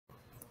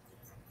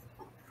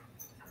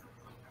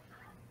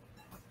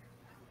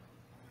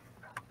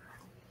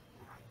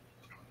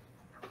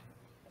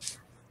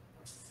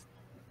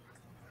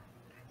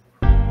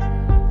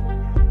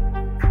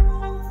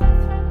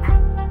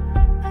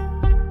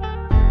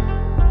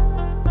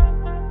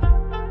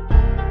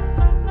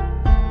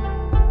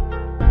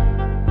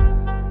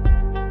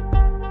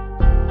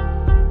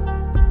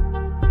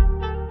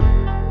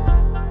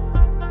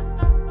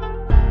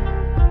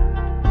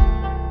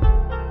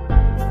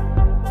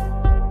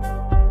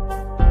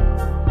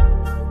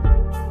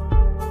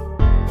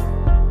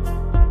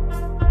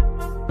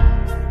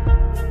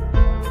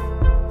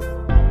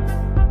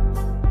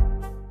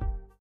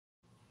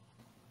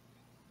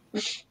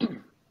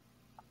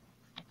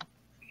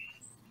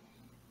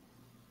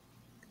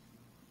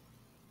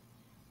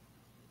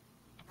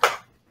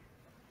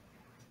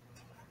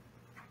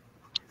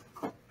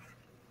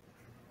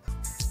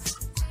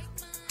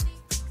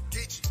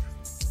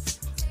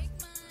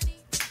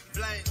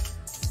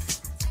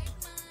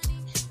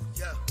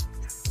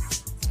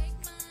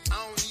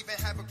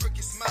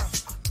crooked smile,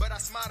 but I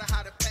smile to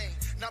hide the pain.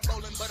 Not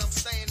bowling, but I'm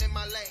staying in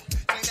my lane.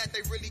 Ain't that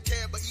they really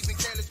care, but even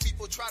careless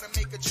people try to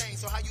make a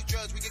change. So how you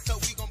judge, we get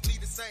told we gon'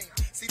 bleed the same.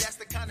 See, that's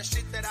the kind of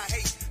shit that I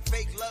hate.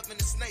 Fake love and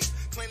the snake.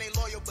 Claim they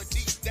loyal, but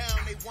deep down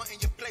they wantin'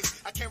 your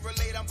place. I can't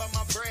relate, I'm by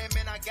my brand,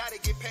 man, I gotta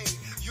get paid.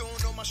 You don't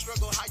know my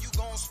struggle, how you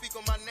gon' speak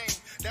on my name?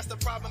 That's the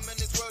problem in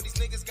this world,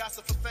 these niggas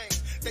gossip for fame.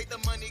 Think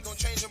the money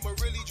gon' change them, but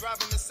really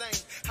driving the same.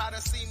 How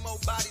to see more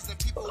bodies than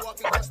people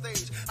walking on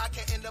stage. I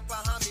can't end up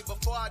behind me,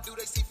 before I do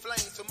they see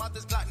flames. So mouth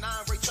is Glock 9,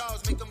 Ray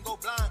Charles, make them go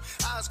blind.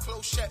 Eyes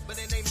closed shut, but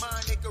in they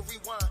mind they can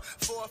rewind.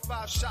 4 or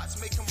 5 shots,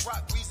 make them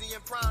rock, Weezy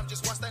and Prime.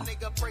 Just watch that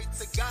nigga pray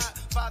to God,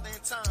 Father in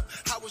time.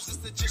 I was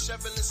just a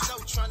shoveling snow,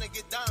 trying to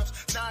get dimes.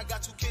 Now I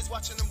got 2 kids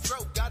watching them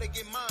grow, gotta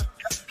get mine.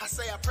 I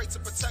say I pray to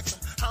protect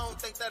them. I don't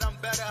think that I'm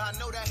better, I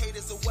know that hate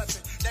is a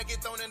weapon that get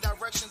thrown in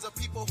directions of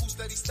people who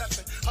steady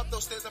stepping up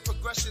those stairs of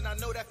progression. I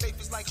know that faith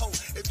is like hope.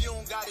 If you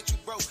don't got it, you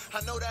broke. I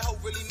know that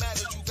hope really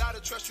matters. You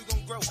gotta trust you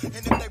gon' grow.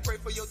 And if they pray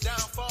for your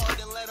downfall,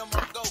 then let them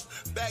all go.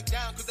 Back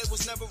down, cause they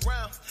was never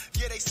around.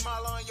 Yeah, they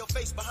smile on your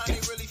face, behind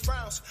they really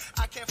frowns.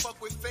 I can't fuck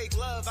with fake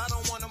love, I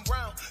don't want them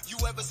round. You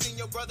ever seen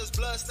your brother's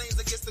blood stains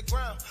against the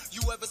ground?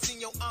 You ever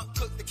seen your aunt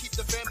cook to keep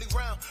the family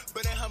round?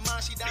 But in her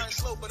mind, she dying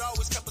slow, but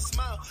always kept a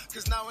smile.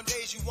 Cause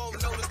nowadays, you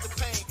won't notice the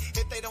pain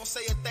if they don't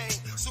say a thing.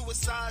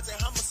 Suicides and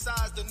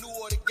homicides, the new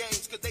order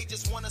games. Cause they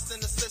just want us in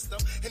the system.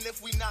 And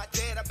if we not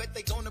dead, I bet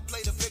they gonna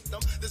play the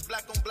victim. This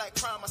black on black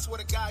crime, I swear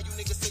to God, you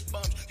niggas sick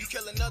bums. You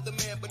kill another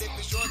man, but if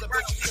it's yours, I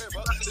bet you care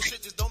up. This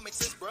shit just don't make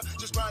sense, bruh.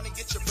 Just grind and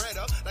get your bread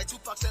up. Like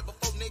Tupac said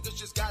before, niggas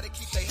just gotta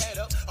keep their head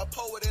up. A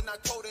poet and I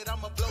quoted,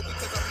 I'ma blow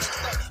because I'm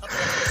mixed up. I'm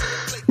taking to the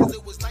plate cause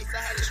it was nice,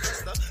 I had it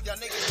stressed up. Y'all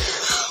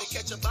niggas they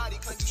catch a body,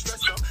 claim you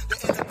stressed up. They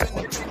end up in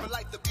the pen for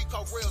life, the beat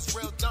called real's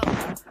real dumb.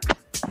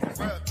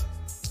 Real.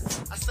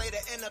 I say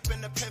they end up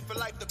in the pen for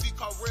life, the beat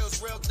called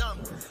real's real dumb.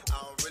 I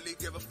don't really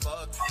give a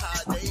fuck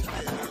how they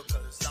feel,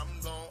 cause I'm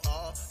gon'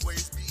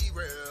 always be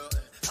real.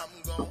 I'm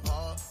gon'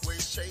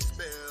 always chase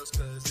bills,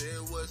 cause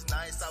it was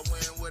nice, I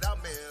win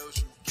without meals.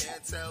 You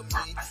can't tell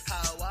me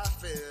how I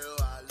feel.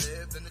 I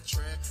live in the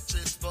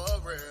trenches for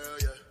real,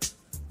 yeah.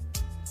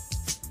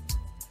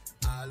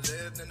 I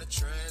lived in the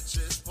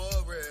trenches for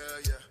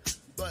real, yeah.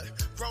 But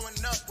growing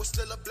up was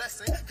still a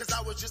blessing, cause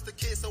I was just a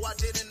kid, so I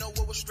didn't know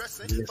what was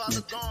stressing.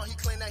 Father gone, he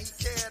claimed that he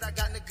cared, I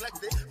got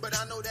neglected. But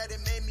I know that it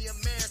made me a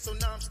man, so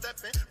now I'm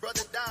stepping.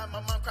 Brother died,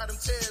 my mom cried them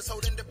tears,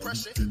 holding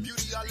depression.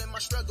 Beauty all in my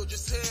struggle,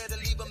 just here to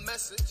leave a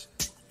message.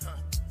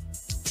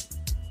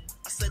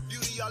 I said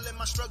beauty all in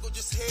my struggle,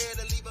 just here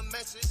to leave a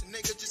message.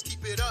 Nigga, just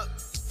keep it up.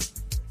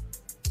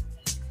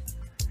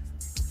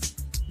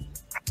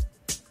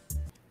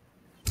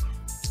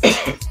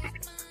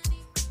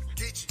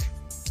 Get you.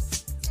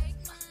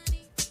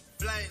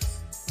 Flames.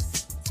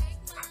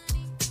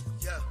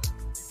 Yeah.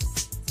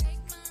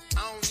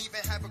 I don't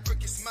even have a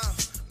crooked smile,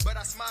 but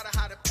I smile to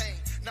hide the pain.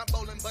 Not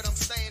bowling, but I'm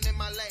staying in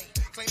my lane.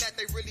 Claim that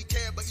they really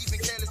care, but even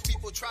careless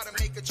people try to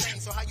make a change.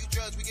 So how you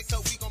judge, we get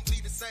told we gon'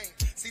 bleed the same.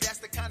 See, that's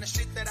the kind of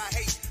shit that I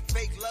hate.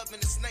 Fake love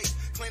and the snake.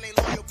 Claim they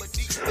loyal, but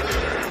deep down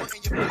they want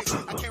in your place.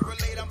 I can't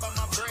relate, I'm by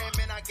my brand,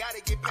 man, I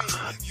gotta get paid.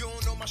 You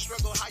don't know my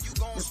struggle, how you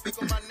gon' speak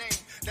on my name?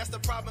 That's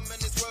the problem in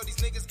this world, these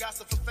niggas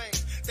gossip for fame.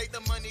 Think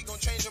the money gon'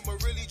 change them, but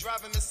really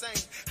drive them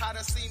insane. How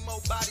to see more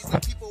bodies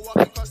than people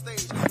walking across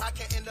stage. I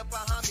can't end up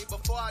behind me,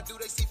 before I do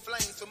they see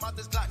flames. So mouth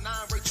is Glock 9,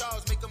 Ray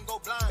Charles, make them go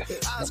blind.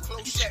 Eyes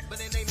closed shut, but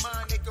in they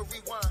mind they can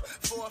rewind.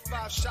 4 or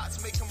 5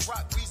 shots, make them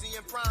rock, Weezy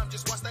and Prime.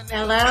 Just watch that.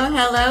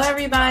 Hello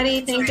everybody.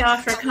 Thank y'all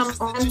for coming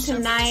on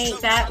tonight.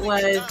 That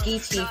was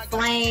Geechee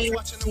Flame.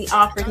 He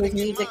offered his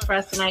music for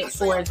us tonight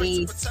for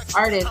the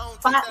Artist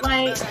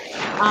Spotlight.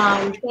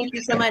 Thank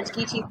you so much,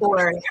 Geechee,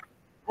 for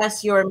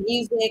us your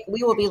music.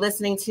 We will be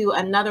listening to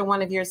another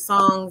one of your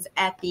songs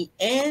at the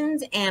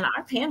end, and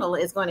our panel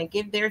is going to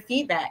give their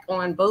feedback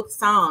on both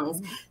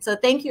songs. So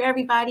thank you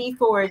everybody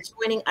for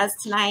joining us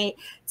tonight.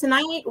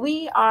 Tonight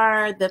we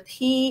are the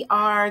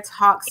PR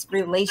Talks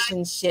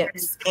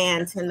Relationships,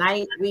 and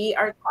tonight we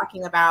are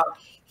talking about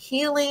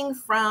healing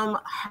from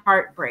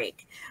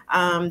heartbreak.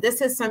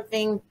 This is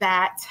something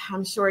that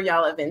I'm sure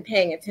y'all have been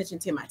paying attention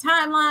to my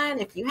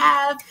timeline. If you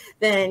have,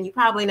 then you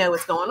probably know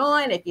what's going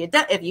on. If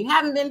you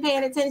haven't been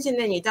paying attention,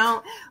 then you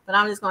don't. But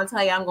I'm just going to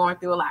tell you, I'm going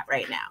through a lot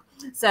right now.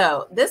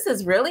 So this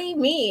is really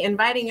me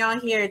inviting y'all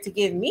here to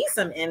give me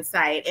some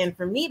insight and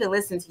for me to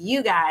listen to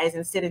you guys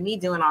instead of me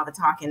doing all the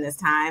talking this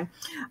time,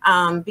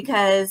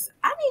 because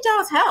I need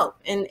y'all's help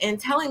in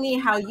telling me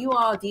how you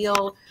all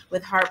deal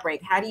with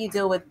heartbreak. How do you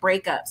deal with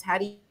breakups? How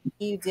do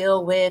you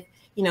deal with,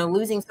 you know,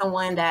 losing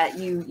someone that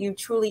you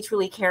truly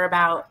care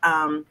about?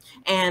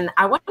 And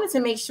I wanted to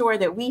make sure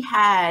that we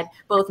had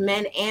both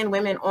men and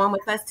women on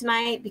with us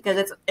tonight, because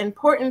it's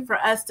important for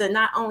us to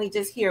not only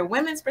just hear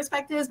women's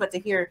perspectives, but to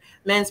hear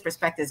men's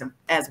perspectives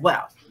as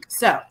well.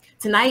 So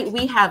tonight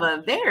we have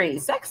a very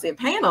sexy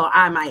panel,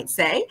 I might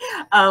say,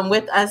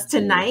 with us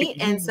tonight.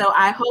 And so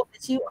I hope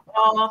that you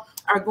all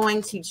are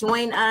going to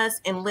join us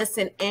and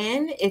listen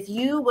in. If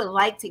you would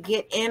like to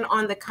get in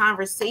on the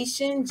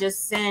conversation,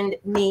 just send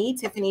me,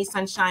 Tiffany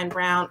Sunshine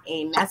Brown,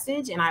 a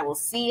message and I will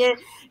see it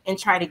and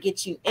try to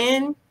get you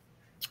in.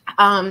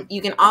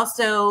 You can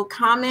also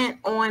comment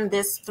on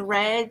this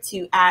thread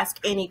to ask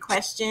any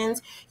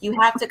questions. You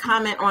have to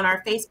comment on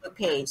our Facebook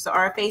page. So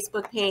our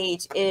Facebook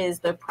page is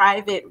The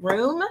Private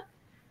Room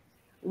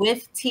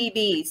with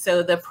TB.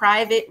 So The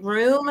Private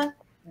Room,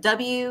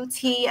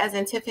 WT as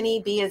in Tiffany,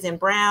 B as in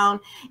Brown,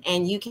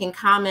 and you can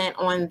comment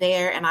on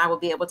there and I will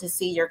be able to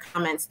see your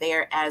comments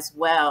there as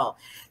well.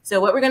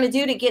 So what we're going to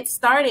do to get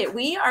started,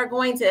 we are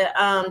going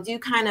to do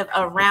kind of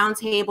a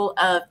roundtable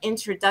of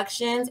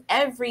introductions.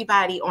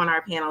 Everybody on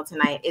our panel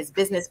tonight is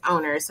business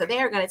owners. So they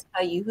are going to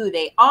tell you who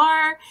they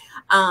are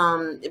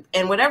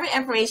and whatever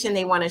information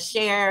they want to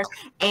share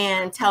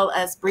and tell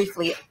us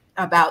briefly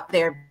about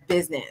their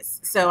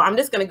business. So I'm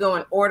just going to go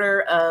in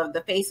order of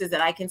the faces that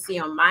I can see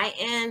on my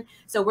end.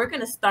 So we're going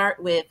to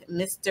start with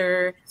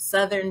Mr.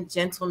 Southern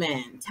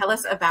Gentleman. Tell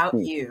us about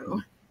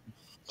you.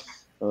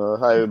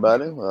 Hi,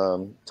 everybody.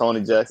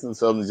 Tony Jackson,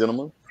 Southern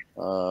Gentleman,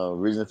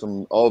 originally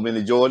from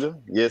Albany, Georgia.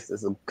 Yes,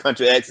 it's a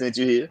country accent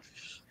you hear.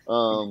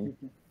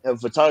 Have a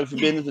photography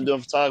business, been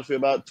doing photography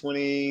about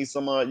 20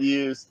 some odd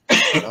years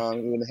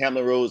in the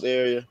Hampton Roads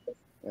area,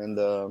 and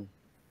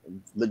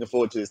looking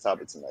forward to this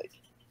topic tonight.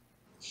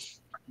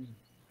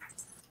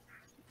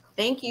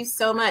 Thank you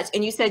so much.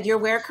 And you said you're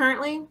where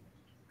currently?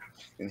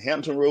 In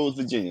Hampton Roads,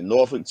 Virginia,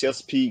 Norfolk,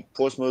 Chesapeake,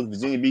 Portsmouth,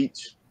 Virginia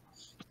Beach,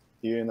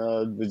 here in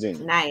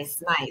Virginia.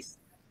 Nice, nice.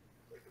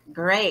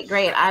 Great,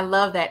 great. I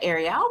love that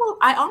area.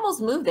 I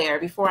almost moved there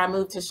before I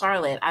moved to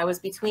Charlotte. I was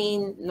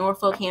between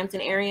Norfolk, Hampton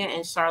area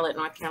and Charlotte,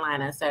 North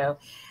Carolina. So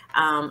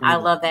I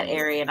love that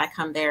area and I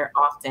come there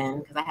often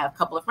because I have a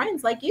couple of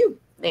friends like you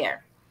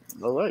there.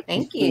 All right.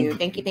 Thank you.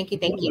 Thank you. Thank you.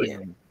 Thank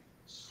you.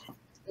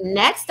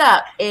 Next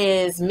up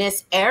is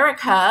Miss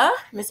Erica.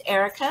 Miss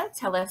Erica,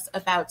 tell us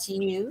about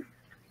you.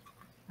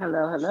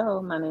 Hello,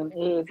 hello. My name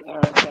is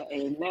Erica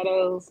A.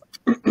 Meadows.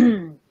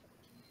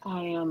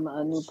 I am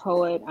a new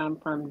poet. I'm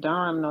from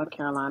Durham, North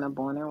Carolina,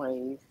 born and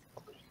raised.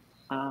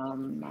 I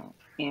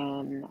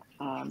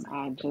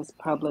just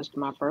published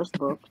my first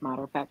book.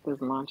 Matter of fact, is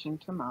launching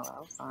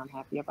tomorrow, so I'm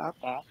happy about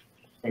that.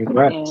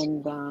 Congrats.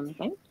 And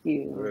thank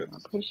you. I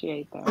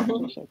appreciate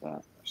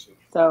that.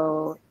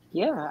 So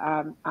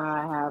yeah,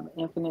 I have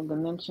Infinite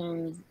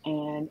Dimensions,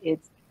 and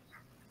it's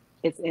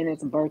in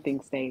its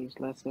birthing stage.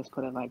 Let's just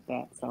put it like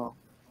that. So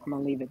I'm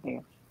gonna leave it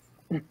there.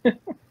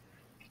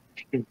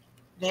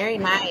 Very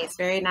nice,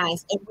 very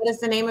nice. And what is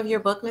the name of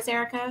your book, Miss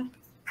Erica?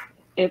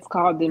 It's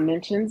called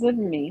Dimensions of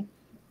Me,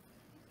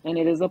 and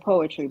it is a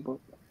poetry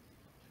book.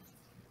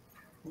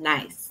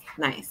 Nice,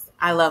 nice.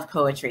 I love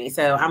poetry,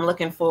 so I'm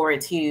looking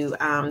forward to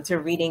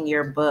reading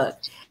your book.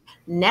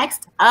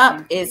 Next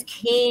up is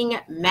King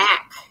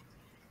Mac.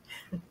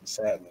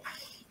 Sadly.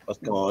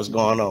 What's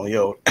going on?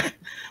 Yo,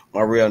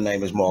 my real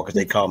name is Marcus.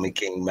 They call me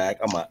King Mac.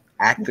 I'm an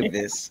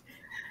activist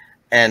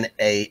and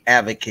a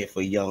advocate for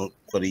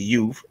the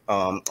youth.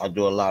 I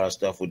do a lot of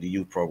stuff with the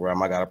youth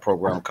program. I got a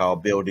program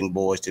called Building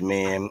Boys to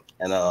Men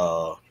and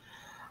a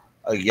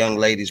young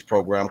ladies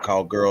program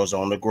called Girls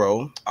on the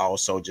Grow. I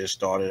also just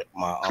started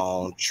my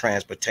own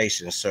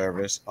transportation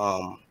service.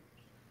 And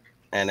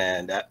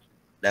then that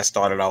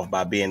started off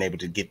by being able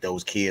to get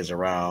those kids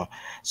around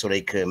so they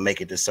could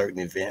make it to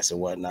certain events and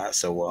whatnot.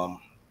 So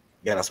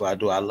yeah, that's what I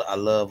do. I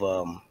love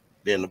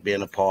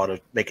being a part of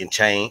making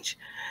change.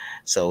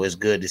 So it's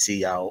good to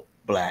see y'all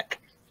Black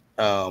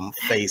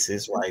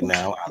faces right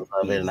now. I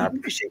love it, and I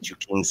appreciate you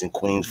kings and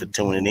queens for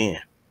tuning in.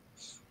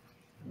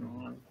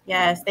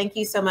 Yes, thank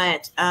you so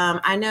much.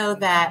 I know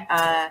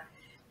that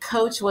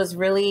Coach was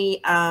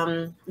really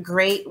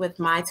great with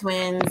my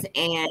twins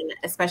and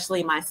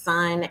especially my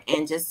son,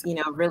 and just,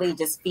 really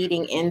just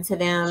feeding into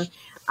them,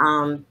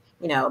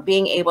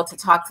 being able to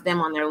talk to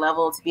them on their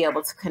level, to be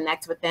able to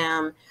connect with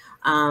them.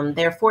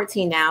 They're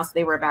 14 now, so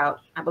they were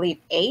about, I believe,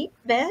 8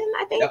 then,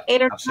 I think, Yep,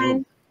 8 or absolutely.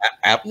 9.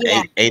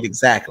 Yeah. Eight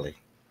exactly.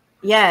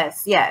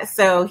 Yes, yes.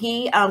 So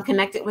he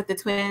connected with the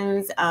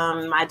twins.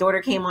 My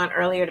daughter came on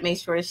earlier to make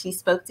sure she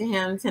spoke to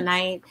him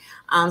tonight.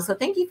 So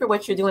thank you for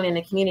what you're doing in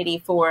the community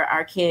for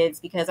our kids,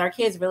 because our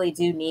kids really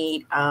do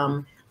need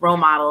role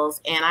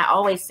models. And I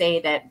always say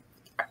that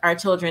our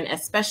children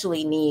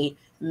especially need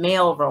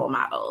male role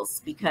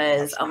models,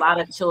 because a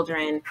lot of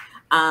children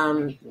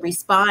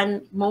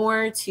respond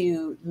more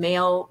to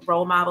male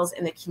role models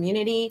in the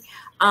community.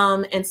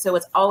 And so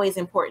it's always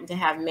important to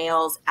have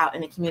males out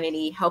in the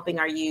community helping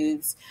our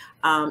youths.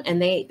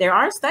 And there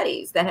are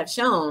studies that have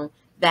shown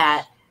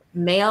that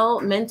male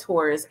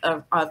mentors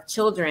of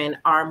children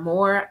are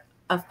more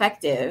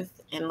effective,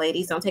 and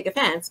ladies, don't take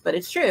offense, but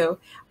it's true,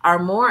 are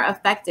more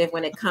effective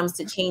when it comes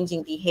to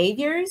changing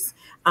behaviors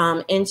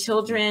in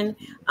children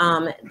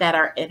that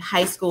are at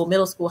high school,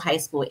 middle school, high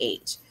school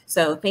age.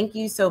 So thank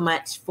you so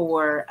much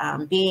for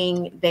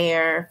being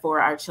there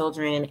for our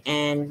children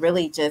and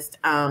really just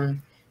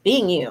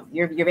being you.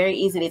 You're very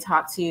easy to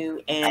talk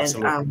to,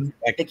 and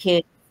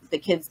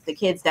the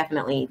kids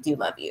definitely do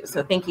love you.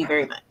 So thank you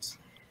very much.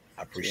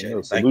 I appreciate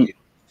it. Thank you.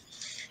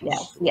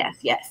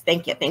 Yes.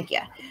 Thank you.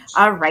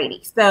 All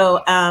righty.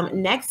 So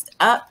next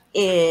up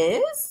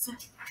is,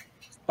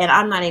 and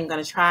I'm not even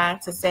going to try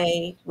to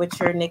say what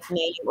your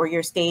nickname or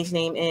your stage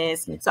name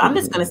is. So I'm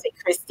just going to say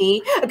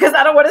Christy because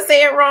I don't want to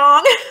say it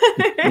wrong.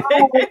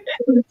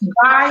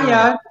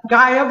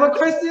 Gaia, but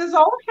Christy is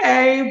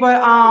okay.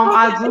 But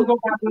I do go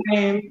by the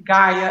name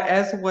Gaia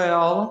as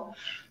well.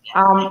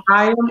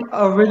 I am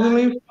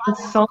originally from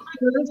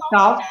Sumter,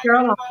 South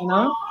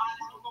Carolina.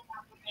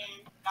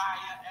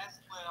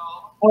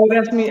 Oh,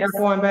 that's me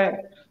echoing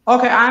back.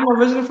 Okay, I'm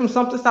originally from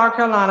Sumter, South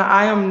Carolina.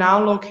 I am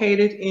now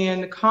located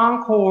in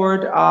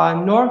Concord,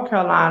 North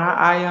Carolina.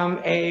 I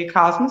am a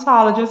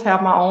cosmetologist,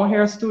 have my own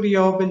hair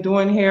studio, been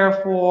doing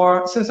hair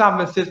since I've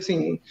been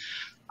 15.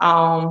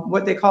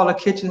 What they call a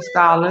kitchen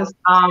stylist.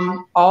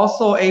 I'm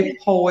also a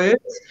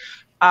poet.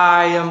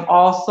 I am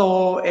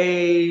also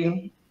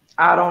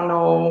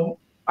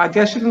I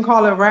guess you can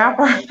call it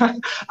rapper.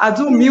 I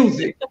do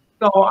music.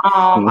 So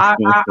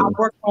I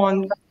work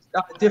on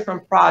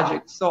different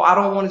projects. So I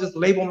don't want to just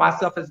label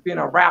myself as being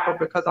a rapper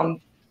because I'm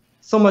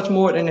so much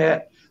more than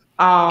that.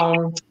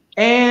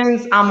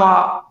 And I'm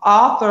an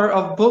author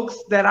of books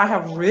that I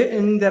have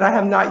written that I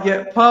have not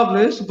yet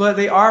published, but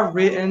they are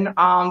written.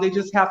 They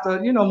just have to,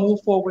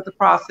 move forward with the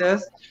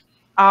process.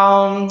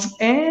 And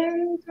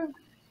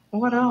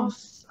what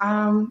else?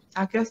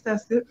 I guess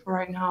that's it for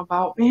right now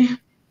about me.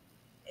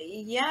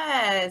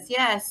 Yes.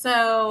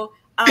 So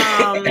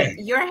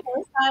you're a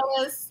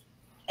hairstylist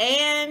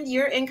and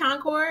you're in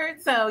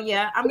Concord. So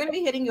yeah, I'm gonna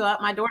be hitting you up.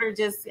 My daughter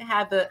just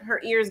had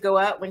her ears go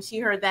up when she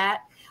heard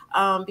that.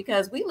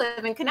 Because we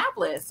live in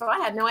Kannapolis, so I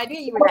had no idea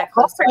you were that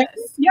close to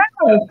us. Yes,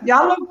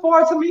 y'all look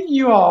forward to meeting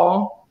you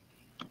all.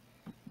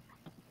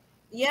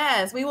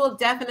 Yes, we will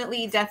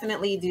definitely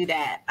do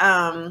that.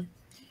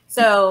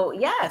 So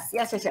yes.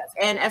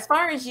 And as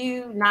far as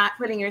you not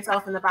putting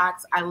yourself in the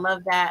box, I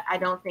love that. I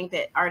don't think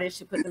that artists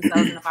should put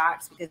themselves in the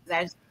box because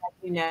as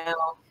you know,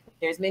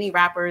 there's many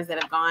rappers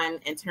that have gone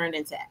and turned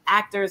into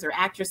actors or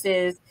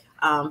actresses,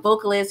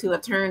 vocalists who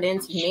have turned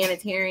into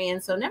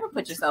humanitarians. So never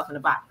put yourself in a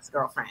box,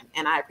 girlfriend.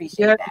 And I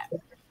appreciate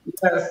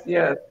that.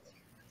 Yes.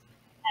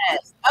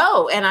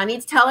 Oh, and I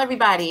need to tell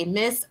everybody,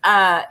 Miss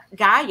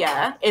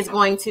Gaia is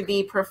going to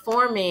be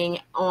performing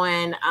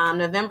on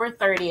November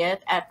 30th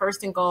at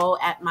First and Goal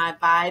at my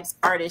Vibes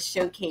Artist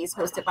Showcase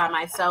hosted by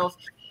myself.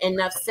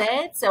 Enough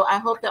said. So I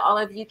hope that all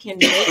of you can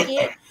make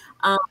it.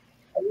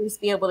 At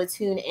least be able to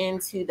tune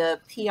into the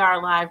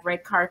PR Live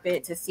red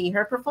carpet to see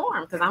her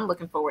perform because I'm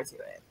looking forward to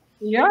it.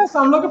 Yes,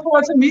 I'm looking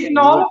forward to meeting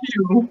all of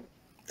you.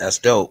 That's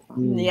dope.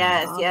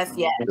 Yes.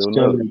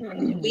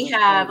 We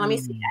have, let me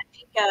see, I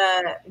think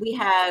we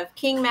have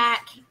King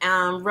Mac,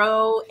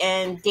 Ro,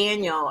 and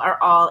Daniel are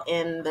all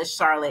in the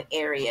Charlotte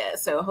area.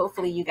 So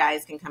hopefully you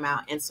guys can come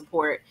out and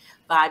support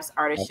Vibes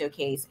Artist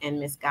Showcase and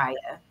Miss Gaia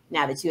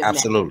now that you have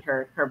met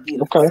her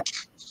beautiful. Okay.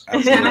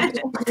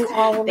 Thank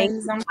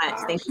you so much.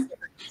 Thank you.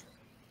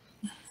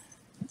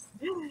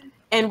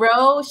 And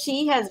Ro,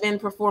 she has been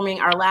performing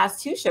our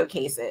last two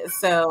showcases.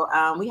 So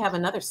we have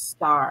another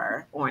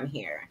star on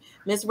here.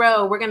 Miss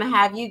Ro, we're going to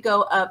have you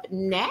go up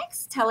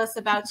next. Tell us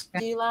about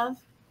you, love.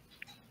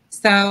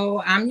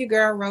 So I'm your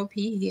girl, Ro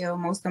P. Hill.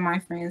 Most of my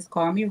friends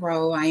call me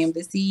Ro. I am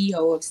the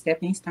CEO of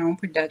Stepping Stone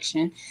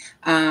Production.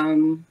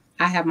 I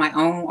have my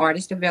own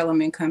artist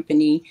development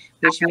company,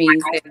 which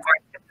means that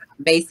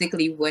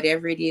basically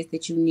whatever it is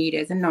that you need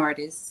as an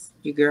artist,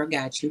 your girl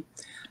got you.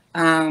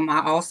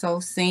 I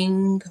also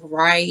sing,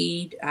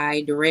 write,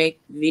 I direct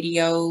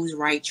videos,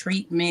 write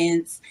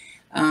treatments,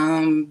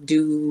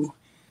 do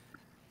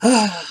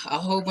a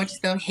whole bunch of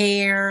stuff,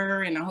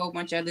 hair, and a whole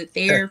bunch of other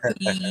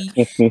therapy.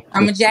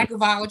 I'm a jack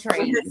of all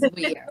trades, but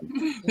yeah.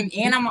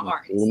 And I'm an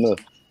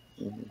artist.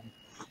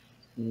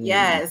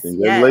 Yes.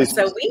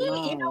 So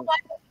you know what?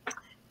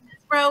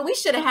 Bro, we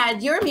should have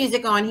had your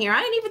music on here.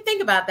 I didn't even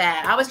think about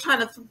that. I was trying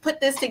to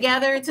put this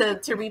together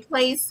to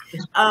replace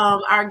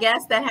our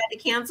guest that had to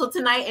cancel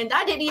tonight. And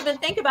I didn't even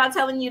think about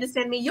telling you to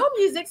send me your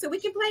music so we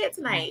can play it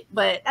tonight.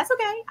 But that's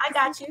okay. I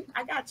got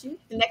you.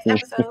 The next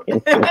episode.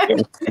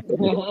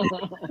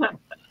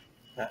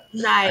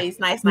 Nice.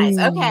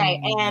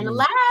 Okay. And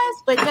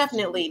last but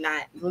definitely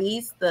not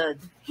least, the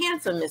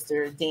handsome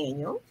Mr.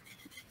 Daniel.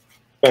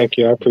 Thank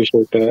you. I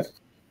appreciate that.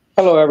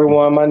 Hello,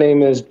 everyone. My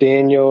name is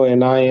Daniel,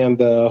 and I am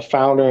the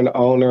founder and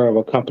owner of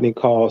a company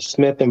called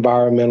Smith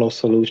Environmental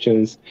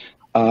Solutions.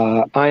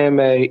 I am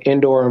an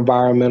indoor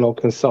environmental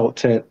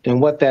consultant, and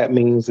what that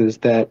means is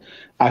that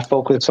I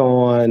focus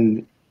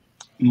on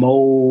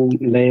mold,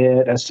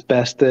 lead,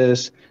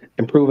 asbestos,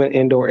 improving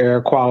indoor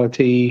air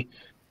quality.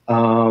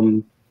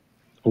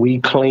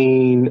 We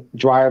clean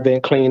dryer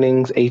vent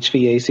cleanings,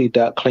 HVAC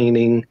duct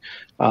cleaning,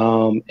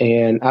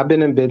 and I've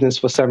been in business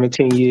for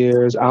 17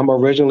 years. I'm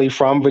originally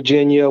from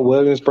Virginia,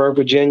 Williamsburg,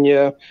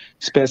 Virginia,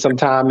 spent some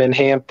time in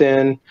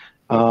Hampton.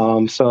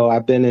 So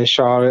I've been in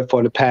Charlotte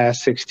for the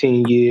past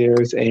 16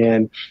 years,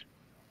 and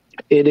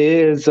it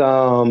is,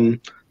 I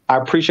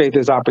appreciate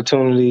this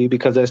opportunity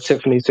because as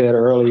Tiffany said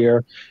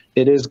earlier,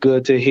 it is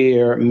good to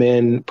hear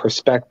men's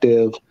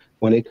perspective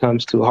when it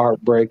comes to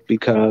heartbreak,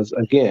 because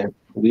again,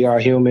 we are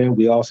human.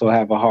 We also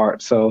have a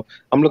heart. So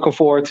I'm looking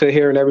forward to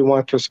hearing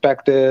everyone's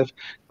perspective.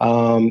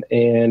 And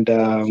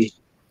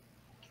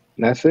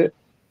that's it.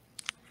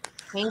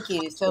 Thank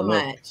you so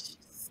much.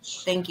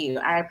 Thank you.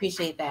 I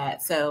appreciate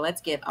that. So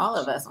let's get all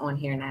of us on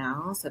here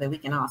now so that we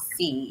can all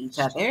see each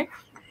other.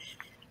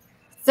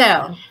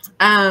 So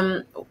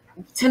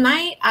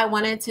tonight I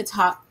wanted to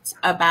talk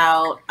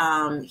about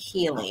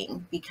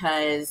healing,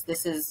 because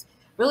this is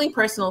really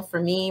personal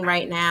for me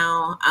right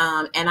now.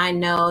 And I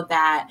know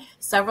that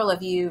several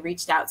of you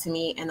reached out to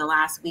me in the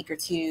last week or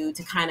two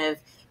to kind of,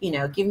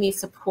 give me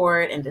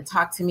support and to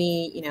talk to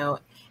me,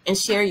 and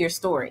share your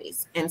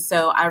stories. And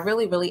so I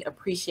really, really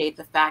appreciate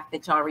the fact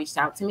that y'all reached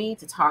out to me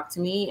to talk to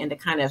me and to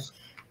kind of,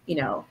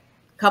 a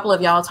couple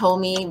of y'all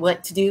told me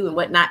what to do and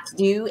what not to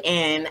do,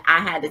 and I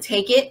had to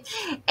take it,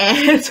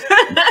 and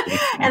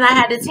and I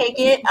had to take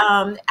it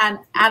and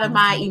out of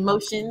my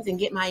emotions and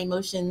get my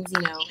emotions,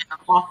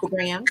 off the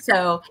gram.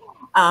 So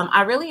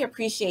I really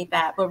appreciate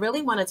that, but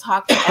really want to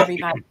talk to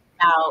everybody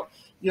about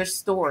your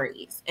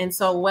stories. And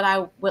so what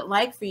I would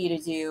like for you to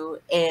do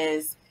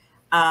is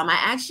I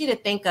asked you to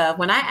think of,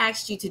 when I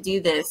asked you to do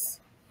this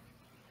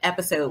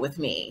episode with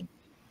me,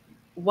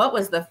 what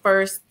was the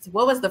first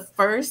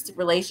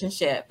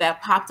relationship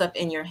that popped up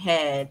in your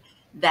head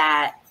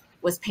that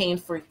was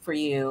painful for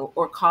you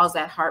or caused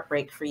that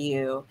heartbreak for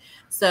you?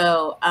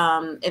 So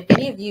if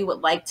any of you would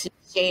like to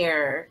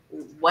share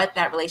what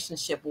that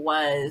relationship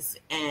was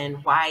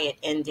and why it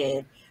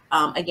ended,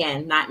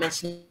 again, not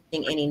mentioning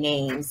any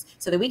names,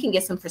 so that we can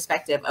get some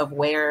perspective of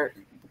where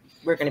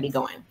we're going to be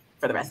going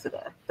for the rest of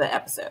the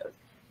episode.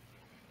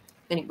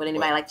 Would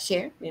anybody like to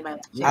share?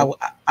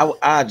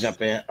 I'll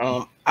jump in.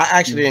 I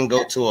actually didn't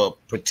go to a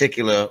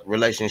particular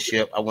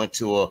relationship. I went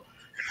to a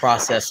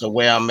process of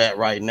where I'm at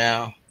right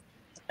now,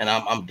 and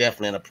I'm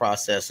definitely in a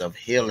process of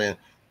healing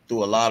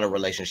through a lot of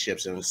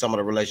relationships, and some of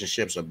the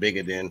relationships are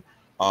bigger than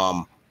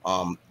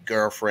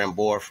girlfriend,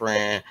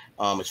 boyfriend.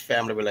 It's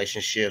family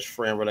relationships,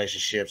 friend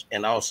relationships,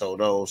 and also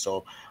those.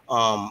 So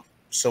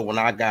when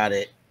I got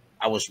it,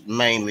 I was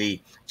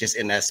mainly just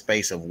in that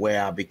space of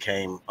where I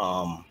became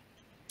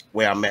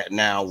where I'm at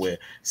now, with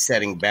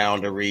setting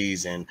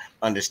boundaries and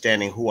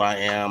understanding who I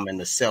am and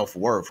the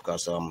self-worth.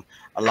 Because a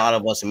lot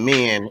of us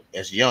men,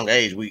 as young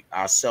age,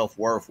 our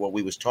self-worth, what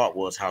we was taught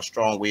was how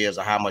strong we is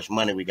or how much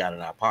money we got in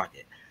our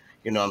pocket.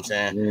 You know what I'm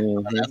saying?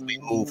 And as we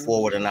move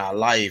forward in our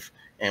life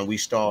and we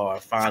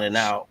start finding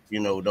out,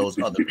 those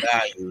other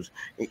values,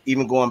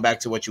 even going back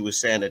to what you were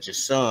saying, that your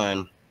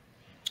son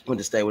went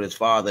to stay with his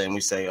father, and we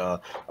say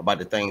about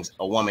the things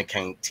a woman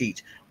can't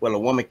teach. Well, a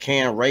woman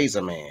can raise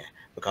a man,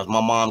 because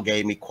my mom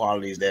gave me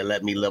qualities that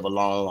let me live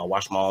alone. I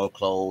wash my own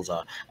clothes.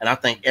 And I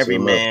think every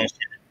man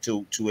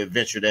to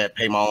adventure that,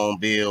 pay my own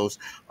bills,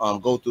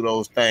 go through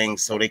those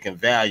things so they can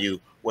value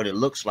what it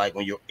looks like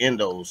when you're in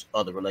those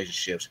other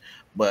relationships.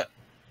 But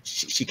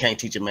she can't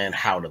teach a man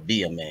how to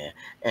be a man.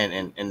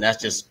 And that's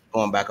just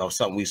going back on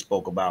something we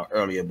spoke about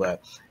earlier.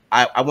 But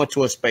I went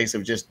to a space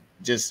of just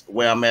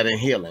where I'm at in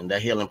healing,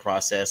 that healing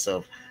process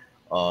of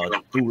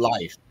through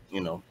life,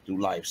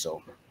 through life.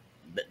 So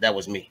that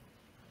was me.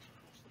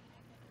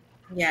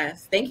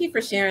 Yes, thank you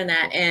for sharing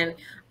that. And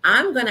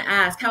I'm going to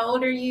ask, how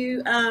old are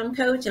you,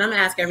 Coach? And I'm going to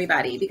ask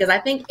everybody, because I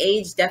think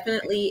age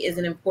definitely is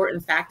an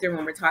important factor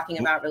when we're talking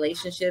about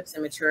relationships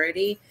and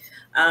maturity.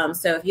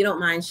 So if you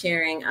don't mind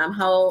sharing,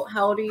 how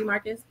old are you,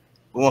 Marcus?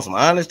 You want some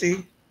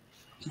honesty?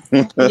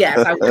 Yes,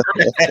 I would.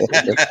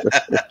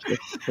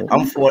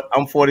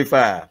 I'm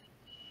 45.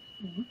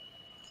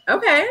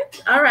 Okay.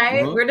 All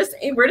right. We're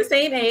the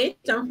same age.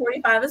 I'm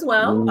 45 as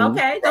well.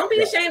 Okay. Don't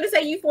be ashamed to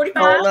say you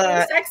 45.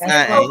 You're sexy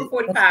over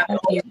 45.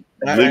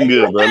 Looking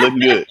good, bro. Looking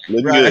good.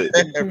 Looking good.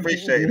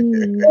 Appreciate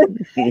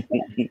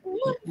it.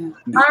 All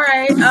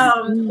right.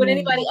 Would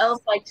anybody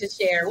else like to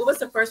share? What was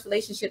the first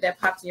relationship that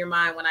popped in your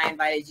mind when I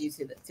invited you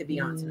to be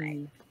on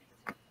tonight?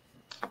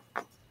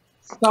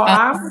 So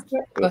I'm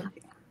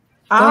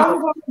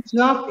going to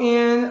jump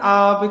in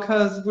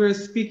because we're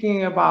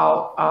speaking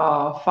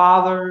about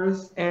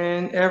fathers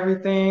and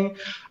everything.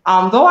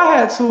 Though I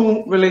had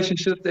two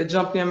relationships that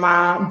jumped in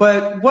mind,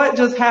 but what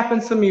just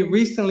happened to me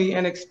recently,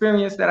 an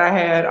experience that I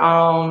had,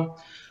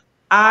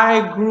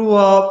 I grew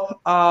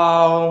up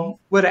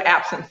with an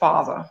absent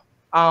father.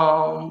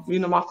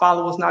 My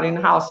father was not in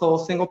the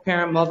household, single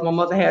parent mother. My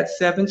mother had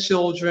 7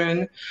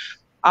 children,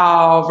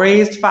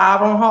 raised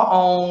 5 on her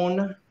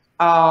own.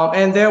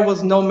 And there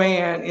was no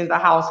man in the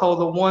household.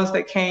 The ones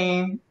that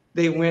came,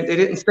 they went, they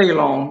didn't stay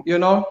long,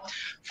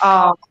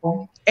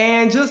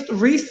 And just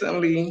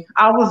recently,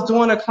 I was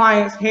doing a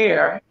client's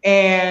hair,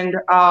 and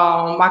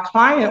my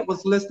client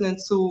was listening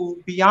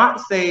to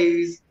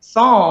Beyonce's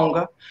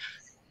song,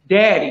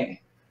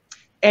 Daddy.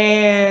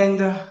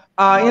 And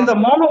in the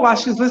moment while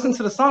she was listening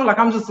to the song, like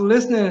I'm just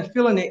listening and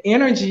feeling the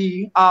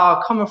energy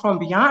coming from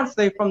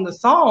Beyonce from the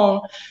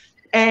song.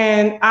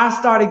 And I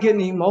started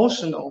getting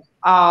emotional.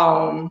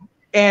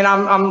 And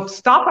I'm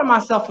stopping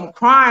myself from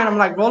crying. I'm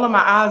like rolling my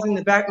eyes in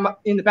the back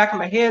of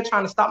my head,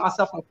 trying to stop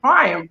myself from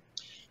crying.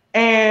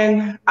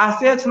 And I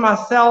said to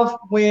myself,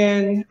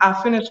 when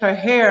I finished her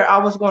hair, I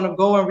was going to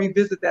go and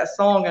revisit that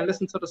song and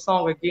listen to the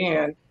song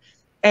again.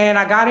 And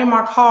I got in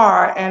my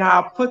car and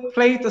I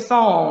played the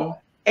song,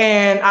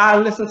 and I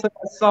listened to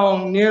that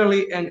song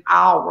nearly an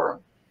hour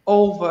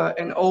over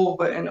and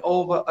over and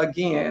over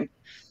again.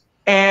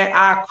 And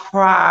I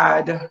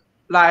cried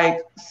like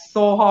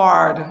so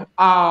hard.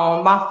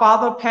 My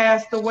father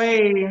passed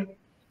away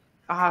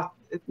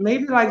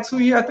maybe like 2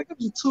 years. I think it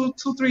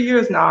was 3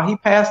 years now. He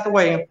passed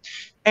away.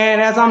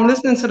 And as I'm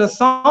listening to the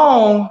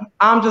song,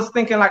 I'm just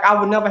thinking like I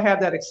would never have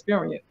that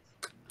experience.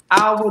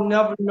 I will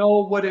never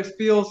know what it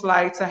feels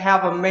like to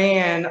have a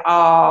man,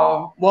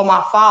 well,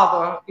 my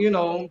father, you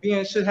know,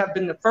 should have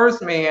been the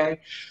first man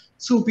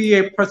to be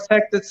a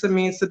protector to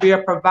me, to be a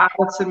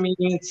provider to me,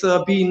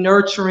 to be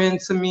nurturing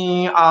to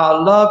me,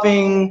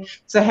 loving,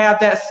 to have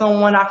that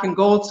someone I can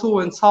go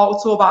to and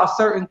talk to about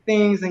certain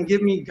things and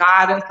give me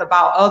guidance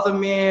about other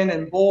men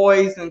and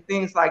boys and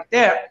things like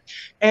that.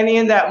 And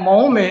in that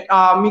moment,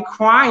 me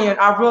crying,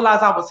 I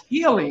realized I was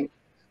healing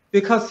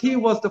because he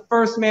was the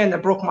first man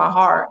that broke my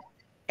heart.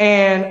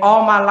 And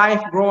all my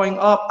life growing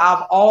up,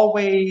 I've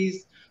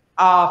always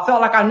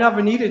felt like I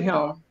never needed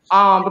him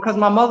because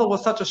my mother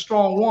was such a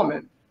strong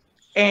woman.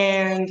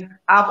 And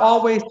I've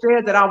always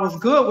said that I was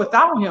good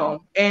without him.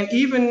 And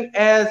even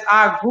as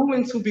I grew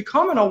into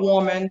becoming a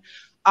woman,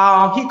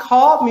 he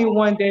called me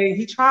one day.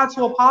 He tried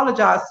to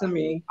apologize to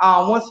me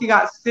once he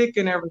got sick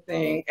and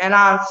everything. And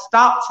I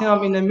stopped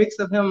him in the mix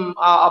of him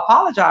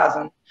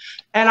apologizing.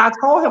 And I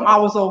told him I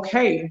was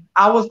okay.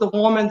 I was the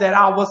woman that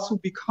I was to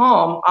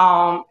become.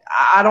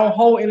 I don't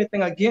hold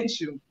anything against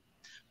you.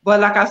 But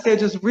like I said,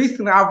 just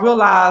recently, I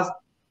realized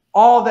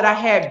all that I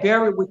had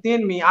buried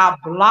within me, I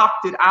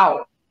blocked it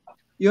out,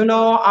 you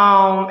know,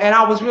 and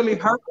I was really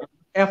hurt.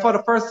 And for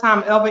the first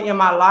time ever in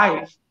my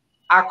life,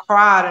 I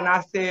cried and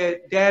I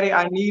said, Daddy,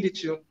 I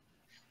needed you.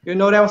 You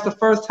know, that was the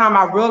first time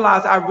I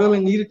realized I really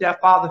needed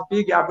that father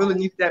figure. I really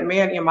needed that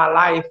man in my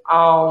life.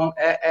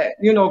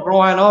 You know,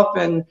 growing up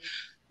and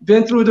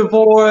been through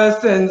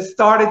divorce and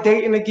started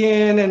dating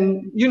again,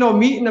 and, you know,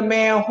 meeting a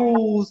man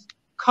who's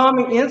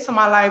coming into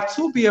my life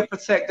to be a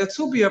protector,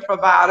 to be a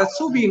provider,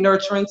 to be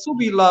nurturing, to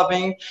be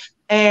loving,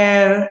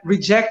 and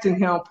rejecting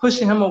him,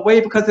 pushing him away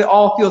because it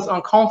all feels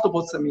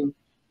uncomfortable to me.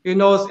 You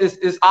know,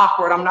 it's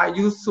awkward. I'm not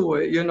used to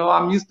it. You know,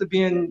 I'm used to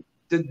being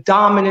the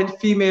dominant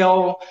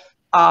female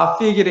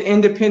figure, the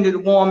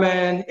independent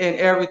woman and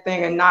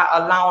everything, and not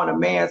allowing a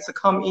man to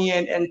come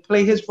in and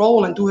play his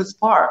role and do his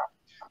part.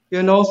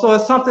 You know, so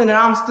it's something that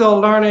I'm still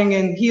learning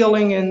and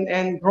healing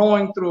and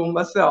growing through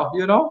myself,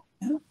 you know?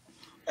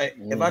 Hey,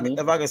 if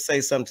I could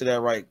say something to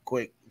that right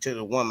quick to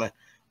the woman,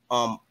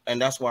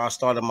 and that's why I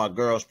started my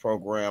girls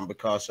program,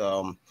 because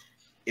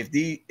if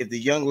the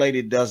young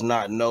lady does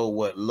not know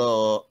what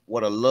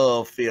a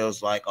love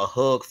feels like, a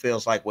hug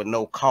feels like with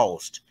no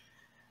cost,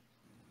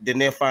 then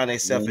they'll find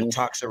themselves in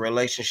toxic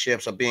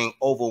relationships or being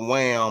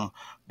overwhelmed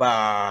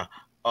by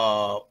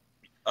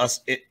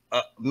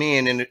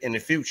men in the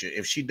future.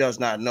 If she does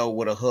not know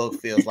what a hug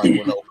feels like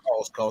with no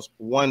cost, because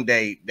one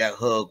day that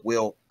hug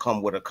will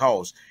come with a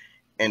cost.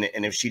 And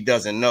if she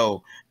doesn't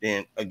know,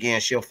 then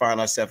again, she'll find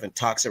herself in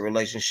toxic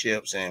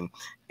relationships and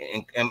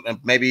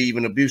maybe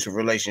even abusive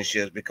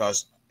relationships,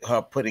 because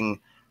her putting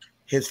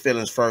his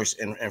feelings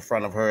first in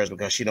front of hers,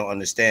 because she don't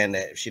understand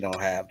that if she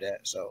don't have that.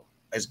 So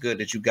it's good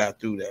that you got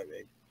through that,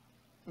 baby.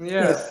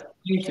 Yes,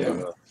 thank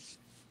you.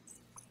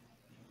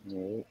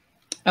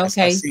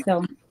 Okay,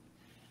 so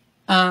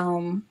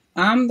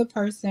I'm the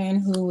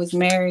person who was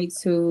married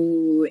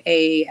to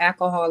a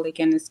alcoholic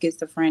and a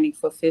schizophrenic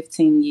for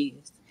 15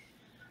 years.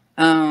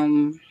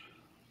 And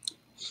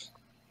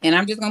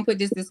I'm just gonna put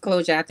this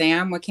disclosure out there.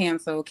 I'm a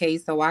Cancer, okay?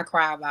 So I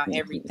cry about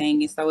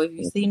everything. And so if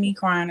you see me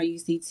crying or you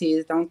see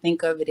tears, don't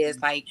think of it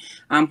as like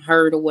I'm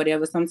hurt or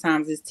whatever.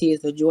 Sometimes it's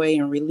tears of joy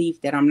and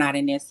relief that I'm not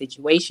in that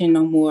situation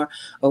no more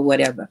or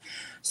whatever.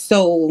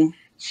 So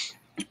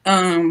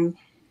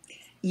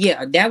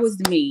yeah, that was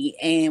me.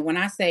 And when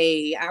I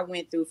say I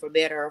went through for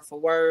better or for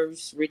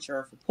worse, richer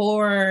or for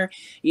poorer,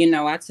 you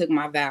know, I took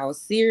my vows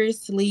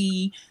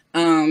seriously,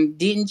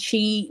 didn't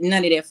cheat,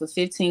 none of that for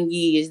 15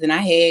 years. Then I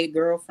had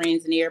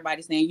girlfriends and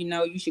everybody saying, you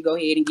know, you should go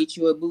ahead and get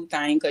you a boo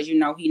thing because, you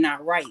know, he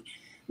not right.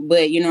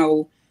 But, you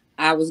know,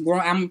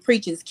 I'm a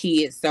preacher's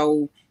kid.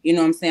 So, you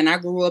know what I'm saying? I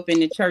grew up in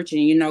the church,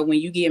 and, you know, when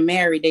you get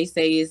married, they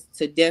say it's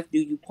to death do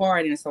you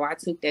part. And so I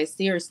took that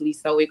seriously.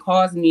 So it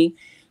caused me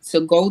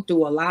to go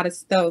through a lot of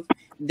stuff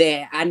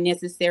that I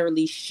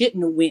necessarily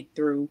shouldn't have went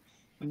through,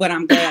 but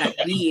I'm glad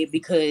I did,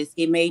 because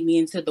it made me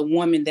into the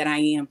woman that I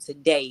am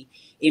today.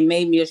 It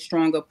made me a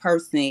stronger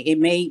person. It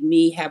made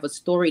me have a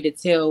story to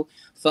tell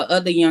for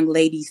other young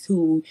ladies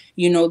who,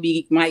 you know,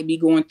 might be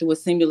going through a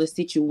similar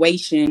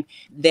situation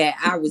that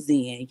I was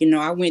in. You know,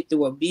 I went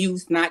through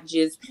abuse, not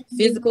just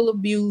physical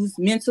abuse,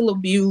 mental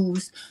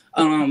abuse,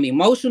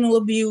 emotional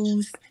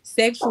abuse,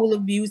 sexual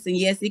abuse, and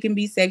yes, it can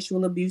be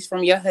sexual abuse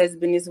from your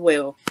husband as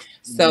well.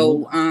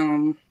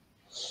 So,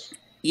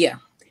 yeah,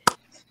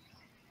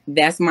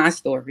 that's my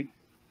story.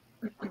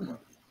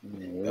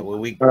 Well,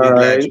 we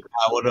glad you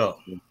powered up.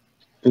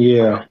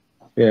 Yeah,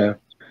 yeah.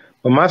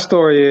 Well, my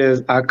story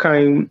is I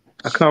come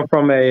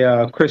from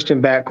a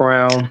Christian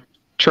background,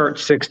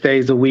 church 6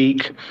 days a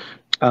week.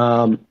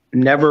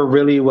 Never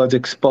really was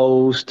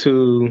exposed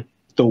to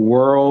the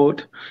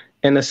world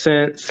in a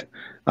sense,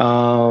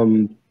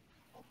 and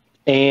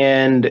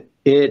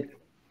it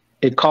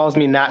caused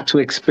me not to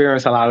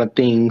experience a lot of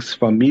things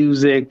from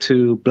music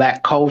to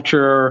Black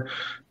culture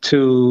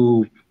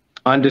to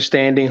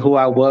understanding who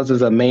I was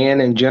as a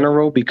man in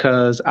general,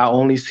 because I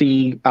only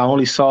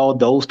saw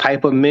those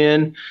type of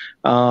men.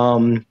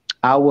 Um,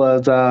 I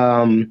was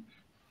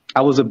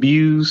I was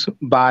abused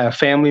by a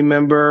family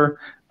member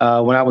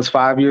when I was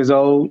 5 years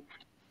old,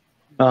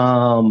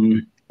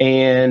 and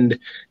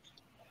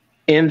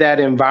in that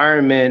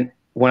environment,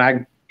 when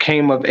I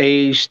came of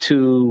age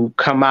to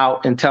come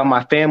out and tell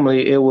my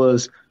family, it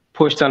was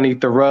pushed underneath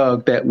the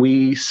rug that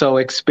we so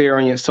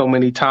experienced so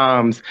many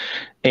times.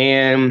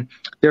 And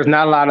there's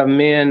not a lot of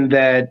men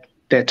that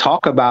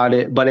talk about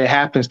it, but it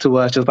happens to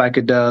us just like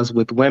it does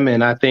with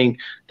women. I think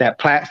that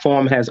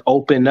platform has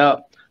opened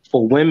up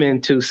for women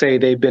to say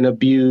they've been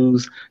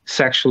abused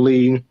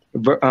sexually,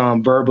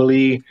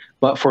 verbally,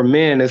 but for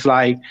men, it's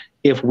like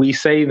if we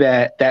say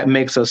that, that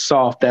makes us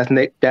soft.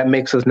 That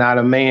makes us not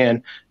a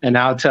man. And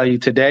I'll tell you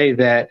today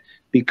that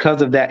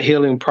because of that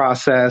healing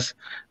process,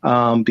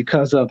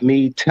 because of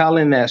me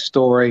telling that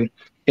story,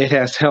 it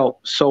has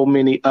helped so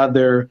many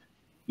other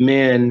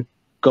men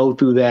go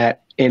through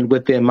that and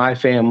within my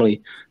family.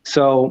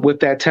 So with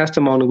that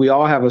testimony, we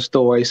all have a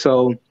story.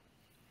 So,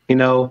 you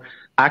know,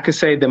 I could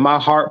say that my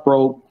heart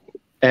broke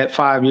at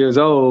 5 years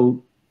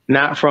old,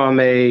 not from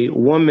a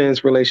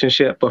woman's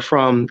relationship, but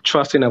from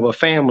trusting of a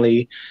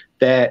family,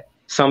 that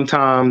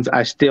sometimes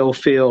I still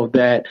feel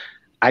that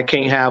I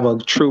can't have a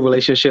true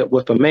relationship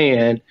with a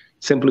man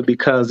simply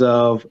because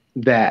of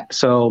that.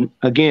 So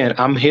again,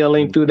 I'm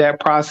healing through that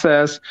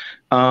process.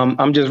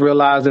 I'm just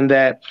realizing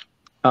that,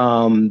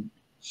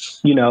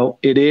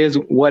 it is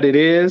what it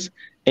is.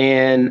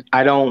 And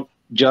I don't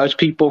judge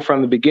people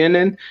from the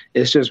beginning.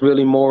 It's just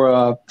really more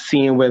of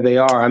seeing where they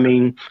are. I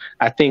mean,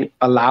 I think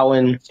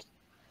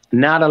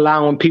not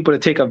allowing people to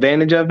take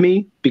advantage of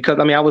me, because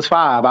I was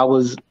 5. I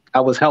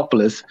was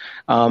helpless,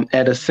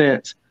 at a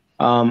sense.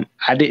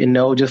 I didn't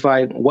know, just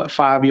like what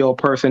 5-year-old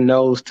person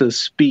knows to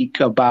speak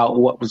about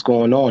what was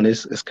going on.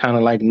 It's kind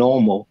of like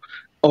normal,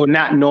 or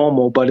not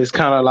normal, but it's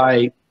kind of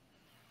like,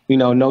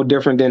 no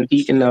different than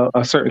eating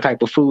a certain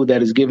type of food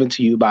that is given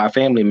to you by a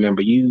family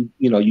member. You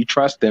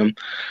trust them.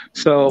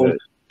 So Right.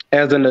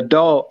 as an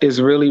adult, it's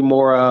really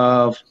more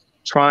of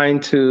trying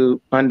to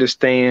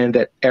understand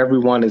that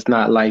everyone is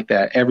not like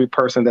that. Every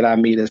person that I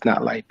meet is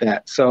not like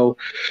that. So,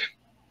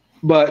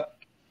 but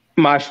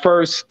my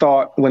first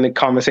thought when the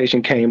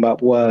conversation came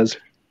up was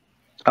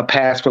a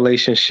past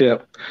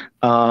relationship,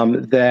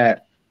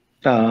 that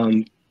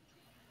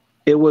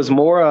it was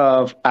more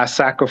of I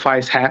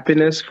sacrificed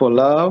happiness for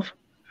love.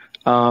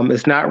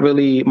 It's not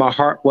really, my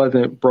heart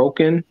wasn't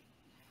broken,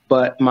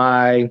 but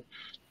my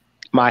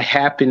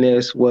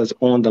happiness was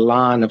on the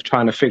line of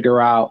trying to figure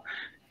out,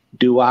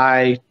 do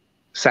I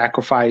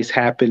sacrifice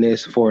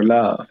happiness for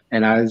love?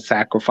 And I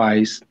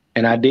sacrificed,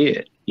 and I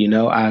did.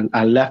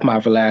 I left my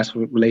last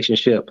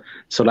relationship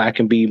so that I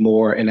can be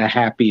more in a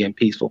happy and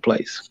peaceful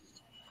place.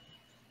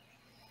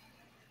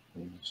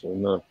 Sure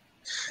enough.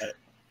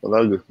 Well,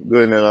 I'll go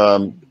ahead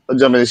and I'll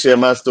jump in and share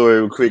my story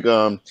real quick.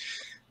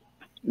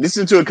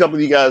 Listen to a couple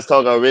of you guys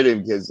talk already,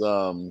 because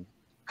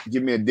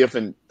give me a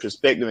different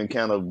perspective and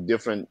kind of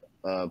different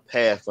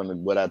path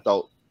from what I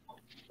thought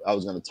I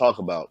was going to talk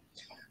about.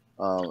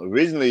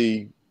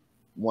 Originally,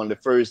 one of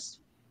the first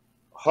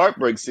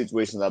heartbreak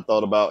situations I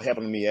thought about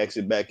happened to me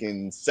actually back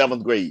in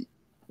 7th grade,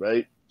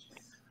 right?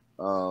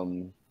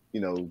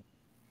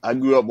 I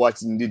grew up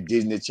watching the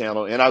Disney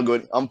Channel, and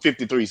I'm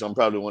 53, so I'm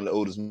probably one of the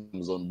oldest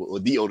members on the board, or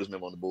the oldest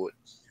member on the board.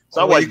 So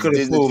I watched the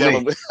Disney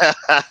Channel.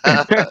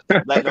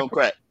 Black don't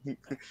crack.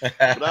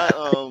 But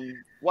I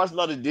watched a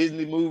lot of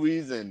Disney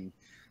movies, and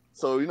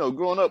so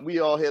growing up, we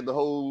all had the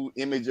whole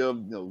image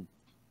of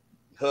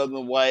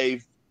husband,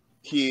 wife,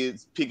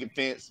 kids, picket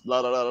fence,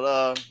 blah blah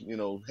blah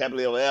blah,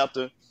 happily ever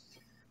after.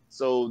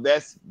 So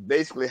that's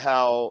basically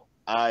how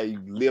I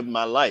lived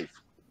my life.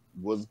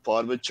 Was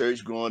part of a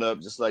church growing up,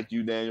 just like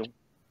you, Daniel.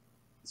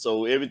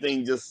 So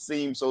everything just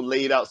seemed so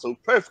laid out so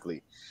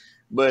perfectly.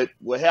 But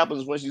what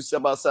happens once you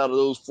step outside of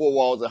those 4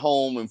 walls at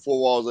home and 4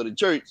 walls of the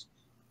church,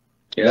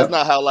 that's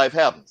not how life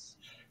happens.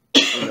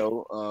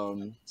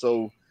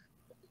 So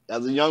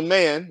as a young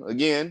man,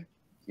 again,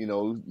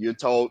 you're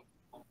taught,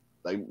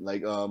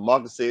 like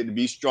Marcus said, to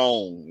be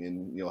strong,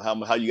 and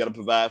how you got to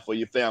provide for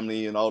your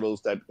family and all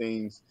those type of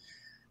things.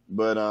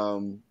 But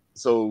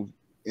so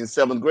in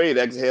 7th grade,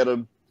 I actually had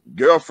a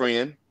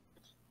girlfriend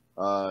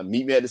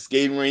meet me at the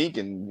skating rink,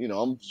 and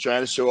I'm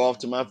trying to show off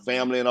to my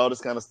family and all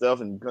this kind of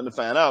stuff, and come to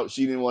find out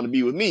she didn't want to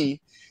be with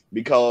me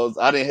because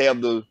I didn't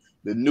have the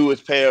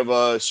newest pair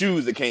of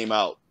shoes that came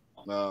out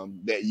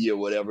that year or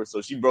whatever.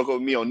 So she broke up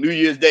with me on New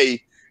Year's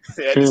Day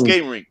at the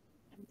skating rink.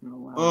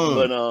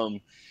 Oh, wow.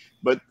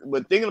 But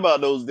thinking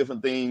about those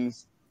different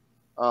things,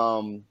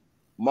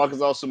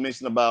 Marcus also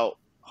mentioned about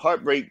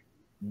heartbreak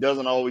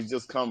doesn't always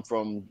just come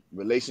from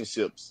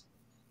relationships.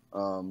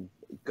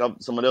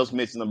 Someone else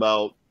mentioned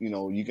about,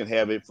 you can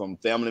have it from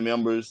family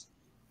members,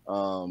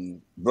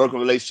 broken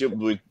relationship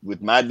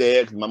with my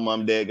dad, 'cause my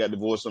mom and dad got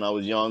divorced when I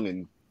was young,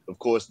 and of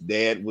course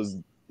it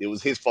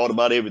was his fault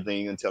about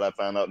everything until I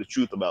found out the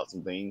truth about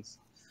some things.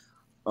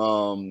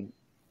 And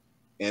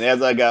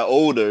as I got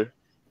older,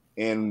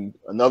 and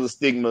another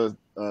stigma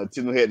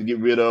Tiffany had to get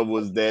rid of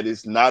was that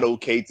it's not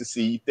okay to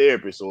see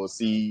therapists or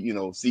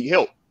seek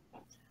help.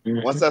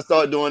 Once I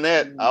started doing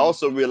that, I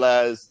also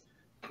realized,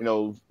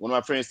 one of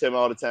my friends tell me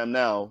all the time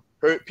now,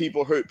 hurt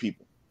people hurt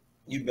people.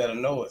 You better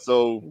know it.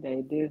 So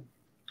they do.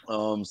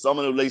 Some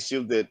of the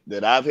relationships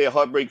that I've had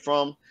heartbreak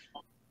from,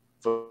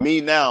 for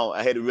me now,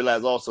 I had to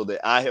realize also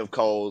that I have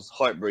caused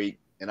heartbreak,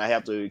 and I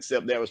have to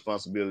accept that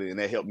responsibility, and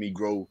that helped me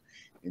grow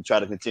and try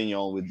to continue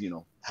on with,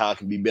 how I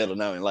can be better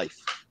now in life.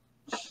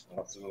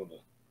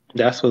 Absolutely.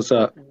 That's what's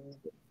up.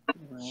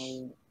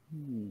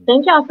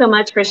 Thank y'all so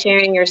much for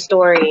sharing your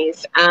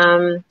stories.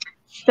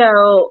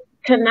 So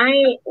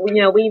tonight,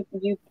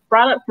 you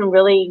brought up some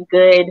really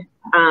good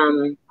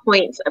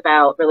points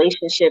about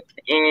relationships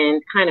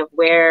and kind of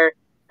where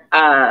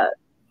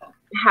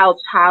how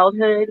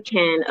childhood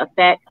can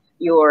affect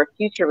your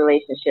future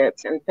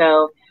relationships. And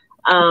so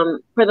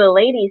for the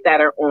ladies that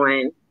are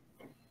on,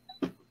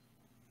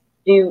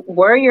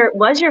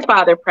 was your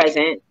father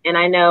present? And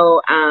I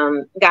know,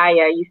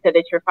 Gaia, you said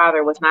that your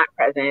father was not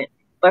present,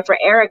 but for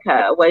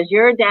Erica, was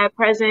your dad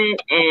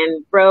present?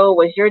 And Bro,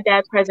 was your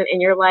dad present in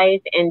your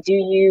life? And do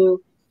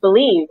you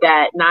believe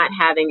that not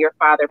having your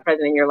father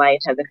present in your life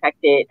has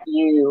affected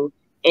you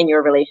in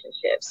your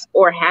relationships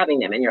or having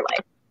them in your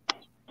life?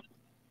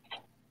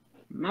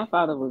 My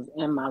father was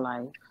in my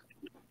life,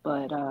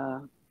 but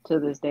to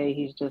this day,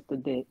 he's just a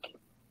dick.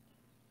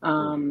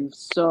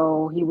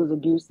 So he was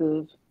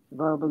abusive,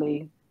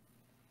 verbally,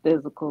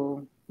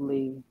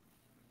 physically,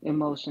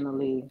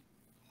 emotionally.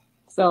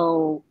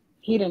 So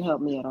he didn't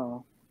help me at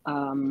all.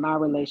 My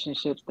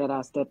relationships that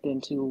I stepped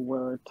into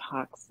were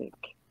toxic.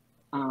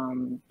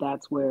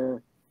 That's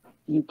where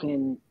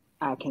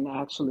I can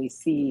actually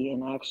see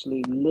and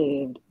actually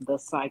live the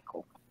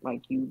cycle.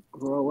 Like, you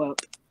grow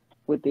up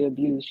with the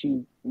abuse,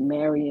 you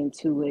marry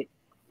into it,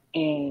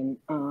 and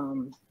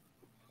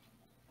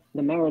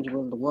the marriage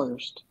was the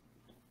worst.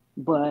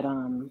 But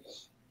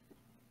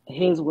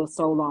his was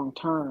so long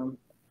term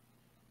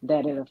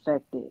that it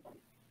affected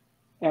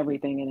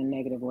everything in a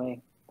negative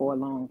way for a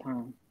long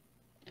time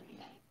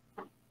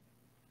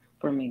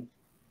for me.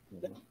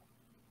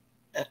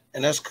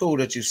 And that's cool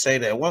that you say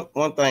that.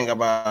 One thing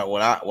about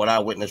what I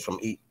witnessed from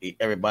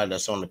everybody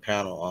that's on the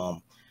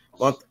panel,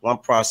 one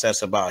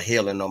process about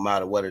healing, no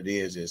matter what it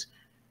is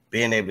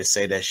being able to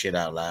say that shit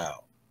out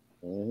loud.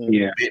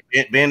 Yeah,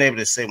 being able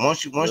to say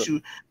once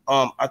you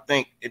I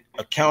think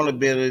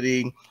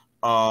accountability,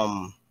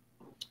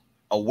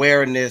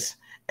 awareness,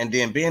 and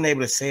then being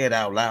able to say it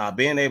out loud,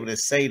 being able to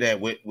say that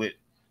with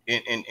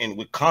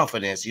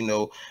confidence,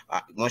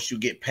 once you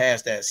get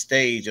past that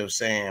stage of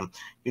saying,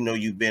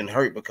 you've been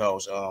hurt,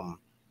 because the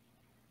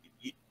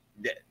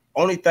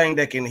only thing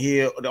that can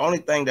heal, the only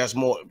thing that's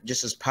more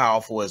just as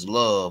powerful as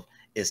love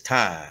is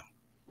time.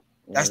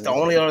 That's the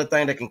only other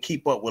thing that can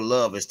keep up with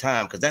love is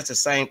time, because that's the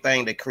same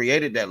thing that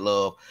created that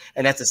love,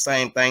 and that's the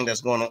same thing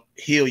that's going to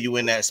heal you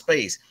in that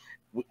space.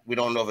 We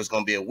don't know if it's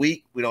going to be a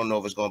week. We don't know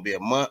if it's going to be a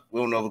month. We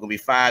don't know if it's going to be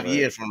 5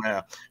 years from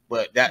now.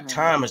 But that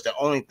time is the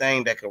only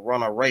thing that can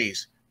run a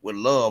race with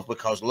love,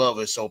 because love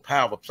is so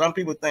powerful. Some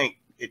people think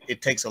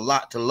it takes a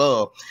lot to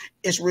love.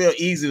 It's real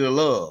easy to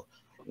love.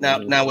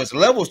 Now it's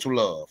levels to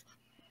love.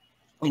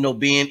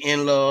 Being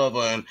in love,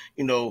 and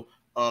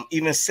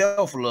even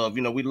self-love.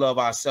 We love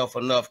ourselves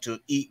enough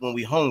to eat when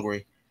we're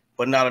hungry,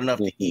 but not enough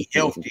to eat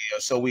healthier,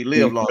 so we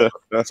live longer.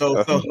 So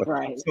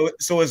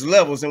it's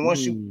levels, and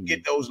once you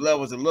get those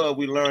levels of love,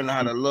 we learn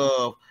how to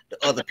love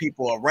the other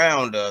people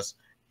around us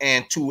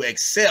and to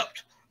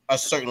accept a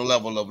certain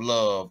level of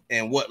love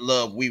and what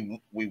love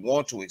we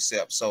want to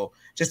accept. So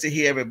just to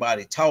hear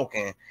everybody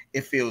talking,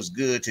 it feels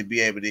good to be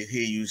able to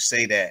hear you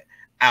say that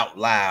out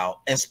loud,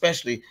 and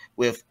especially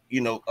with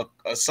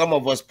some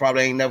of us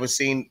probably ain't never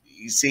seen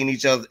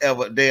each other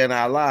ever a day in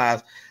our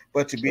lives,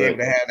 but to be able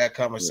to have that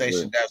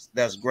conversation,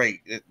 that's great.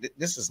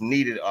 This is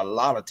needed a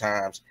lot of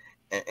times,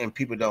 and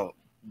people don't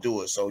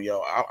do it. So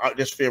I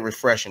just feel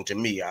refreshing to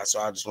me.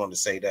 So I just wanted to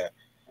say that.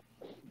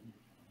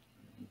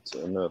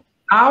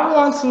 I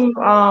want to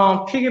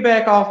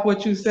piggyback off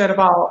what you said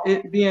about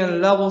it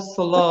being levels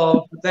to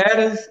love. That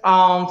is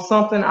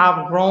something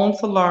I've grown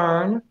to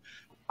learn,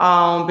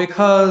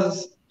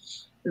 because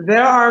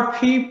there are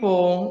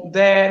people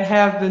that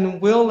have been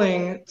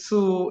willing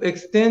to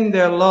extend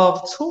their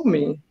love to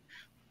me.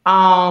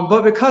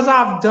 But because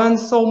I've done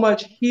so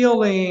much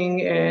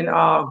healing and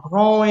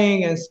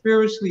growing and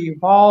spiritually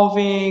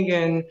evolving,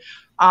 and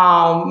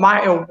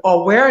my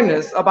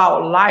awareness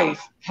about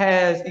life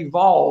has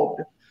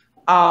evolved,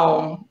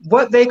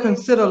 what they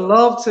consider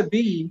love to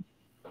be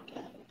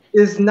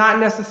is not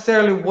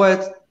necessarily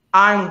what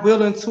I'm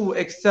willing to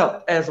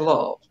accept as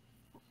love.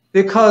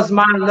 because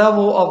my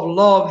level of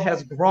love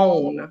has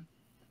grown.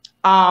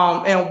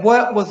 And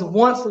what was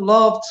once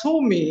love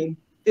to me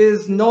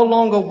is no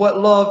longer what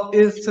love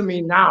is to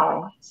me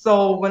now.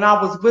 So when I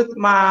was with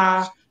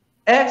my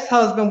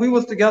ex-husband, we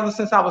was together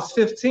since I was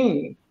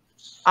 15.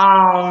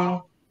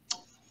 Um,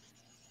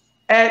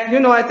 at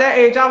that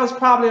age, I was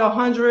probably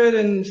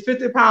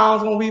 150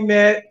 pounds when we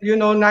met,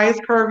 nice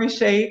curvy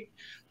shape.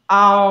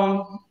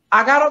 I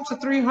got up to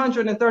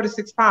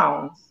 336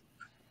 pounds.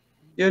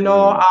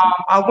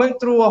 I went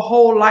through a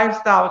whole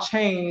lifestyle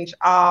change.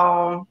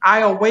 I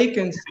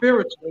awakened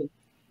spiritually,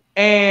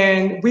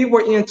 and we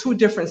were in two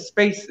different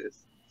spaces.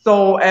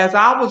 So as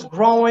I was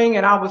growing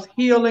and I was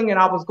healing and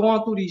I was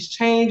going through these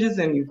changes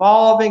and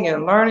evolving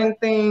and learning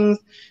things,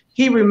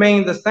 he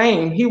remained the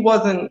same. He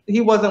wasn't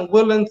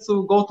willing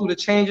to go through the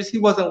changes. He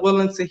wasn't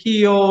willing to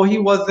heal. He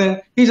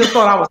just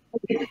thought I was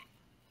crazy.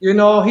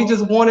 He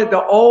just wanted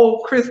the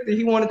old Christy.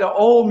 He wanted the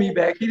old me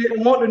back. He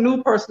didn't want the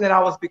new person that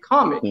I was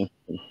becoming.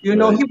 He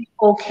was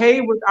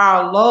okay with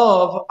our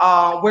love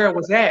where it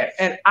was at.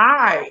 And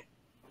I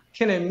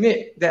can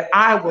admit that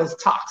I was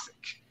toxic.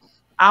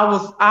 I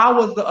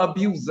was the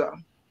abuser.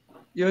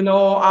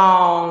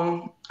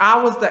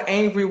 I was the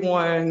angry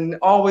one,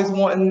 always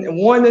wanting and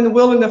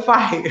willing to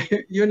fight.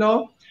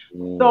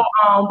 So,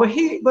 but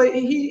he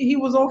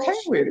was okay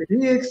with it.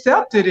 He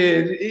accepted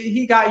it.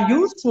 He got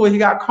used to it. He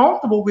got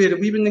comfortable with it.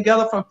 We've been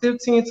together from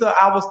 15 to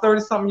I was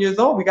 30-something years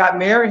old. We got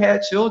married,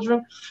 had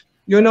children,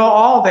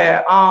 all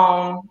that.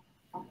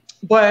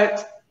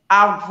 But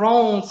I've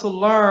grown to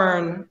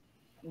learn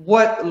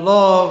what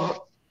love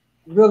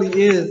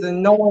really is,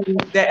 and knowing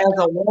that as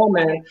a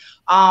woman,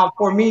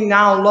 for me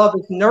now, love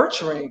is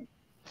nurturing.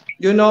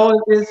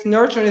 It's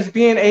nurturing. It's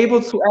being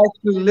able to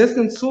actually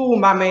listen to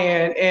my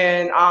man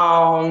and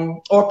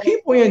or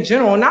people in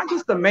general, not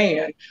just the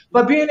man,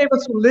 but being able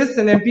to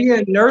listen and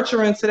being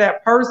nurturing to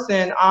that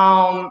person,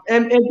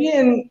 and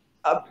being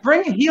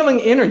bringing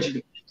healing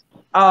energy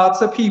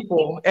to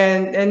people,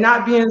 and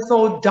not being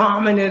so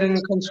dominant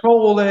and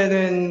controlling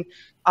and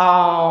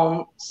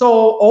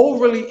so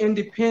overly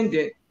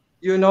independent,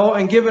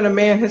 and giving a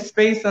man his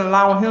space and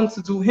allowing him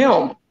to do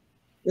him.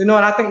 And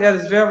I think that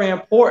is very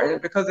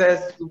important, because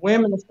as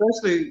women,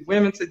 especially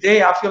women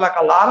today, I feel like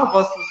a lot of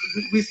us,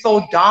 we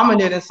so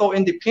dominant and so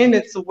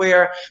independent to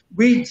where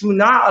we do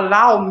not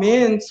allow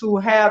men to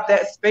have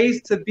that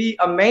space to be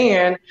a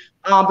man.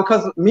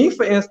 Because me,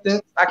 for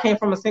instance, I came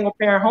from a single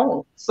parent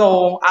home.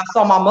 So I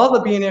saw my mother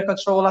being in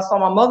control. I saw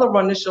my mother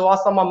run the show. I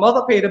saw my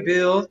mother pay the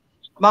bills.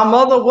 My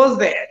mother was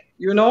that,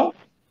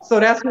 so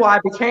that's who I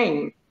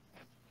became.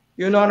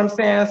 You know what I'm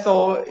saying?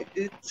 So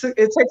it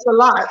takes a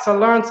lot to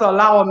learn to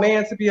allow a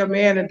man to be a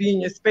man and be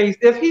in your space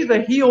if he's a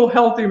healed,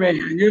 healthy man,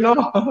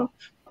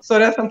 So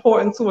that's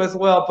important too as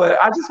well.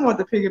 But I just wanted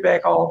to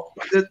piggyback off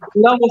the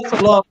levels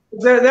to love.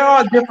 There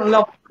are different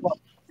levels to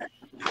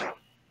love.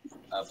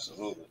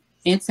 Absolutely.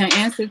 And to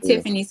answer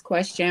Tiffany's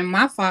question,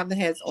 my father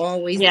has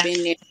always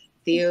been there,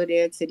 still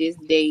there to this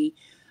day.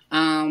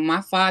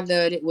 My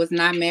father was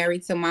not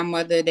married to my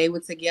mother. They were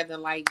together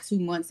like 2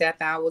 months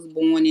after I was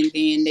born, and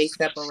then they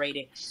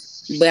separated.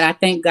 But I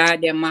thank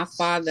God that my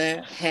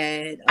father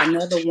had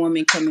another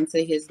woman come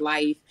into his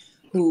life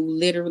who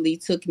literally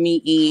took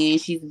me in.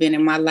 She's been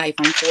in my life.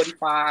 I'm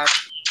 45.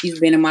 She's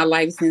been in my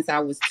life since I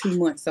was 2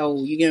 months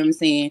old. You get what I'm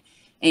saying?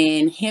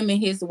 And him and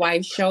his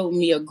wife showed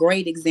me a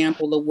great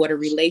example of what a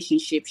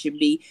relationship should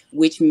be,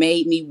 which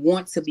made me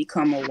want to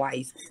become a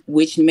wife,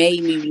 which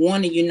made me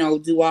want to,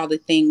 do all the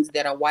things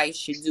that a wife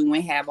should do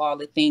and have all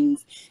the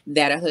things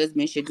that a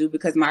husband should do,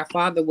 because my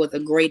father was a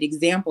great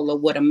example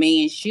of what a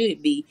man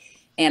should be.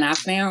 And I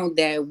found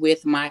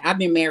that I've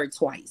been married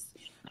twice.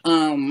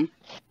 And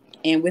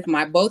with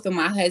both of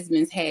my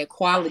husbands had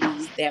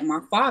qualities that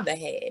my father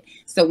had.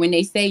 So when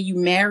they say you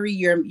marry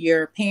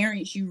your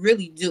parents, you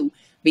really do,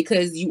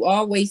 because you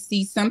always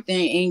see something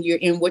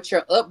in what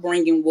your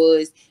upbringing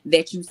was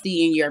that you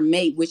see in your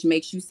mate, which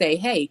makes you say,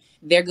 hey,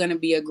 they're going to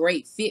be a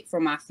great fit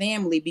for my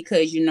family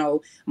because,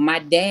 my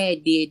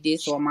dad did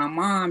this or my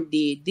mom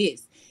did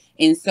this.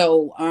 And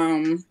so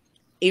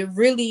it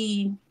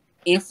really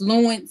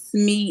influenced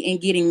me in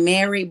getting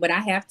married. But I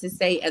have to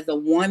say, as a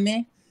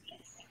woman,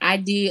 I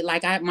did,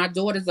 my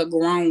daughters are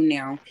grown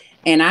now,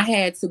 and I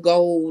had to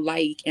go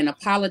and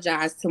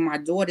apologize to my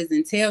daughters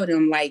and tell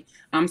them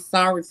I'm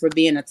sorry for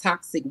being a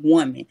toxic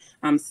woman.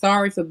 I'm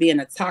sorry for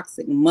being a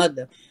toxic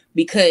mother,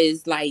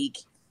 because I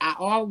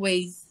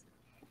always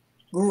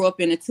grew up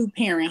in a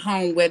 2-parent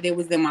home, whether it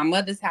was in my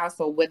mother's house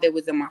or whether it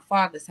was in my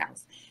father's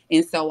house.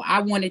 And so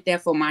I wanted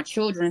that for my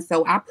children.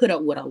 So I put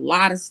up with a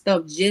lot of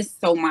stuff just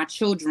so my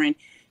children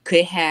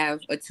could have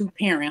a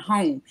 2-parent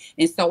home.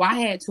 And so I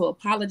had to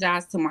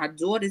apologize to my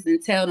daughters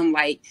and tell them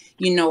I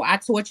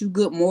taught you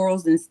good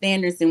morals and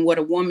standards and what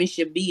a woman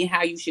should be and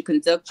how you should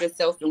conduct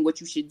yourself and what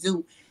you should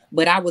do.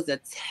 But I was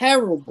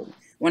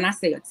when I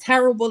say a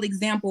terrible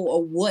example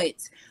of what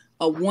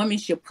a woman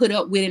should put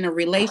up with in a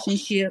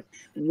relationship,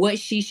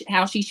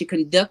 how she should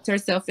conduct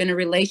herself in a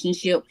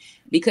relationship.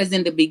 Because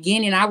in the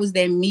beginning, I was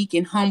that meek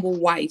and humble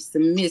wife,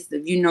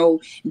 submissive,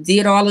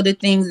 did all of the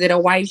things that a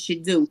wife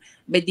should do.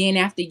 But then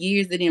after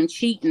years of them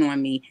cheating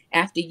on me,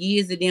 after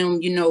years of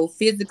them,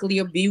 physically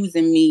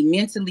abusing me,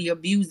 mentally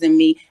abusing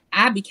me,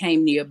 I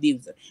became the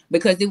abuser.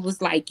 Because it was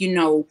like,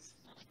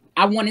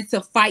 I wanted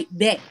to fight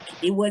back.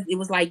 It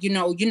was like, you're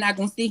not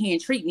going to sit here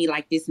and treat me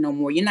like this no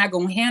more. You're not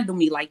going to handle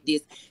me like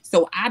this.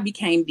 So I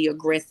became the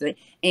aggressor.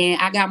 And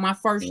I got my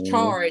first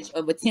charge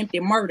of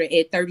attempted murder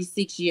at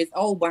 36 years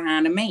old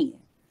behind a man.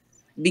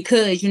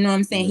 Because,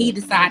 he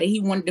decided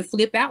he wanted to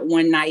flip out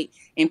one night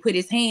and put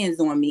his hands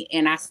on me.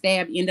 And I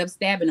ended up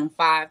stabbing him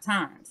 5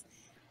 times.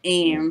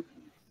 And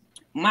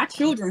my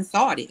children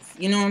saw this.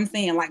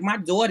 Like my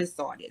daughter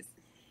saw this.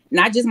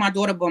 Not just my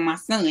daughter, but my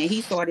son.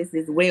 He saw this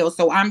as well.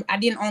 So I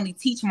didn't only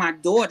teach my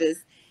daughters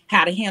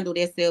how to handle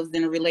themselves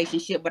in a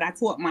relationship, but I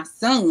taught my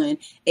son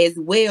as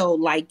well,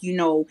 like,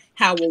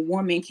 how a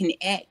woman can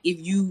act if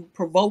you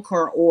provoke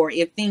her or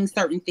if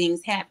certain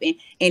things happen,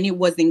 and it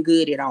wasn't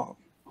good at all.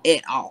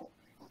 At all.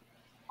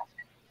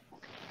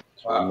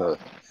 Wow.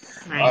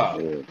 Wow.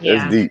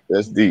 Yeah.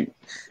 That's deep.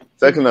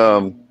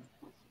 Second,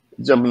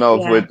 jumping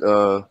off with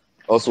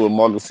also what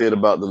Margaret said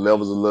about the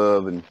levels of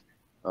love, and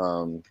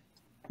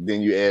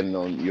then you adding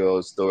on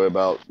your story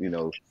about,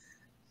 the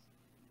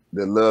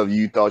love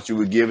you thought you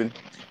were given.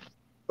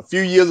 A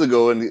few years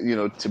ago,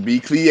 and, to be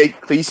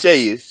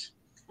cliche-ish,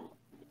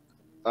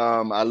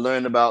 I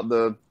learned about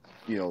the,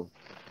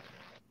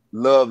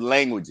 love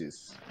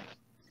languages.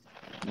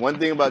 One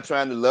thing about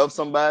trying to love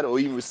somebody or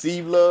even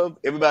receive love,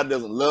 everybody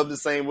doesn't love the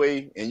same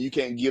way, and you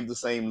can't give the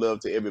same love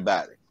to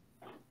everybody.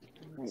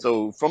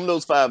 So from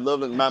those 5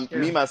 love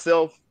languages,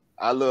 myself,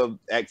 I love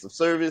acts of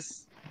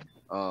service,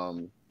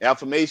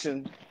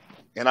 affirmation,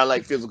 and I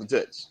like physical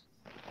touch.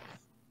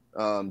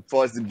 As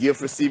far as the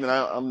gift receiving,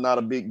 I'm not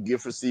a big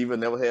gift receiver,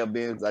 never have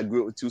been. I grew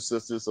up with 2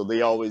 sisters, so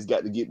they always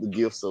got to get the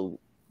gift, so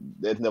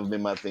that's never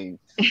been my thing.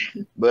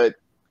 But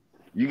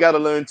you got to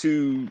learn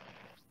to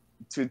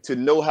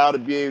know how to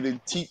be able to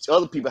teach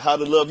other people how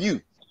to love you.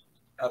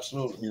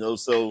 Absolutely.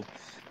 So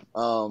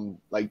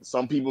like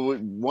some people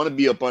would want to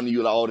be up under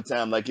you all the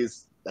time, like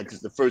it's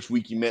the first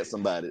week you met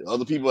somebody.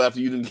 Other people,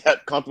 after you done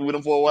got comfortable with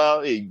them for a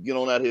while, hey, get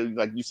on out here,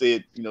 like you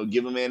said,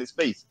 give a man his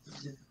space.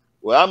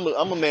 Well,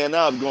 I'm a man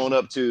now. I've grown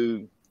up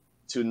to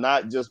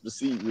not just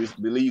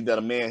believe that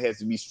a man has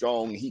to be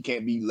strong and he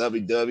can't be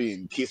lovey-dovey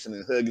and kissing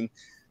and hugging.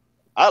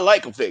 I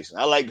like affection.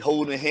 I like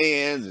holding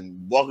hands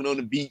and walking on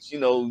the beach.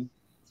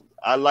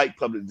 I like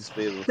public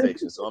displays of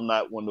affection. So I'm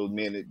not one of those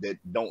men that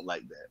don't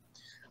like that.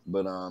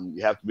 But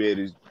you have to be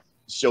able to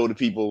show the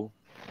people,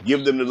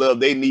 give them the love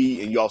they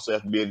need, and you also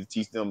have to be able to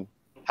teach them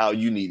how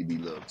you need to be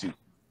loved too.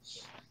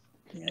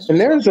 And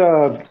there's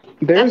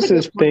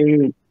this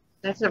thing.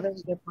 That's a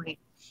very good point.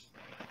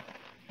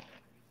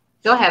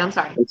 Go ahead. I'm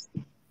sorry.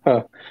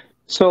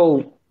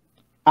 So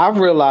I've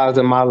realized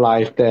in my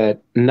life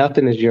that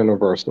nothing is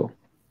universal.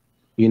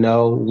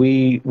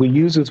 We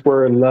use this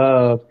word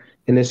love,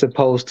 and it's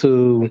supposed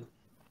to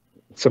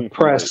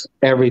suppress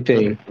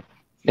everything,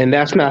 and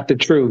that's not the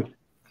truth.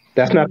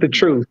 That's not the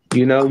truth.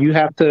 You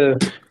have to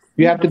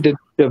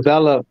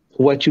develop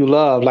what you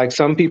love. Like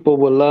some people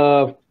will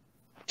love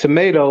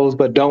tomatoes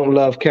but don't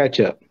love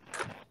ketchup.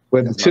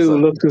 Where the two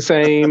look the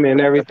same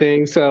and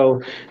everything.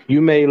 So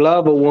you may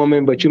love a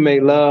woman, but you may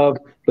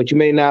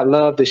not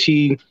love that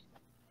she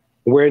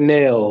wear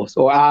nails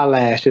or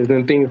eyelashes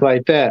and things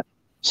like that.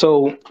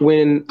 So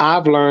when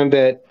I've learned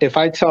that if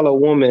I tell a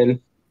woman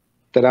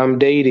that I'm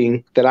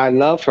dating that I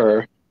love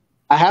her,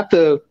 I have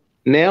to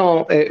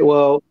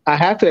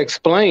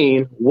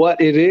explain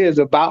what it is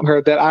about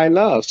her that I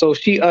love. So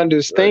she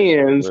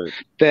understands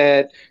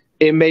that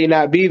it may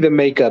not be the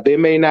makeup. It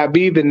may not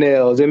be the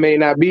nails. It may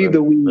not be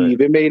the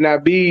weave. It may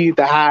not be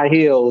the high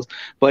heels,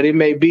 but it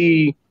may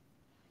be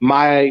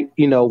my,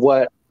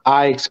 what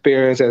I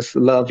experience as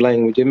love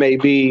language. It may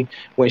be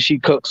when she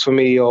cooks for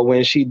me or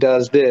when she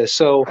does this.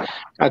 So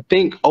I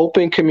think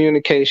open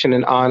communication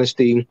and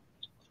honesty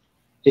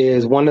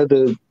is one of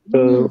the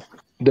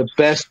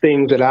best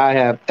things that I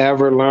have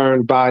ever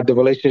learned by the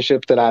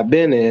relationships that I've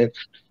been in.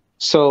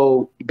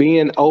 So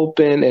being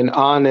open and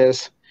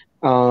honest,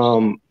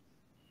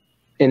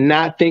 and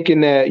not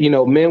thinking that,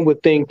 men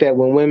would think that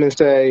when women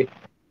say,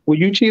 will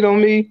you cheat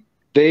on me?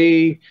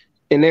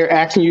 And they're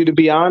asking you to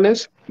be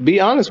honest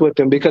with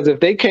them, because if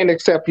they can't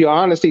accept your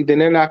honesty, then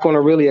they're not going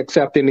to really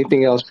accept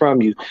anything else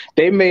from you.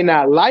 They may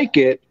not like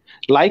it.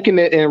 Liking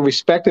it and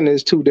respecting it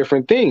is 2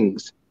 different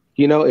things.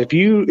 If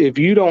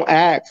you don't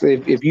ask,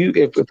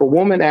 if a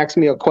woman asks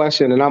me a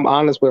question and I'm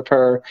honest with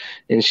her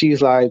and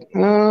she's like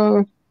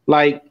the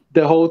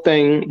whole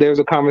thing, there's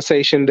a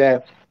conversation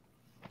that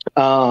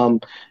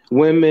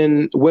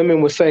women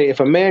would say, if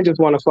a man just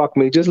want to fuck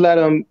me, just let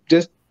him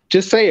just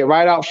say it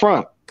right out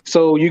front.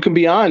 So you can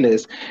be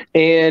honest.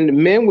 And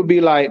men would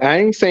be like, I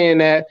ain't saying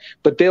that,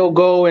 but they'll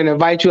go and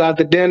invite you out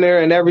to dinner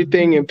and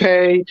everything and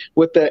pay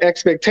with the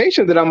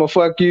expectation that I'm gonna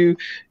fuck you.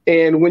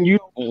 And when you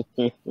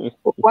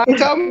why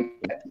tell me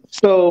that?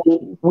 So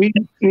we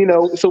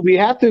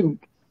have to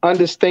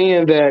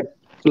understand that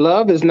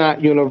love is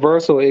not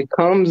universal. It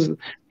comes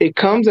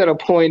at a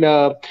point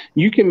of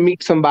you can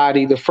meet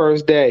somebody the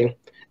first day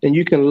and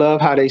you can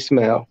love how they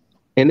smell.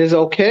 And it's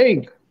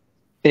okay,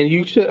 and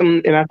you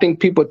shouldn't. And I think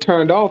people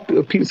turned off.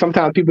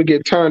 Sometimes people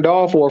get turned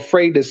off or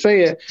afraid to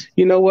say it.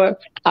 You know what?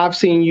 I've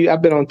seen you.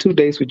 I've been on 2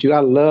 dates with you.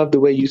 I love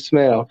the way you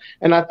smell.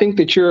 And I think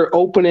that you're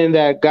opening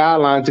that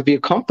guideline to be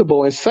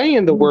comfortable in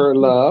saying the word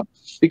love,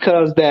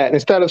 because that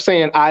instead of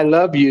saying I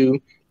love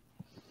you,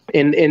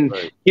 and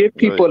Right. give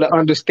people Right. the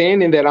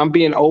understanding that I'm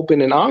being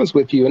open and honest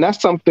with you. And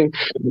that's something.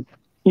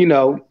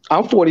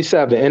 I'm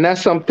 47, and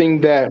that's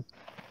something that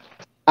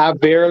I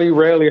very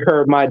rarely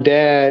heard my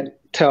dad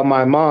tell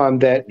my mom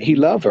that he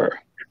loved her,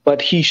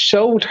 but he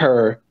showed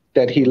her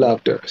that he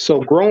loved her. So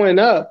growing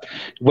up,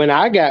 when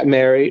I got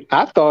married,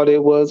 I thought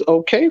it was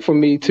okay for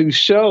me to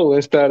show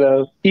instead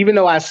of, even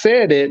though I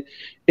said it,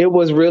 it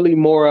was really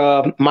more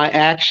of my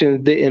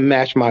actions didn't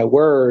match my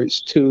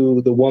words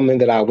to the woman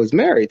that I was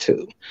married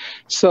to.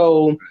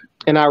 So,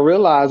 and I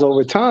realized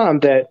over time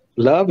that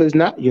love is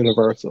not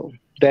universal.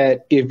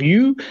 That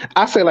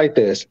I say like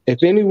this,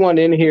 if anyone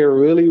in here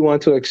really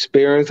want to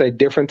experience a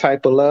different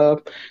type of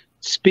love,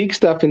 speak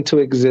stuff into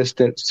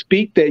existence.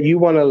 Speak that you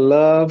want to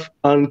love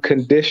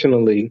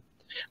unconditionally.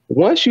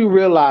 Once you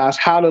realize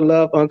how to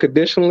love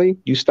unconditionally,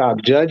 you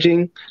stop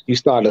judging, you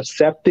start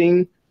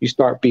accepting, you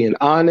start being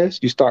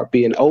honest, you start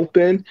being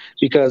open,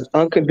 because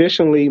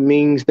unconditionally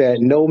means that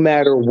no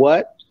matter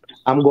what,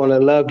 I'm going to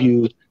love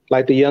you.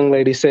 Like the young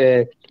lady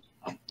said,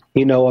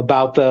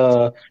 about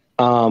the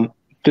um,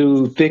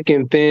 through thick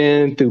and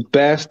thin, through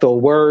best or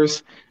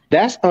worst.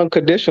 That's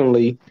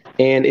unconditionally.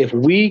 And if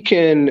we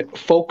can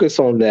focus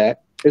on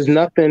that, there's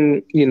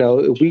nothing,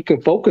 if we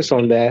can focus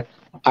on that,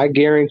 I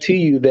guarantee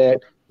you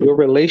that your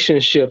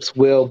relationships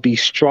will be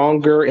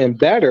stronger and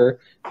better,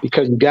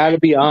 because you got to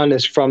be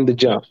honest from the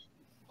jump.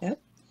 Yep.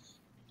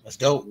 That's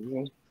dope.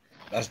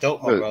 That's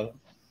dope, my Good. brother.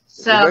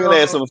 So If I can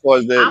add something as far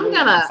as that, I'm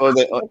gonna as far as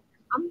that,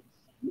 I'm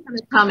gonna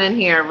come in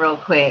here real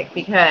quick,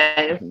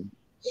 because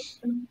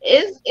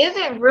is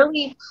it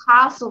really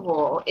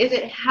possible? Is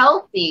it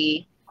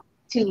healthy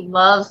to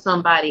love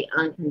somebody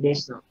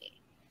unconditionally?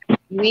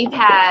 We've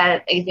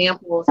had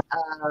examples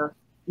of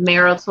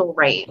marital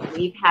rape.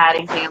 We've had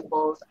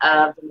examples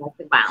of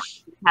domestic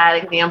violence. We've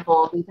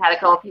had a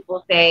couple of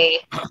people say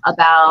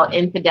about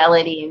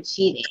infidelity and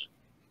cheating.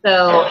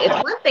 So it's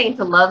one thing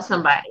to love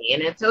somebody,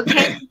 and it's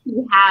okay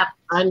to have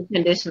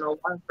unconditional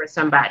love for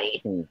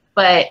somebody,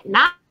 but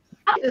not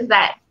is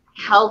that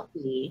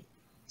healthy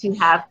to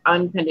have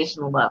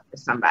unconditional love for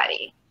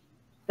somebody.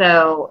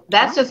 So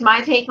that's just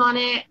my take on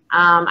it.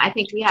 I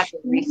think we have to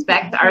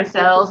respect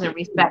ourselves and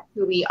respect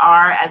who we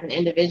are as an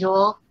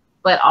individual,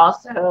 but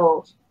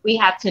also we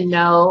have to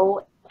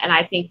know, and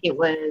I think it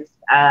was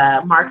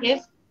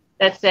Marcus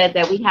that said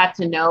that we have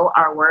to know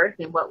our worth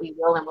and what we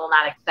will and will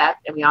not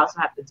accept. And we also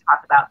have to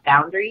talk about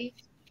boundaries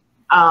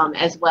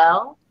as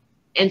well.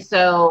 And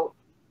so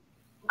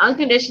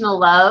unconditional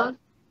love,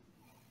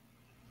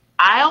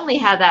 I only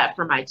have that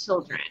for my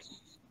children.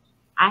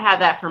 I have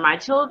that for my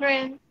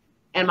children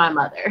and my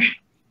mother.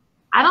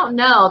 I don't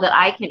know that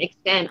I can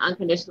extend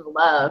unconditional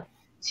love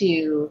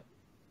to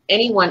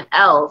anyone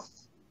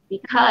else,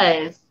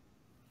 because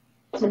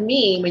to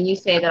me, when you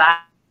say that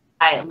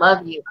I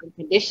love you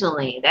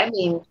unconditionally, that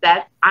means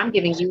that I'm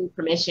giving you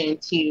permission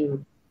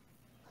to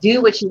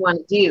do what you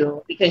want to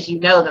do, because you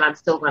know that I'm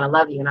still going to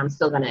love you and I'm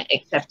still going to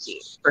accept you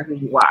for who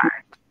you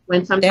are.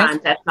 When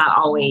sometimes that's not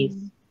always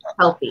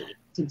healthy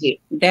to do.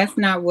 That's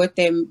not what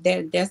that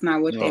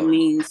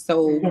means.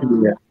 So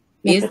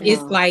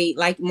it's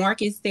like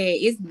Marcus said,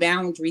 it's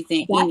boundaries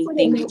in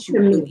anything that you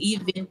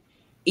do.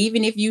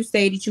 Even if you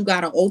say that you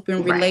got an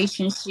open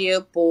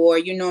relationship, or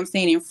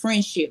in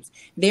friendships,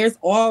 there's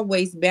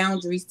always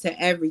boundaries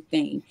to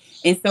everything.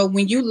 And so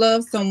when you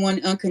love someone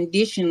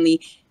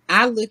unconditionally,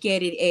 I look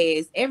at it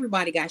as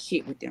everybody got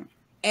shit with them.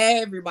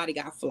 Everybody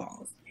got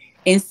flaws.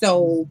 And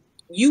so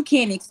you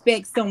can't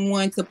expect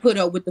someone to put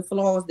up with the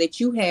flaws that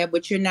you have,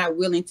 but you're not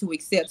willing to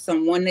accept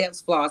someone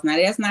else's flaws. Now,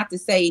 that's not to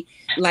say,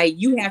 like,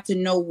 you have to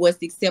know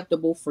what's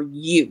acceptable for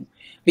you,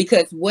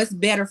 because what's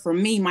better for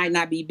me might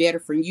not be better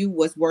for you.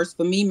 What's worse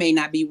for me may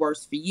not be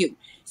worse for you.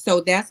 So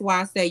that's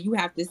why I say you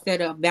have to set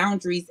up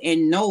boundaries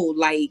and know,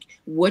 like,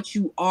 what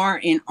you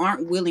are and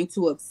aren't willing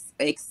to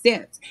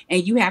accept.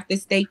 And you have to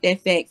state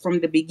that fact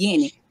from the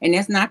beginning. And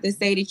that's not to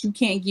say that you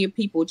can't give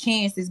people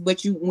chances,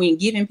 but when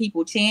giving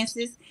people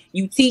chances,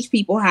 you teach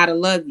people how to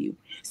love you.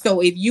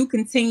 So if you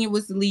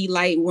continuously,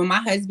 like when my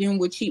husband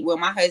would cheat,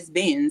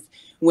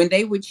 when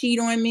they would cheat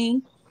on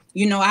me,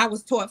 I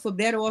was taught for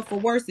better or for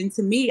worse. And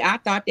to me, I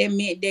thought that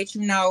meant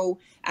that,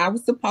 I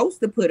was supposed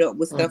to put up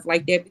with stuff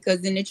like that,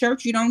 because in the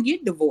church, you don't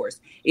get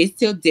divorced. It's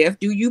till death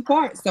do you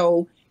part.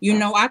 So You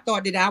know, I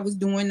thought that I was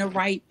doing the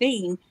right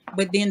thing,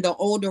 but then the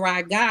older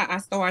I got, I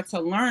started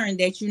to learn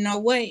that, you know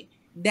what,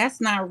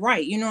 that's not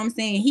right. You know what I'm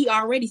saying? He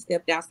already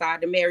stepped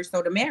outside the marriage,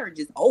 so the marriage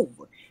is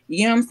over.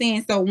 You know what I'm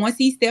saying? So once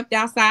he stepped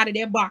outside of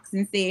that box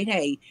and said,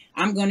 hey,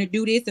 I'm going to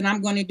do this and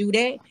I'm going to do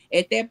that,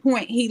 at that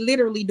point, he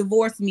literally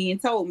divorced me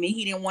and told me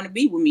he didn't want to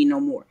be with me no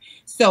more.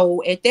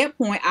 So at that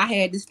point, I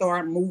had to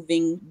start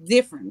moving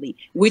differently,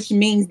 which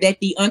means that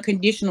the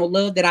unconditional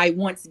love that I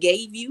once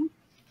gave you,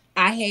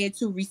 I had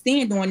to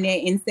rescind on that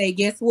and say,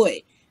 guess what?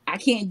 I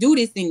can't do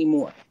this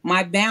anymore.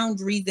 My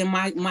boundaries and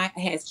my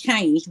has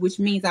changed, which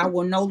means I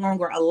will no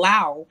longer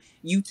allow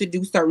you to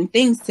do certain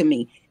things to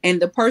me.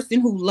 And the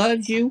person who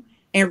loves you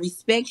and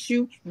respects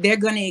you, they're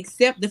going to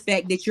accept the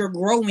fact that you're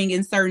growing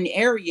in certain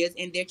areas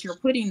and that you're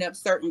putting up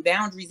certain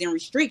boundaries and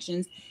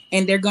restrictions,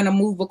 and they're going to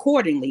move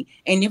accordingly.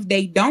 And if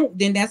they don't,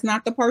 then that's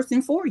not the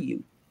person for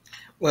you.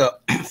 Well,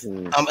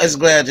 I'm just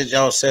glad that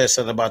y'all said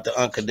something about the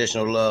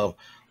unconditional love.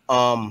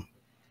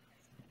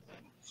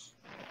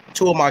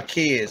 Two of my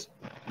kids,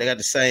 they got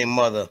the same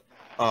mother.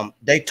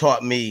 They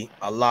taught me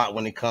a lot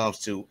when it comes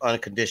to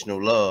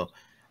unconditional love.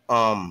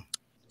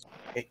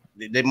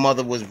 Their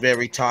mother was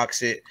very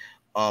toxic.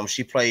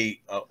 She played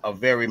a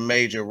very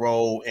major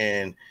role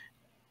in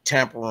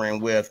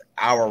tampering with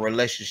our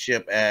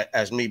relationship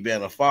as me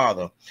being a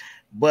father.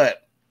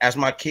 But as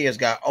my kids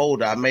got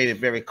older, I made it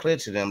very clear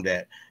to them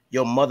that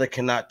your mother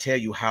cannot tell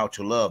you how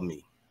to love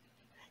me.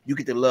 You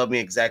get to love me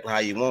exactly how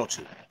you want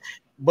to.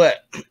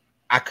 But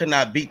I could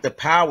not beat the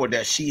power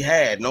that she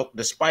had, no,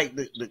 despite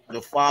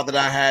the father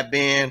that I had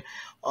been,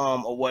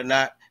 or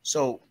whatnot.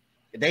 So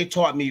they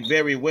taught me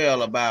very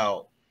well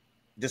about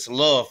this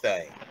love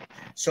thing.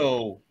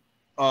 So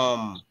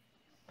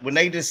when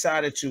they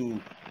decided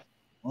to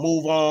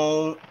move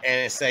on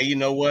and say, you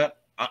know what,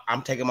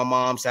 I'm taking my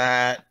mom's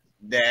side,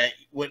 that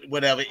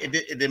whatever, it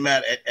didn't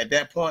matter. At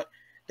that point,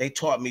 they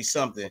taught me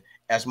something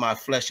as my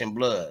flesh and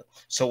blood.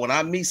 So when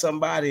I meet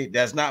somebody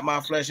that's not my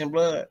flesh and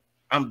blood,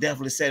 I'm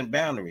definitely setting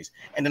boundaries.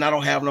 And then I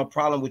don't have no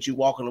problem with you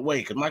walking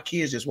away, because my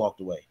kids just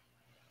walked away.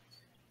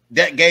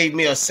 That gave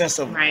me a sense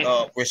of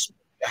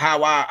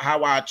how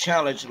I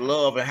challenge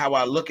love and how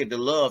I look at the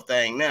love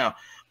thing now.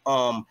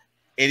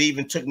 It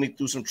even took me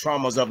through some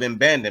traumas of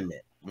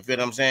abandonment. You feel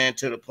what I'm saying?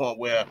 To the point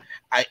where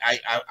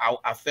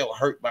I felt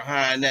hurt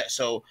behind that.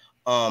 So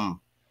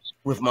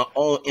with my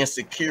own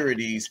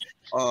insecurities,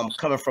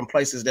 coming from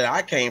places that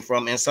I came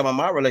from in some of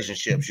my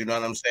relationships, you know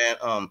what I'm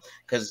saying?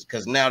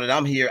 Because now that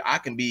I'm here, I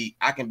can be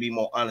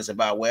more honest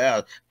about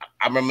where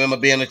I remember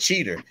being a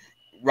cheater.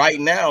 Right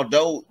now,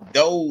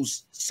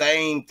 those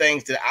same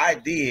things that I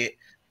did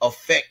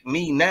affect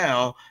me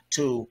now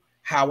to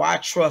how I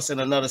trust in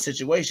another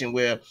situation,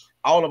 where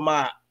all of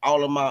my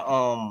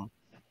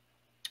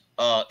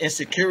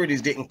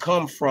insecurities didn't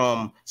come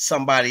from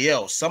somebody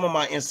else. Some of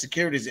my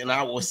insecurities, and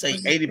I will say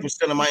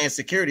 80% of my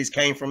insecurities,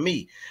 came from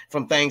me,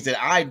 from things that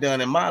I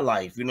done in my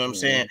life. You know what I'm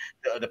saying?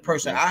 The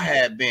person I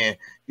had been,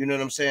 you know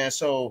what I'm saying?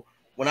 So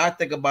when I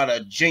think about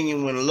a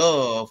genuine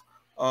love,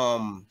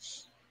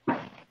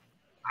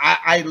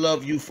 I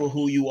love you for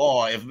who you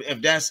are.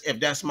 If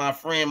that's my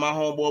friend, my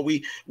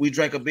homeboy, we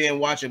drink a beer and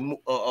watch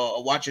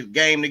a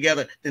game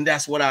together, then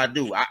that's what I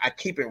do. I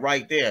keep it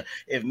right there.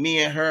 If me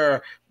and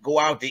her go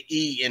out to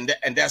eat,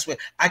 and that's what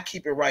I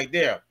keep it right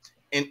there.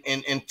 And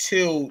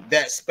until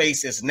that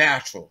space is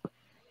natural,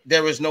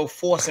 there is no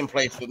force in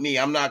place for me.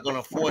 I'm not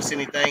gonna force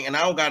anything, and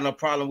I don't got no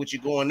problem with you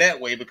going that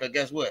way, because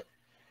guess what?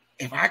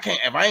 If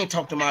I ain't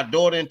talked to my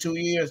daughter in 2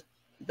 years,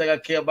 you think I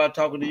care about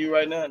talking to you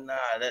right now? Nah,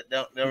 that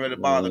don't really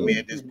bother me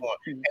at this point.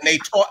 And they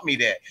taught me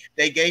that.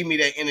 They gave me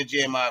that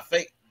energy in my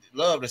face,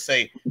 love, to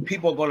say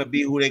people are going to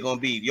be who they're going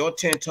to be. Your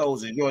 10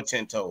 toes is your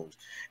 10 toes.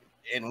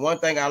 And one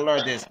thing I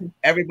learned is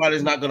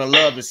everybody's not going to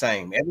love the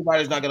same.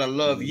 Everybody's not going to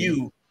love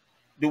you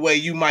the way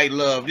you might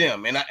love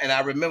them. And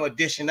I remember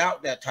dishing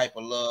out that type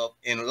of love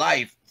in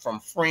life, from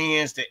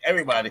friends to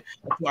everybody,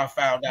 until I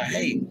found out,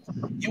 hey,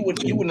 you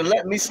wouldn't have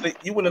let me sleep.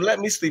 You wouldn't have let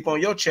me sleep on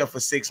your chair for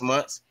 6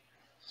 months,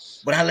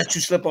 but I let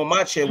you slip on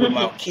my chair with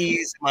my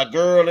kids, my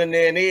girl in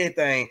there and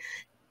everything.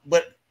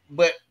 But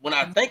when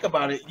I think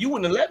about it, you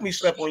wouldn't have let me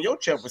sleep on your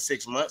chair for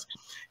 6 months.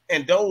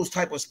 And those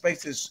type of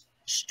spaces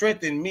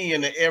strengthened me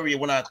in the area.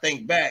 When I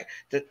think back,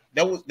 that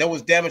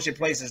was damaging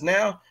places.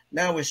 Now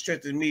it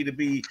strengthened me to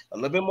be a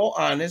little bit more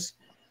honest.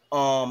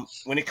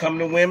 When it comes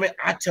to women,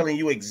 I'm telling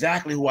you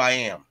exactly who I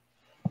am.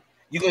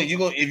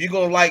 If you're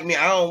gonna like me,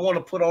 I don't want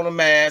to put on a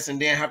mask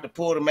and then have to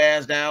pull the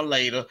mask down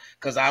later,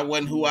 because I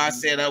wasn't who I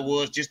said I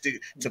was, just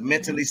to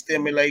mentally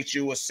stimulate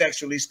you or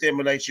sexually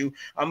stimulate you.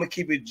 I'm gonna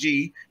keep it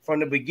G from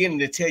the beginning,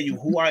 to tell you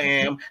who I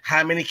am,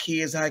 how many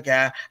kids I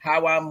got,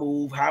 how I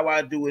move, how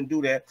I do and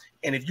do that.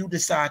 And if you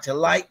decide to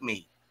like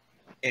me,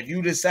 if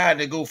you decide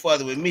to go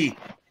further with me,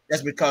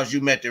 that's because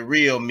you met the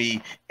real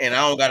me, and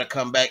I don't gotta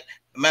come back.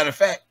 Matter of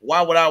fact,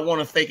 why would I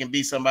want to fake and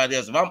be somebody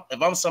else?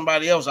 If I'm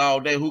somebody else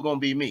all day, who gonna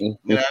be me?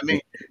 You know what I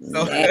mean?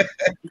 So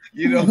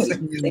you know what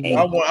I'm saying?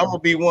 I'm gonna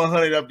be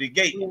 100 up the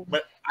gate,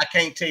 but I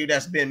can't tell you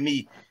that's been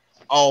me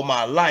all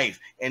my life.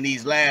 In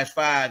these last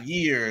 5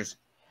 years,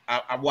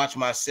 I watch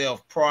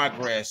myself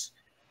progress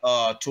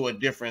to a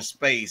different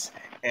space,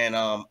 and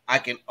I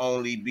can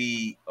only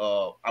be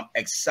I'm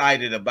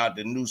excited about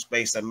the new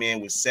space I'm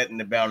in with setting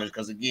the boundaries,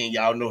 because again,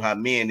 y'all know how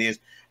men is.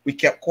 We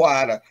kept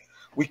quiet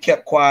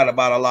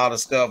about a lot of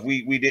stuff.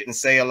 We didn't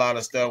say a lot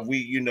of stuff.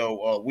 We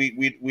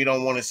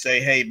don't want to say,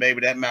 hey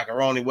baby, that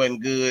macaroni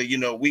wasn't good.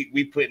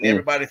 We putting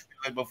everybody's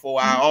feelings before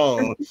our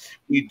own.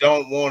 We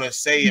don't want to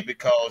say it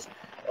because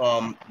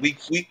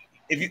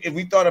if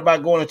we thought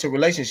about going into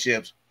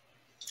relationships,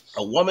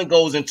 a woman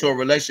goes into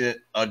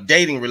a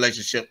dating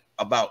relationship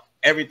about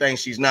everything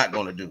she's not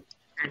going to do.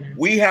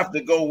 We have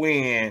to go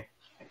in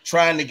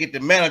trying to get the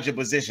manager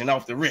position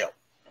off the rip.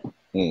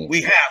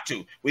 We have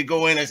to. We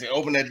go in and say,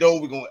 open that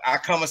door. Our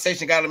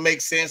conversation got to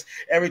make sense.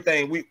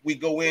 Everything. We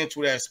go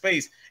into that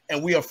space,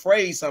 and we're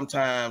afraid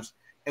sometimes,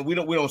 and we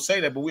don't say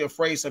that, but we're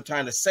afraid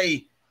sometimes to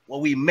say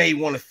what we may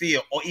want to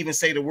feel, or even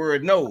say the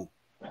word no,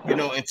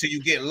 until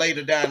you get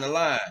later down the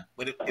line.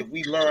 But if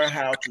we learn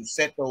how to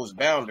set those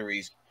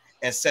boundaries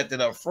and set it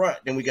up front,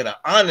 then we get an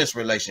honest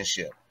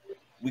relationship.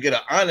 We get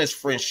an honest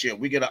friendship.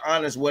 We get an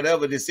honest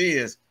whatever this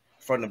is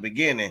from the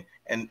beginning.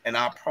 And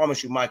I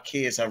promise you, my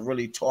kids have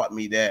really taught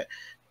me that.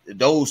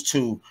 Those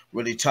two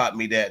really taught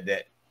me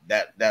that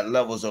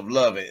levels of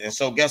love it. And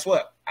so guess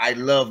what? I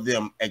love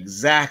them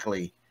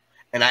exactly.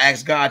 And I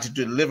asked God to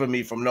deliver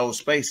me from those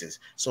spaces.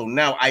 So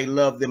now I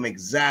love them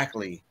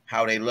exactly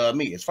how they love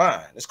me. It's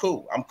fine. It's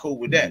cool. I'm cool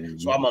with that.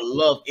 So I'm going to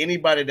love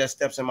anybody that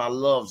steps in my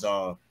love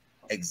zone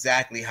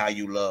exactly how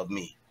you love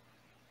me.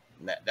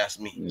 That's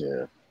me.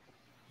 Yeah.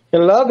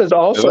 And love is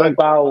also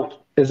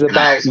about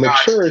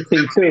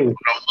maturity too.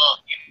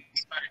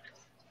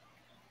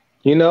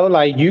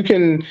 Like you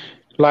can,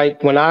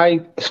 like when I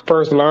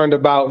first learned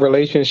about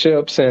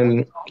relationships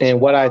and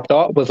what I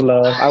thought was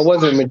love, I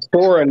wasn't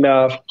mature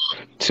enough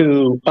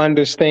to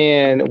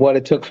understand what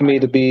it took for me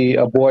to be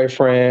a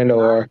boyfriend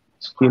or,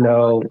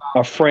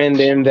 a friend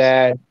in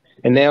that.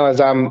 And now as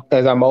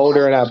I'm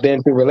older and I've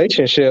been through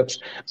relationships,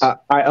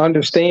 I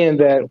understand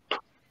that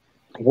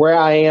where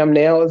I am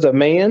now as a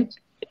man,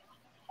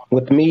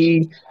 with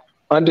me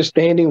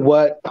understanding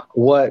what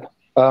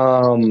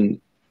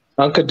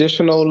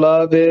unconditional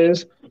love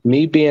is,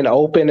 me being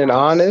open and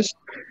honest,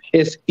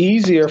 it's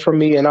easier for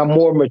me, and I'm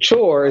more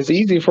mature. It's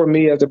easy for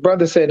me, as the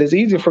brother said, it's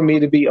easy for me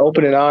to be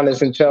open and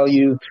honest and tell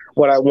you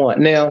what I want.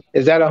 Now,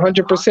 is that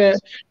 100%?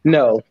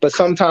 No, but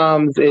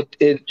sometimes it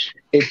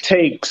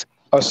takes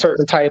a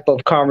certain type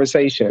of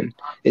conversation.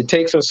 It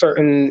takes a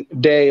certain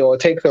day, or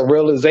it takes a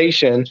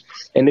realization,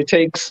 and it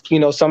takes,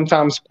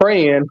 sometimes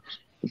praying,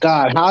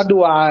 God, how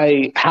do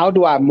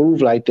I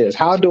move like this?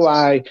 How do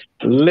I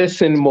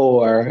listen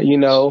more?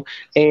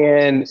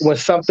 And when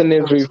something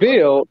is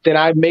revealed, then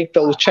I make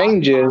those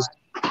changes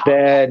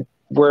that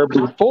were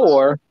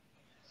before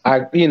I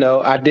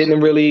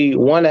didn't really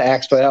want to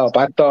ask for help.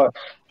 I thought,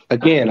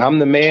 again, I'm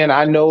the man.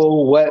 I know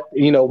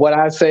what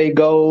I say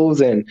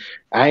goes, and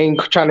I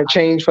ain't trying to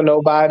change for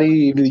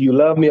nobody. Either you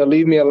love me or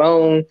leave me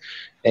alone.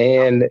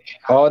 And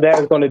all that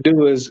is going to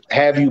do is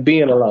have you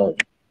being alone.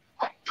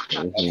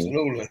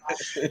 Absolutely.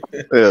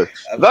 Yeah.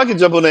 If I could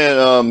jump on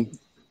that,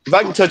 if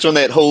I can touch on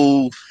that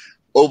whole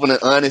open and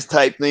honest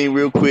type thing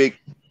real quick.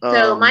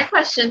 So my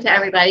question to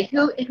everybody,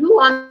 who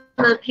on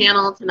the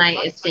panel tonight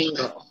is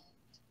single?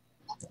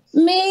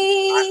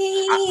 Me.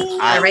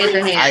 Raise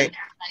your hand.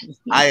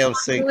 I am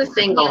single. Who is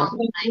single?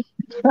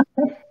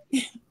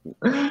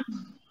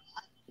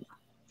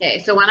 Okay,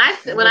 so when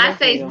I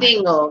say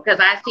single, because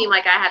I seem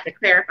like I have to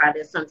clarify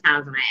this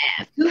sometimes when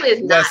I ask, who is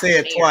you not gotta say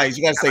it married? twice.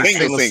 You gotta say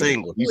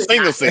single. You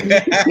single.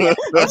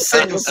 I'm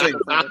single.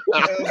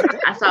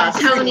 I saw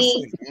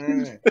Tony.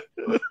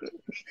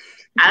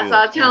 I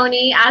saw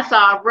Tony. I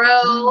saw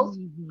Ro.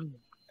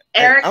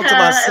 Erica. I'm talking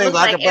about single.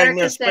 I can bring Erica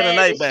me a spin a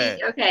night bag.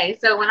 Okay,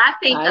 so when I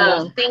think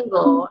of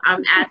single,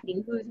 I'm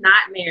asking who's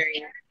not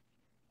married,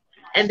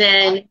 and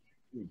then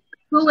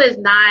who is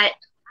not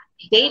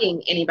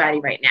dating anybody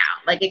right now,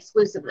 like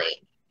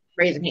exclusively.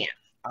 Raise your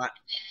hand.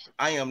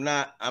 I am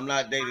not. I'm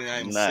not dating.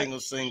 I'm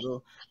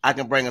single. I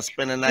can bring a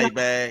spin a night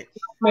bag.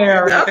 Okay,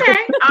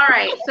 all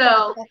right.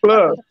 So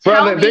look,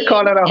 brother, they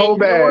call that a whole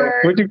bag.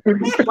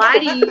 Why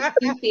do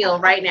you feel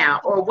right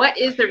now, or what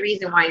is the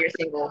reason why you're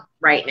single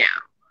right now,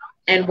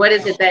 and what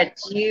is it that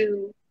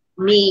you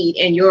need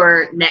in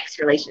your next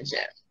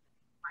relationship?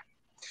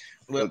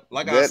 Well,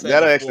 like that, I said,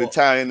 that'll actually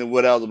tie into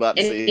what I was about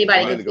to say a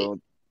minute ago,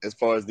 as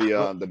far as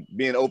the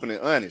being open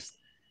and honest.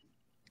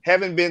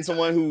 Having been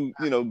someone who,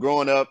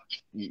 growing up,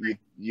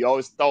 you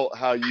always thought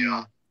how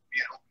you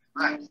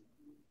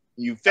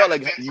felt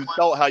like you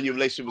thought how your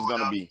relationship was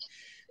gonna be.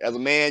 As a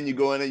man, you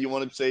go in there, you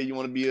want to say you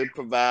want to be a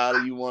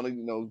provider, you want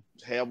to,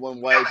 have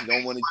one wife, you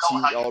don't want to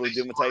cheat, all those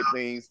different type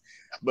things.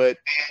 But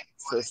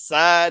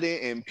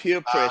society and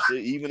peer pressure,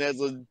 even as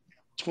a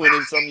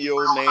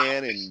 20-some-year-old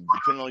man, and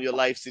depending on your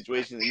life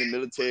situation in the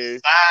military,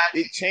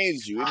 it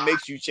changes you. It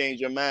makes you change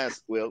your mind.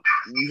 Well,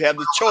 you have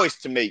the choice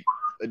to make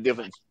a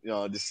different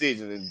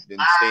decision than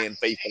staying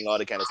faithful and all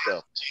that kind of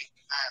stuff.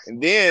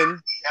 And then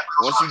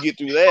once you get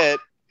through that,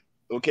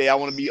 okay, I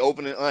want to be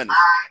open and honest.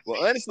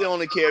 Well, honesty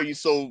only carry you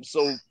so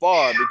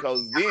far,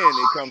 because then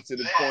it comes to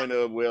the point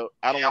of, well,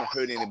 I don't want to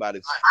hurt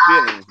anybody's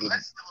feelings with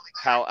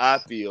how I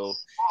feel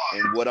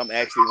and what I'm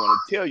actually want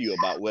to tell you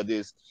about, whether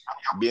it's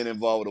being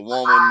involved with a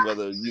woman,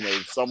 whether, you know,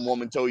 some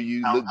woman told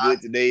you look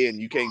good today and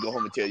you can't go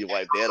home and tell your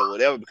wife that or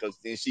whatever, because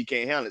then she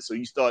can't handle it. So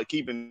you start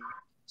keeping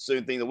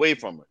certain things away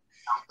from her.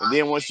 And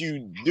then once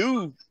you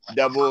do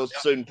divulge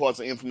certain parts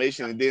of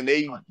information and then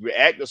they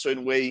react a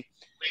certain way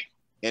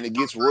and it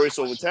gets worse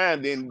over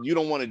time, then you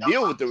don't want to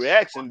deal with the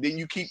reaction. Then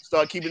you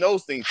start keeping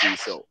those things to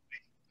yourself.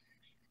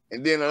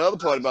 And then another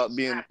part about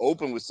being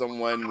open with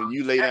someone, when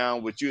you lay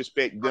down what you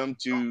expect an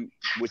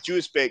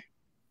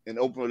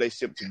open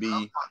relationship to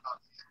be,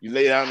 you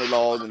lay down the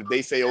laws, and if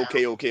they say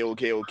okay, you're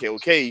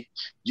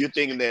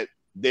thinking that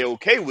they're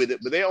okay with it,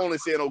 but they're only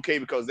saying okay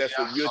because that's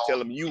what you're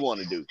telling them you want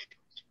to do.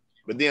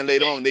 But then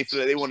later on, they feel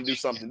that they want to do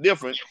something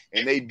different,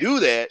 and they do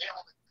that.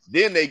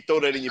 Then they throw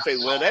that in your face.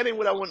 Well, that ain't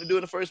what I wanted to do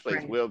in the first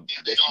place. Well,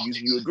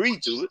 you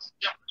agreed to it.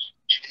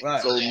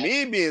 Right. So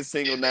me being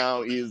single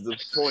now is the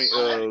point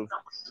of,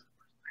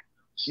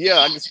 yeah,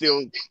 I can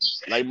still,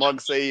 like Mark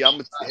say,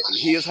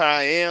 here's how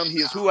I am,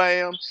 here's who I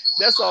am.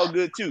 That's all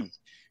good too.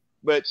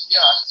 But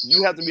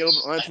you have to be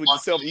honest with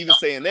yourself, even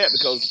saying that,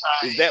 because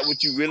is that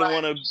what you really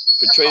want to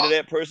portray to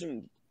that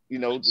person? You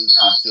know,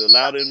 to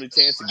allow them the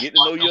chance to get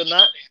to know you or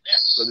not?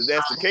 Because if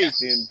that's the case,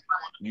 then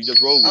you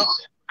just roll with it.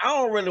 I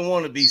don't really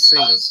want to be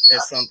single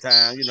at some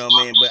time, you know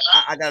what I mean? But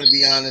I got to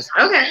be honest.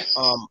 Okay.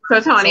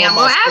 So Tony, I'm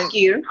going to ask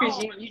you,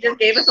 because you just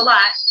gave us a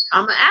lot.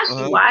 I'm going to ask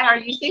you, why are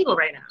you single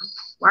right now?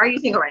 Why are you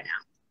single right now?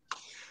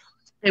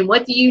 And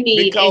what do you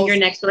need in your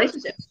next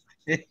relationship?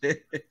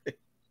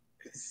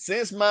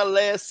 Since my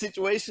last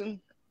situation,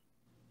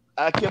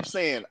 I kept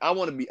saying, I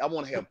want to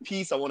have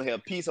peace. I want to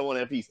have peace. I want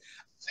to have peace.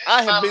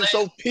 I have been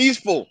so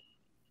peaceful.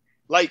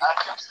 Like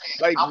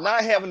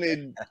not having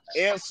to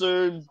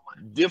answer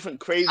different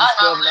crazy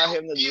stuff, not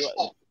having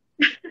to,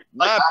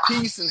 my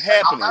peace and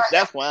happiness.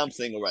 That's why I'm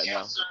single right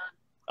now.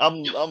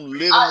 I'm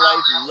living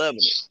life and loving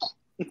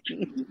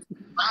it.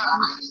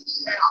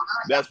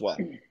 That's why.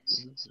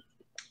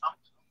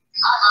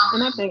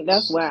 And I think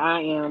that's where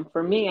I am.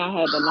 For me, I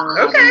had to learn.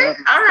 Okay,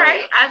 all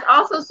right. I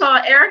also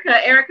saw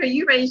Erica. Erica,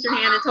 you raised your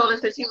hand and told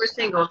us that you were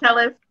single. Tell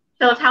us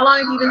how long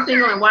have you been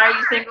single and why are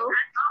you single?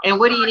 And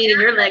what do you need in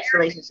your next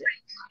relationship?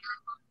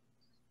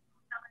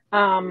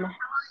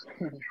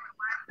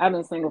 I've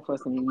been single for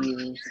some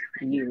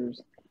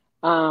years.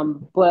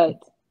 But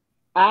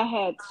I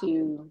had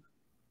to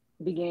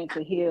begin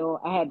to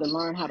heal. I had to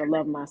learn how to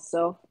love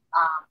myself.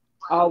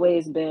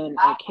 Always been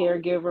a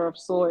caregiver of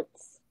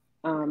sorts,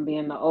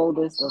 being the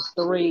oldest of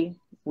three,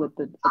 with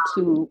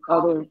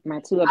my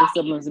two other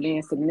siblings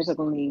being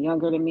significantly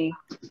younger than me.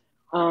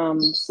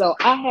 So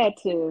I had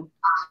to,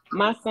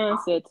 my son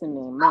said to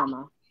me,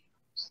 Mama,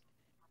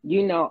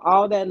 you know,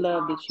 all that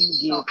love that you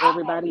give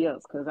everybody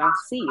else, because I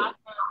see it,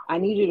 I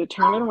need you to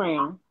turn it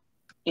around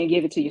and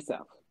give it to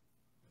yourself.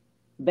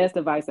 Best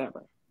advice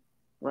ever,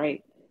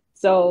 right?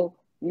 So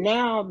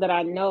now that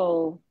I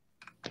know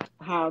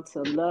how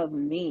to love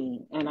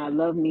me, and I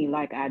love me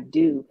like I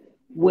do,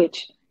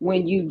 which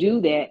when you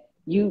do that,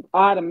 you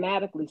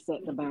automatically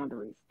set the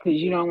boundaries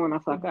because you don't want to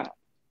fuck up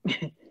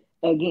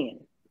again.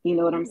 You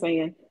know what I'm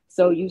saying?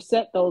 So you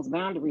set those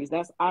boundaries.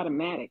 That's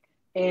automatic.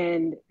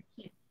 And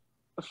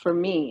for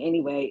me,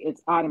 anyway,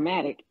 it's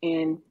automatic.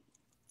 And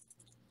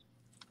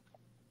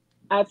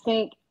I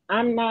think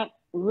I'm not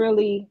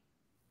really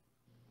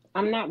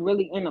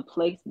in a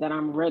place that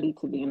I'm ready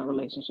to be in a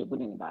relationship with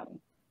anybody.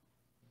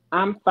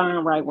 I'm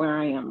fine right where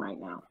I am right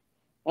now.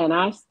 And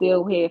I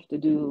still have to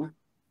do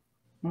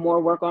more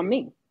work on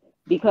me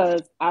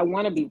because I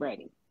want to be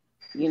ready.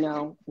 You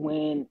know,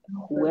 when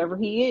whoever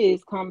he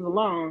is comes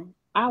along,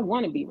 I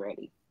want to be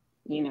ready,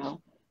 you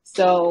know.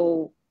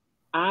 So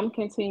I'm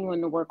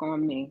continuing to work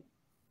on me.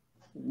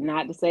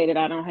 Not to say that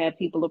I don't have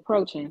people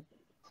approaching.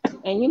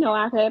 And, you know,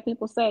 I've had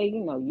people say, you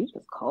know, you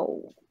just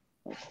cold.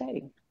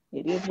 Okay,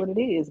 it is what it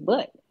is.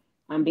 But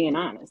I'm being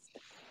honest.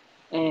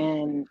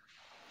 And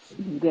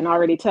you can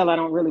already tell I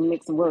don't really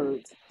mix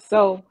words.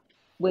 So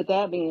with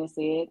that being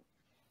said,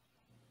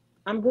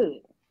 I'm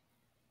good.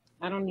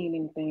 I don't need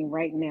anything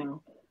right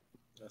now.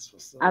 That's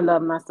what's up. I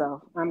love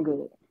myself. I'm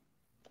good.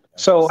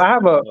 So I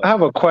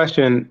have a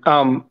question.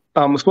 So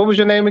what was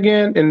your name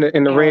again in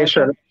the red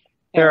shirt?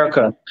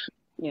 Erica.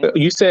 Yeah.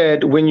 You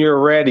said when you're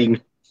ready,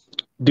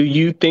 do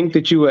you think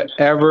that you would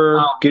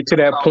ever get to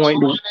that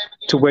point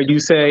to where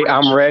you say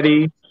I'm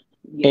ready?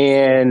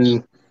 Yes.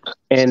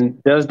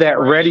 And does that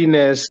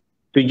readiness,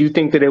 do you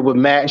think that it would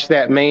match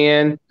that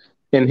man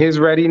in his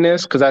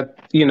readiness? Because I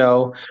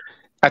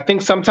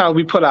think sometimes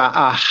we put a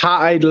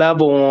high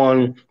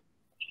level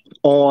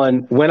on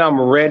when I'm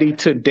ready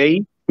to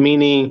date,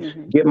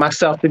 meaning get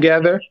myself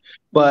together.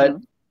 But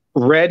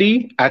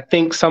ready, I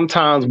think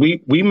sometimes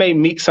we may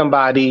meet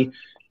somebody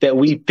that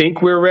we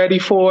think we're ready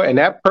for, and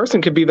that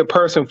person could be the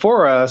person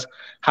for us.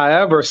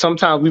 However,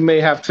 sometimes we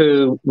may have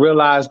to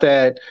realize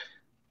that,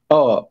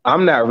 oh,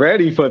 I'm not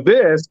ready for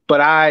this, but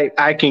I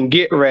can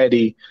get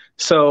ready.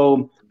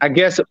 So I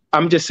guess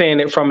I'm just saying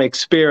it from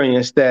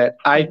experience that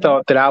I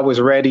thought that I was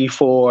ready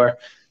for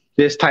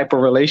this type of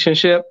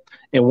relationship.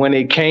 And when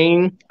it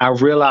came, I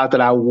realized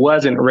that I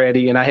wasn't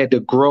ready and I had to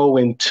grow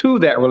into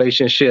that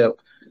relationship.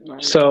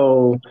 Right.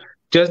 So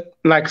just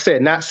like I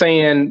said, not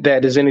saying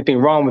that there's anything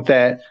wrong with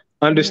that.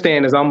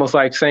 Understand it's almost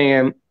like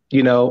saying,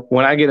 you know,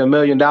 when I get $1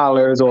 million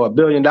or $1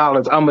 billion,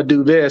 I'm going to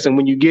do this. And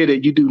when you get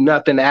it, you do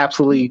nothing to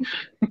absolutely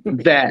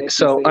that.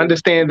 So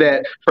understand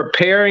that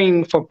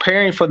preparing for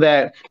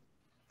that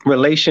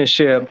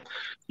relationship,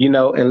 you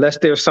know, unless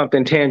there's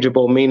something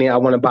tangible, meaning I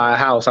want to buy a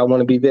house, I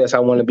want to be this, I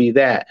want to be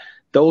that.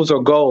 Those are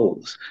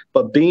goals.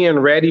 But being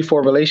ready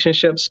for a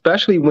relationship,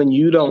 especially when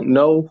you don't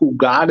know who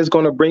God is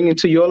going to bring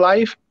into your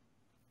life,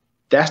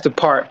 that's the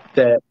part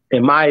that,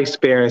 in my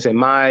experience and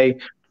my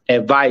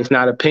advice,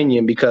 not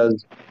opinion,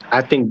 because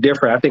I think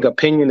different. I think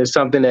opinion is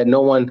something that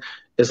no one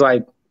is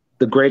like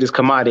the greatest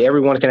commodity.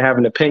 Everyone can have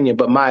an opinion,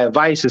 but my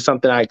advice is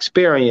something I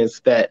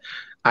experienced that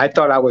I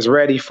thought I was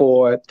ready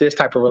for this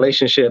type of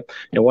relationship.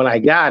 And when I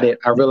got it,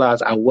 I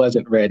realized I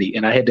wasn't ready.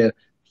 And I had to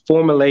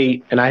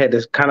formulate and I had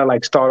to kind of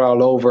like start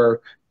all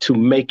over to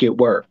make it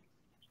work.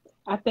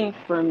 I think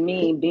for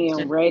me,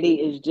 being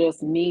ready is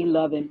just me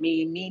loving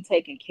me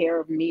taking care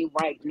of me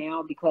right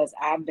now, because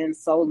I've been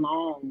so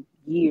long,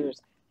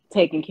 years,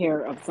 taking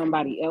care of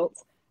somebody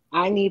else.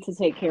 I need to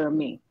take care of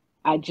me.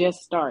 I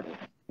just started.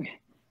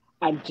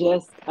 I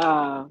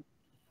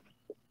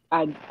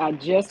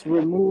just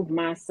removed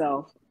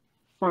myself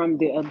from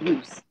the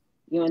abuse.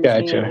 You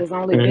understand? Gotcha. It's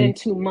only been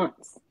 2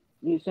 months.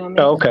 You feel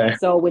me? Okay.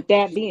 So with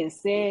that being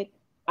said,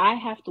 I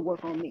have to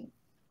work on me.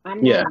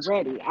 I'm not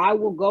ready. I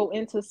will go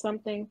into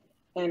something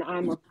and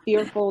I'm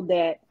fearful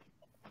that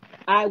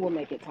I will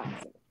make it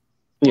toxic.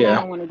 And I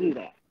don't want to do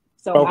that.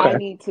 So I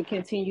need to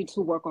continue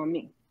to work on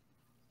me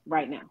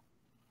right now.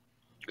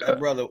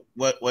 Brother,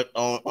 what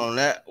on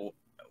that?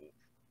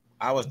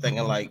 I was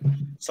thinking like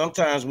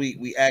sometimes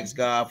we ask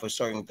God for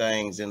certain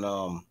things and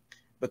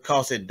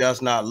because it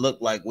does not look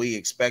like we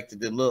expect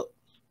it to look,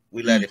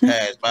 we let it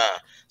pass by.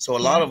 So a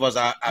lot of us,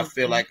 I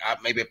feel like I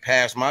maybe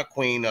passed my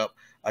queen up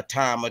a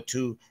time or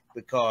two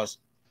because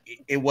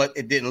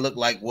it didn't look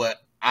like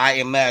what I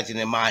imagined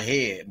in my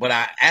head, but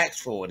I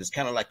asked for it. It's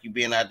kind of like you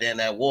being out there in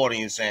that water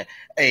and you're saying,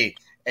 hey,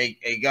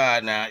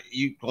 God, now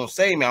you gonna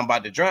save me? I'm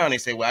about to drown. They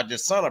say, well, I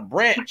just saw a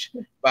branch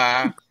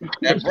by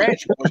that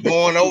branch was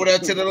going over there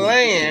to the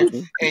land,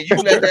 and you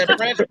let that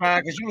branch by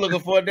because you looking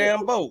for a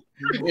damn boat.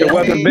 It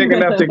wasn't big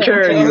enough to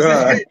carry you,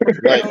 huh?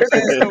 Right.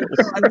 So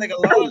I think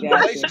a lot of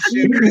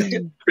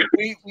relationships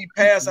we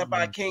pass up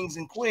our kings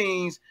and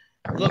queens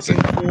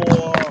looking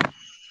for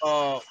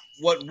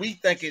what we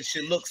think it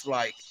should looks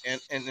like, and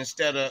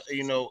instead of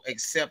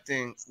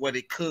accepting what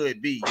it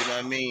could be. You know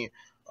what I mean?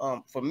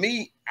 For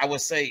me, I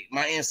would say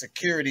my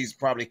insecurities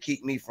probably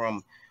keep me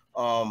from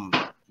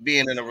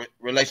being in a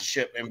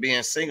relationship and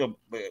being single.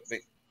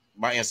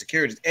 My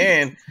insecurities,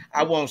 and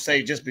I won't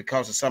say just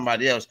because of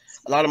somebody else.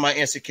 A lot of my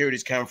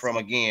insecurities come from,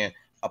 again,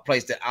 a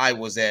place that I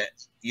was at,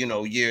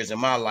 years in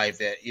my life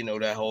that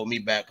that hold me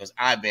back because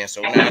I've been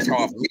so. Now it's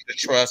hard for me to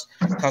trust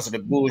because of the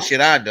bullshit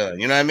I done.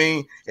 You know what I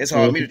mean? It's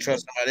hard for me to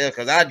trust somebody else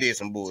because I did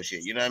some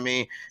bullshit. You know what I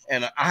mean?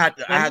 And I have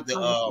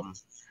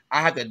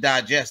to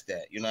digest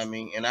that, you know what I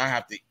mean? And I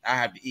have to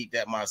eat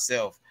that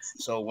myself.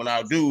 So when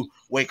I do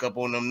wake up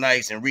on them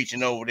nights and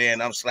reaching over there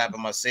and I'm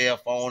slapping my cell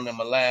phone and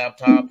my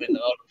laptop and the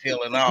other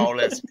pill and all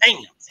that, damn.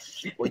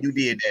 Well, you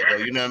did that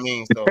though, you know what I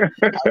mean? So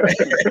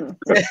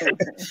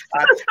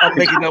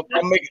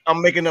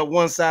I'm making up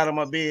one side of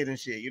my bed and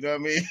shit, you know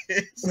what I mean?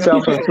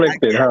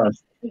 Self-inflicted, huh?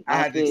 I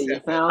had to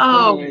accept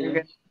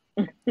that.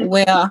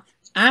 Well,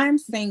 I'm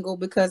single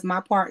because my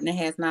partner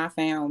has not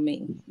found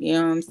me. You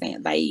know what I'm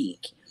saying?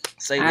 Like,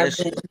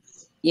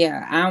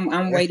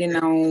 I'm waiting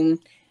on,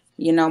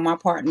 my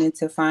partner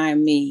to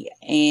find me.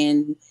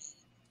 And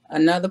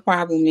another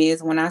problem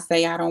is when I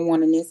say I don't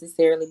want to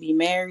necessarily be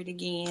married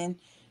again,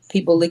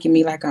 people look at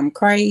me like I'm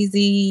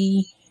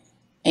crazy.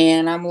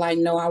 And I'm like,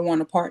 no, I want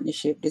a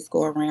partnership this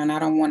go around. I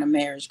don't want a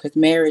marriage because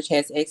marriage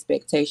has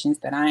expectations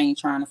that I ain't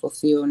trying to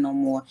fulfill no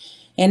more.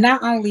 And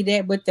not only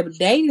that, but the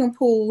dating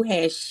pool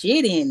has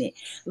shit in it.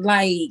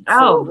 Like,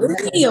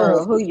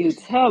 girl, who you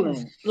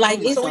telling?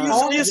 Like, it's so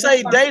when you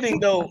say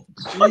dating though,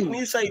 like when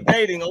you say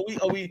dating,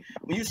 when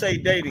you say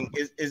dating,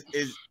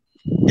 is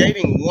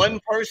dating one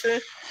person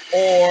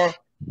or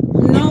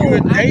no?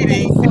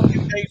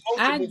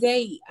 I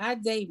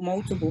date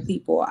multiple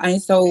people, and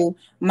so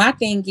my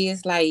thing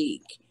is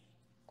like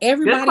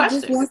everybody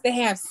just wants to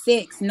have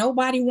sex.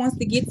 Nobody wants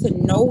to get to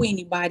know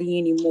anybody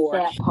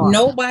anymore.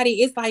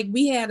 Nobody. It's like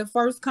we had the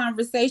first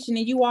conversation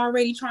and you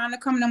already trying to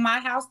come to my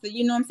house to,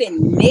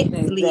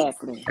 Netflix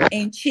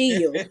and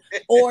chill.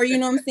 Or,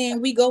 what I'm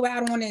saying, we go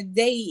out on a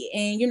date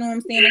and,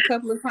 a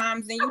couple of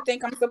times and you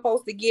think I'm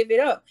supposed to give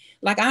it up.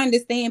 Like, I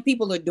understand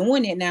people are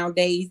doing it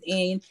nowadays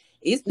and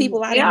it's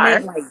people I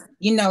done met like,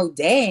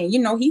 dang,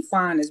 he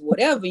fine as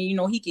whatever,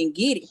 he can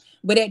get it.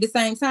 But at the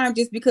same time,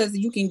 just because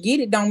you can get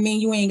it don't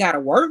mean you ain't got to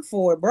work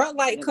for it, bro.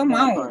 Like, come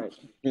on.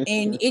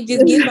 And it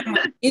just gets on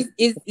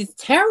it's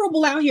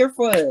terrible out here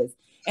for us.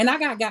 And I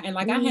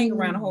hang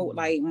around a whole,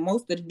 like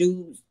most of the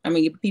dudes, I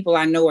mean, people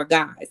I know are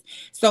guys.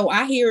 So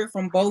I hear it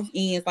from both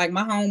ends. Like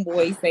my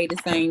homeboys say the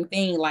same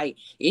thing. Like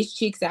it's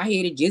chicks out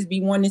here that just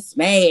be wanting to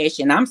smash,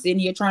 and I'm sitting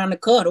here trying to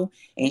cuddle,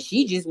 and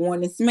she just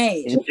wanting to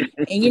smash.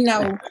 And you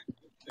know,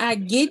 I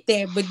get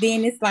that, but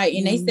then it's like,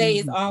 and they say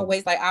it's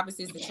always like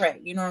opposites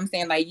attract. You know what I'm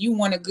saying? Like you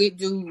want a good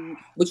dude,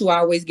 but you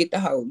always get the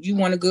hoe. You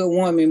want a good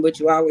woman, but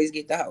you always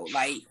get the hoe.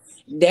 Like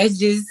that's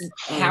just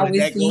how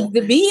it seems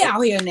to be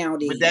out here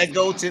nowadays. But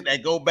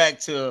that go back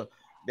to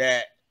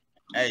that.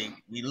 Hey,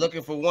 we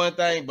looking for one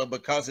thing, but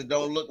because it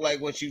don't look like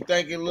what you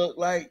think it look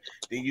like,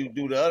 then you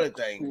do the other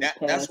thing.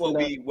 That's what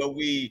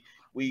we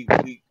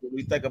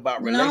think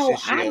about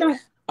relationships. No, I don't.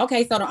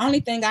 Okay, so the only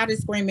thing I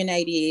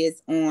discriminate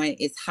is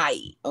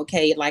height.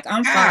 Okay, like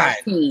I'm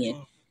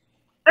 5'10".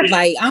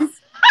 Like I'm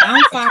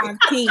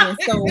 5'10",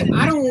 so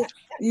I don't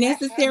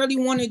necessarily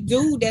want to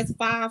do that's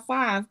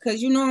 5'5",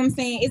 because you know what I'm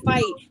saying. It's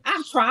like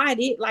I've tried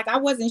it. Like I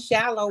wasn't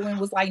shallow and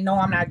was like, no,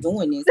 I'm not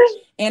doing this.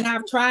 And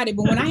I've tried it,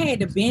 but when I had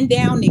to bend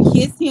down to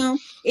kiss him,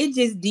 it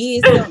just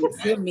did something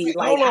to me.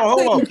 Like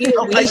hold on.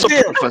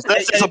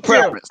 That's a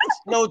preference.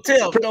 No, Tiff.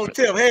 Hell no,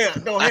 Tiff. Fuck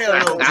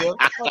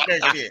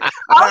that shit.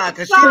 Nah,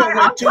 because she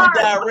went too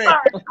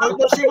direct. No,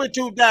 she went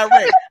too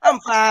direct. I'm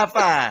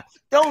 5'5".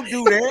 Don't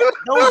do that.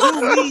 Don't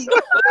do me.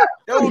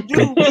 Don't do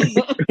me.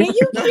 And you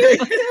cute too,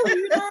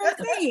 you know what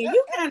I'm saying?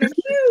 You kind of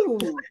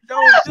cute.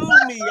 Don't do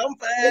me. I'm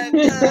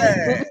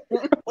 5'9".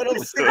 But I'm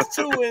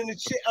 6'2" in the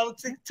shit. I'm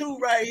 6'2"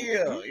 right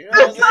here. You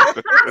know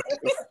what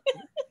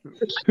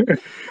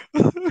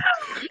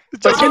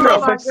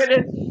I'm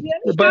saying?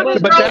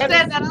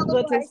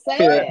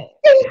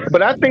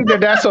 But I think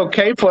that's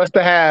okay for us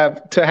to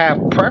have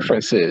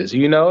preferences.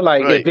 You know,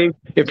 like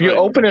if you're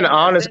open and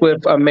honest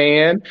with a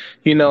man,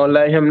 you know,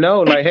 let him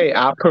know, like, hey,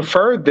 I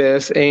prefer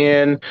this,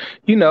 and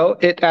you know,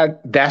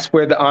 that's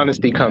where the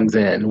honesty comes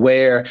in.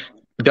 Where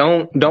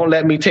don't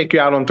let me take you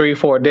out on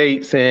 3-4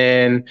 dates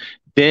and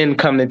then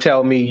come to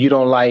tell me you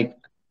don't like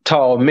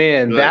tall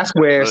men. That's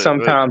where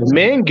sometimes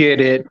men get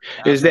it.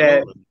 Is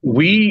that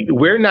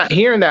we're not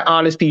hearing that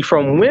honesty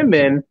from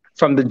women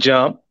from the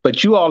jump,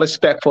 but you all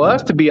expect for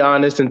us to be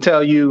honest and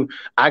tell you,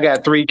 I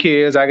got 3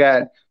 kids, I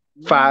got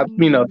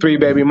 3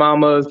 baby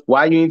mamas.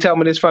 Why you didn't tell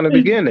me this from the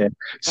beginning?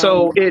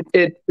 So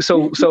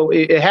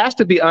it has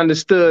to be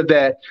understood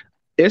that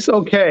it's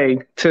okay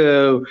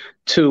to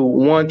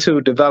want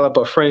to develop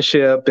a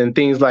friendship and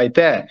things like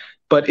that.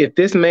 But if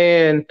this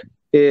man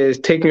is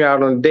taking you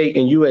out on a date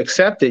and you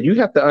accept it, you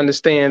have to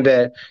understand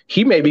that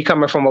he may be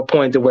coming from a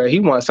point to where he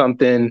wants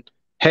something.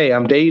 Hey,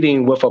 I'm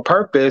dating with a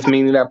purpose,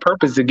 meaning that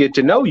purpose to get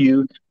to know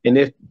you. And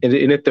if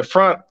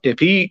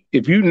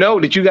you know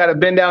that you got to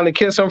bend down and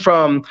kiss him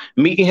from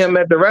meeting him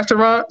at the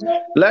restaurant,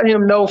 let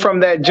him know from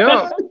that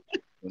jump.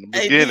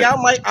 Hey, D,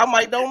 I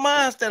might don't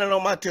mind standing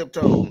on my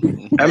tiptoes.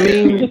 I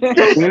mean, you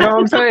know what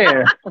I'm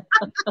saying?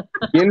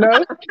 You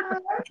know?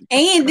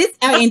 And this is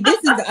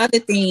the other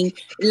thing,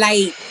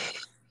 like,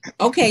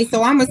 okay,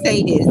 so I'm gonna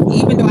say this.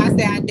 Even though I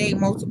say I date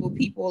multiple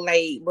people,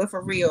 like, but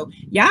for real,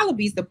 y'all will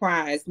be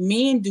surprised.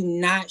 Men do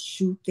not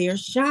shoot their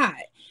shot.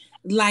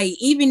 Like,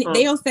 even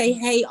they'll say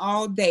hey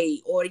all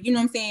day, or you know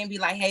what I'm saying, be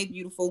like, hey,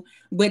 beautiful.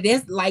 But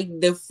that's like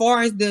the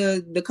far as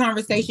the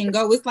conversation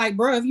go, it's like,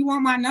 bro, if you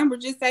want my number,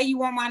 just say you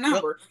want my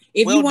number.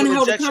 If you want to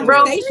hold a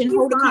conversation,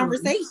 hold a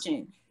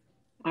conversation.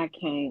 I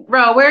can't.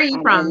 Bro, where are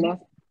you from?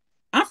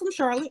 I'm from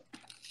Charlotte.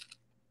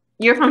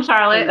 You're from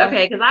Charlotte?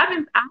 Okay, because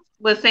I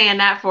was saying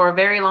that for a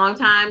very long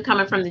time,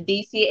 coming from the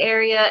DC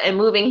area and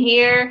moving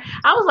here.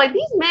 I was like,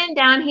 these men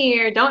down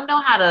here don't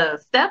know how to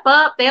step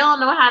up. They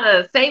don't know how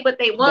to say what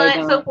they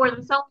want, so forth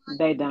and so on.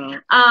 They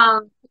don't.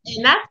 And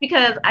that's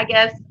because I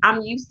guess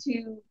I'm used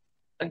to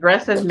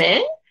aggressive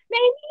men,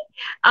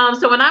 maybe.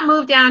 So when I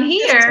moved down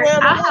here,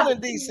 I have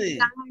DC.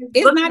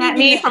 It's not at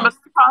me from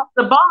across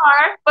the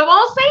bar, but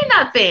won't say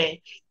nothing.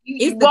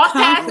 You walk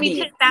past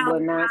me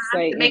 10,000 times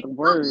to make a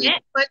word,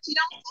 but you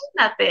don't say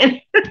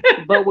nothing.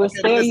 But we'll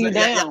stare you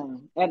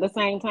down. At the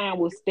same time,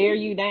 we'll stare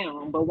you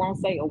down, but won't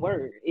say a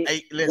word.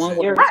 It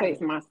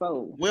irritates my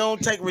soul. We don't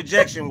take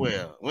rejection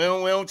well. We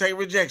don't take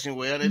rejection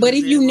well. But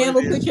if you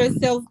never put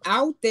yourself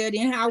out there,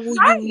 then how will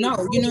you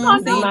know? You know what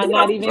I'm saying? Might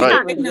not even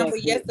number,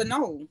 yes or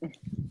no.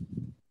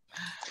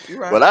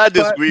 Right. Well, I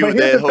disagree with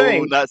that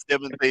whole not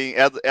stepping thing.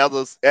 As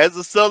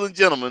a Southern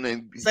gentleman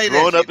and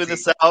growing up in the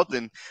South,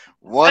 and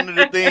one of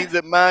the things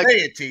that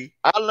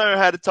I learned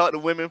how to talk to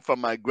women from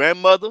my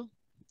grandmother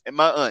and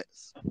my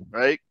aunts.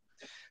 Right.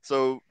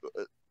 So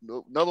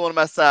another one of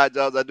my side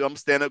jobs I do, I'm a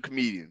stand-up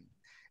comedian,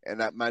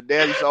 and my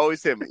dad used to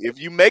always tell me, if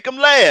you make them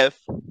laugh,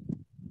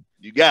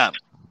 you got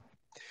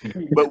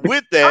them. But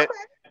with that.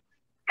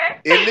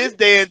 In this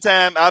day and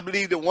time, I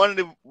believe that one of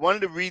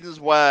the reasons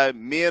why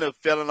men are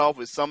falling off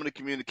with some of the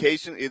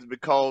communication is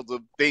because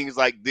of things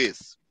like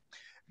this.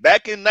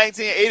 Back in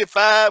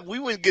 1985, we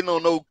weren't getting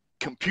on no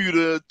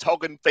computer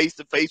talking face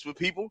to face with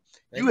people.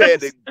 You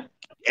had to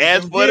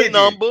ask for the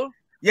number,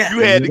 Yeah. You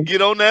had to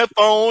get on that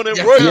phone and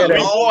Yeah, work Yeah,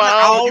 24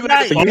 hours. You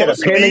had to you fall had a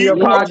pen in asleep. your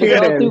You had to pocket,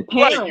 go and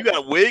through Right. parents. You got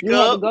to wake You had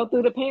to up. go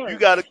through the You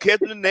parents. got to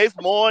catch it the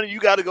next morning. You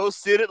got to go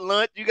sit at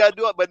lunch. You got to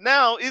do it. But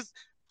now it's,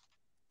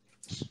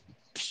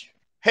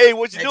 hey,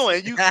 what you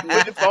doing? You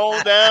put your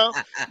phone down.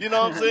 You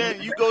know what I'm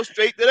saying? You go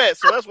straight to that.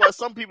 So that's why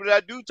some people that I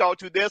do talk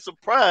to, they're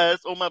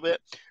surprised. Oh my bad.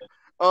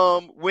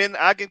 When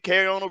I can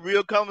carry on a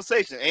real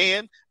conversation.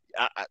 And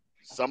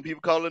some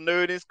people call it a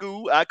nerd in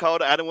school. I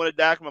called it, I didn't want to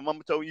die because my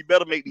mama told me you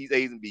better make these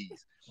A's and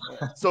B's.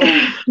 So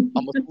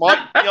I'm a smart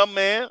young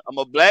man. I'm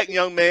a black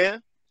young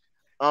man.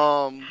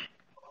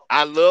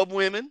 I love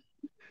women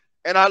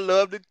and I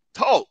love to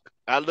talk.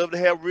 I love to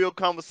have real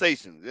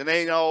conversations. It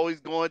ain't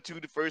always going to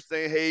the first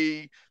thing,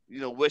 hey,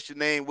 what's your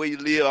name, where you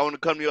live? I want to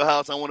come to your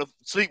house. I want to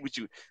sleep with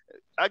you.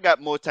 I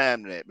got more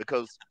time than that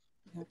because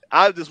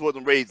I just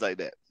wasn't raised like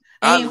that.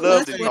 I And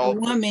love plus, to for a talk.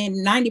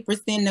 woman,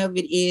 90% of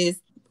it is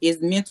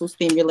mental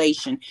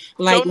stimulation.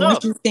 Like Sure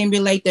once enough. you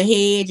stimulate the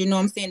head, you know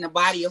what I'm saying, the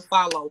body will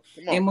follow.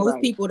 Come on. And most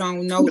Right. people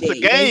don't know It's a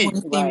that. They want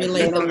game. to Right. They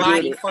stimulate the don't get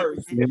body it.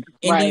 first and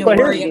Right. then But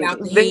They worry don't get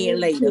about it. the head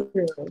later.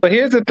 But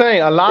here's the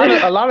thing: a lot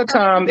of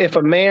time, if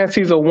a man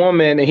sees a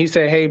woman and he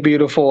say, "Hey,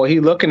 beautiful,"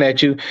 he looking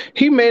at you,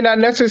 he may not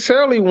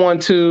necessarily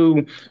want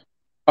to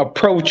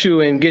approach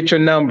you and get your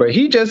number.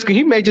 He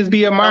may just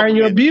be admiring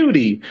your Compliment.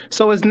 beauty.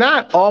 So it's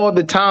not all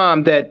the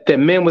time that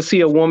men would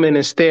see a woman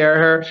and stare at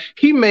her.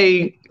 He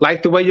may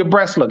like the way your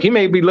breasts look. He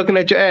may be looking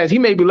at your ass. He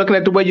may be looking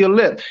at the way your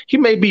lip. He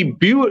may be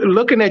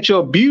looking at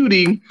your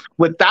beauty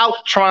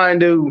without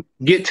trying to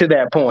get to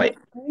that point.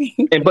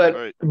 And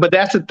Right. but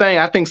that's the thing.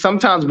 I think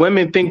sometimes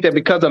women think that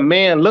because a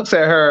man looks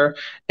at her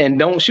and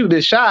don't shoot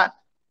his shot,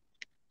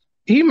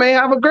 he may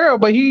have a girl.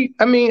 But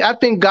I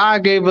think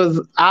God gave us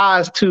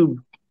eyes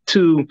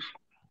to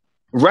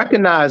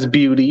recognize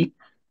beauty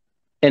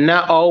and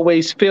not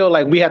always feel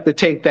like we have to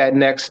take that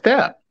next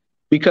step.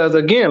 Because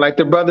again, like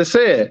the brother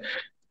said,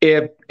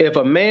 if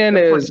a man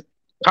is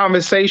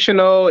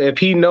conversational, if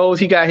he knows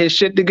he got his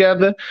shit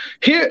together,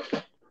 here's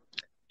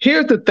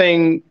the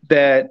thing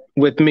that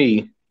with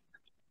me,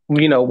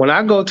 when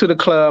I go to the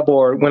club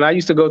or when I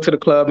used to go to the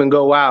club and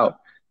go out,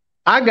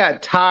 I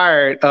got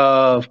tired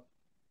of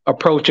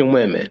approaching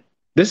women.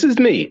 This is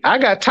me. I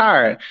got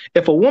tired.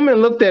 If a woman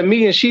looked at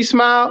me and she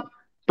smiled,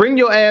 bring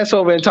your ass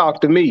over and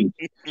talk to me.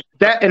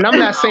 And I'm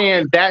not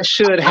saying that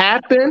should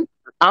happen.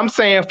 I'm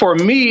saying for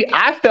me,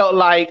 I felt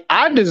like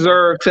I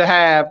deserved to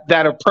have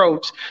that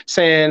approach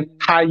saying,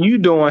 how you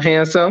doing,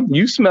 handsome?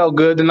 You smell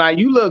good tonight.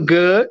 You look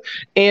good.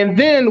 And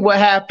then what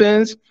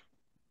happens,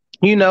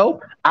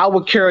 I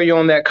will carry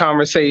on that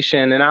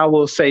conversation and I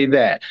will say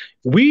that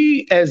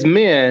we as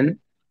men,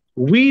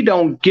 we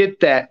don't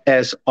get that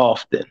as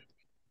often.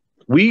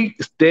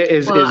 It's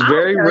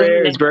very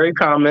rare. It's very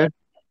common.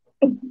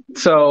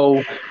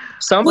 So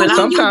But when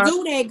sometimes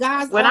you do that,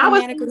 guys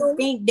automatically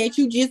think that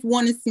you just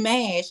want to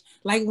smash.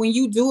 Like when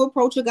you do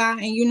approach a guy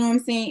and you know what I'm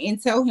saying,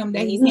 and tell him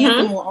that he's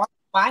handsome or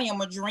buy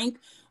him a drink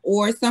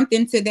or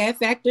something to that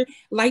factor,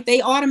 like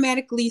they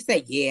automatically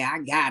say, yeah, I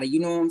got it. You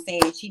know what I'm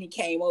saying? She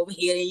came over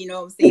here and you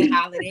know what I'm saying,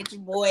 hollered at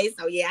your boy.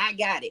 So yeah, I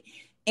got it.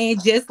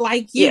 And just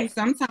like you,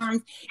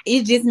 sometimes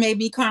it just may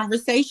be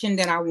conversation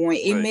that I want.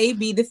 It may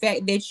be the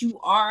fact that you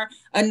are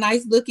a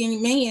nice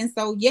looking man.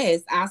 So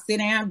yes, I'll sit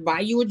down, buy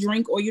you a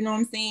drink, or you know what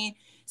I'm saying?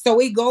 So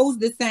it goes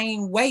the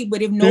same way.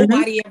 But if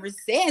nobody ever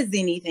says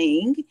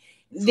anything,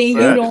 then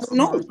you don't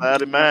know.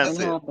 Society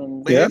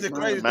mindset. But here's the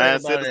crazy thing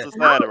mindset about of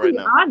society right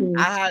now.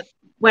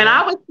 When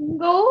I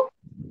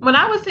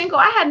was single,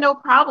 I had no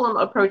problem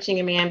approaching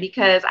a man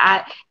because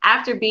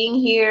after being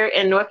here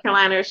in North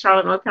Carolina,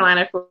 Charlotte, North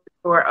Carolina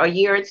for a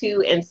year or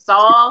two and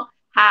saw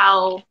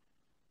how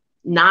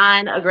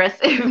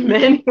non-aggressive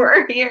men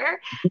were here,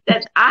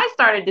 that I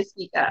started to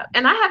speak up.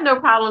 And I have no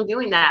problem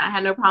doing that. I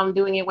had no problem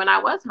doing it when I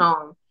was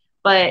home.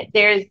 But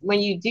when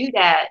you do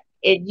that,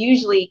 it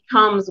usually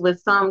comes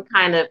with some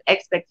kind of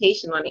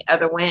expectation on the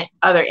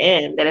other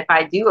end that if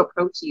I do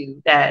approach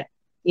you, that,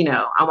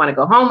 I want to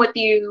go home with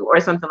you or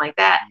something like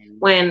that,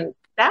 when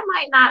that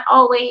might not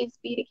always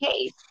be the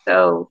case.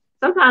 So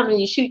sometimes when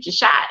you shoot your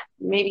shot,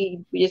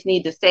 maybe we just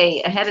need to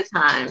say ahead of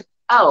time,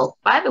 oh,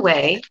 by the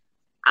way,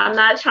 I'm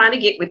not trying to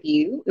get with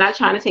you, not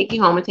trying to take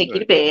you home and take you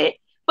to bed,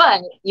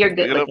 but you're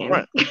good looking.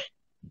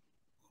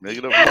 Make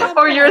it up front.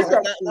 Or you're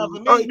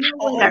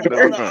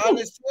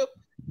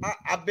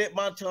I bit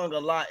my tongue a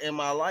lot in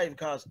my life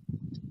because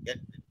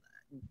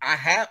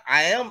I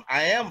am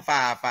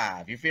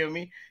 5'5". You feel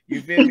me?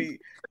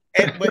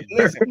 But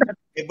listen,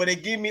 but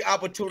it give me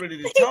opportunity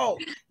to talk.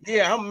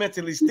 Yeah, I'm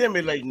mentally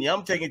stimulating you.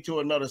 I'm taking to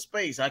another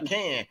space. I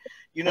can,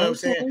 you know what I'm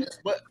saying?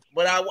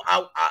 But I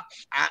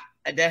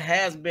there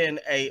has been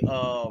a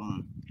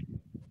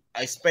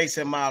space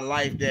in my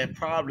life that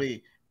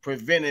probably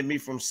prevented me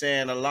from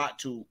saying a lot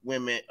to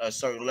women a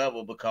certain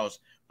level because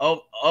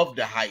of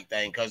the height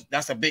thing, because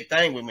that's a big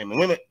thing with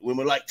women.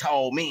 Women like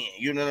tall men.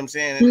 You know what I'm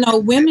saying? No,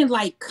 women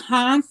like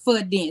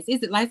confidence.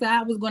 It's like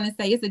I was going to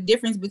say, it's a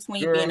difference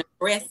between being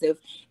aggressive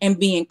and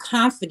being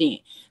confident.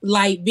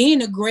 Like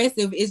being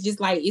aggressive is just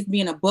like it's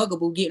being a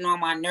bugaboo, getting on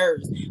my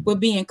nerves. But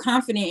being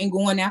confident and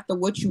going after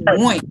what you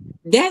want,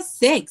 that's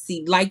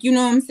sexy. Like, you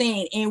know what I'm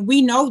saying? And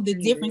we know the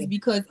difference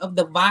because of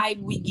the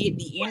vibe we get,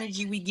 the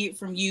energy we get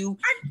from you,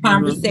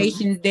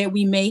 conversations that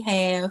we may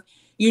have,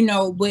 you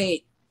know, but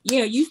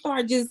yeah, you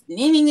start just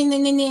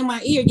in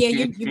my ear. Yeah,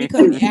 you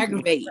become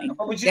aggravating.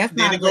 That's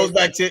then it goes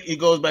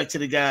back to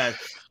the guys.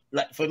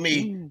 Like for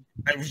me,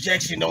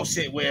 rejection don't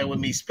sit well with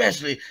me,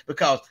 especially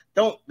because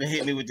don't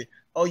hit me with the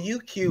oh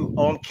you cute.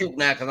 Oh, I'm cute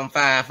now because I'm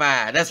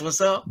 5'5". That's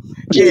what's up.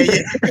 Yeah.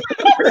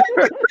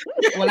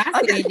 Well,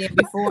 I said that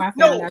before I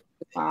found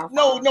out.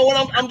 No.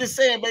 What I'm just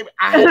saying, baby.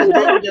 I had to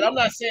deal with it. I'm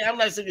not saying.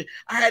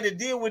 I had to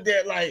deal with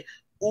that. Like,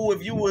 oh,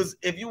 if you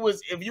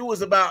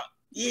was about.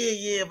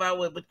 Yeah, if I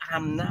would, but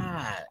I'm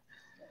not.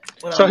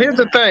 Well, so here's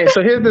the thing.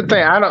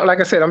 I don't, like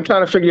I said, I'm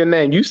trying to figure your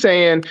name. You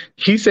said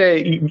you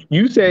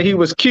said he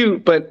was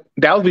cute, but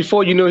that was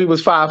before you knew he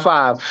was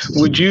 5'5".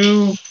 Would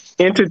you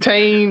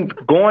entertain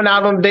going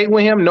out on a date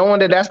with him, knowing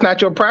that that's not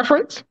your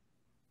preference?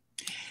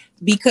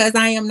 Because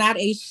I am not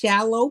a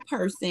shallow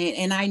person,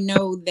 and I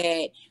know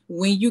that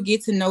when you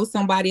get to know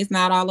somebody, it's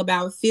not all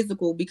about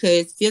physical,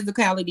 because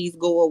physicalities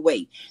go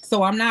away.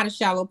 So I'm not a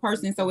shallow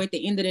person. So at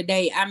the end of the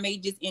day, I may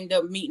just end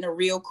up meeting a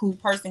real cool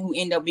person who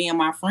end up being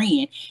my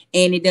friend.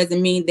 And it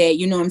doesn't mean that,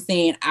 you know what I'm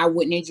saying, I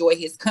wouldn't enjoy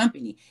his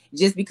company.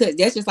 Just because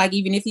that's just like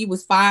even if he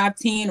was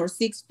 5'10" or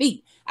 6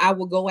 feet, I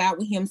would go out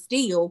with him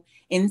still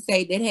and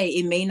say that, hey,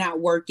 it may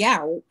not work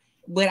out,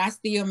 but I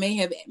still may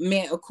have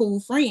met a cool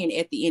friend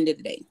at the end of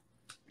the day.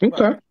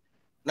 Okay.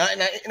 Now,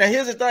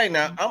 here's the thing.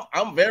 Now,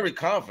 I'm very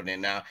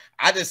confident. Now,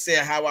 I just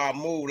said how I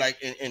move,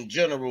 like in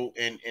general,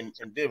 and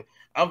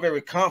I'm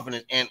very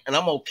confident, and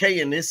I'm okay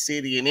in this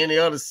city and any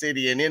other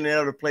city and any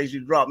other place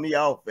you drop me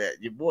off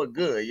at. Your boy,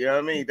 good. You know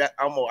what I mean? That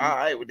I'm all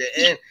right with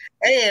that,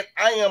 and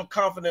I am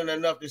confident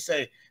enough to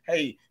say,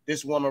 hey,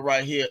 this woman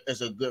right here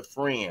is a good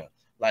friend.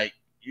 Like,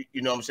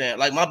 you know what I'm saying?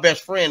 Like my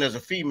best friend is a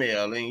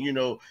female, and you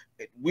know,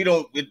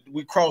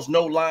 we cross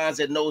no lines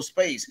at no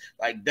space.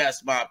 Like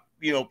that's my.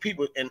 You know,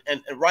 people, and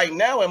right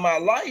now in my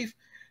life,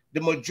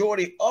 the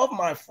majority of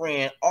my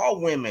friends are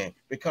women,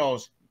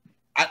 because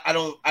I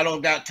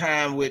don't got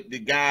time with the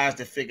guys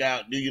to figure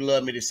out, do you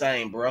love me the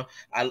same, bro?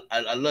 I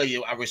love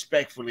you. I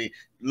respectfully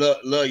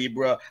love you,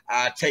 bro.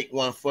 I take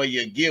one for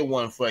you, give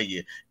one for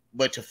you.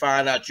 But to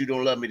find out you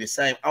don't love me the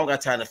same, I don't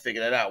got time to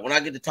figure that out. When I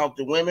get to talk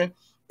to women,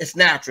 it's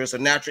natural. It's a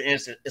natural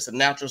instant. It's a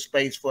natural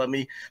space for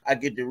me. I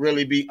get to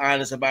really be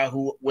honest about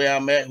where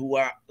I'm at, who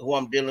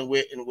I'm dealing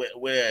with, and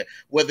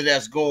whether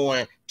that's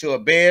going to a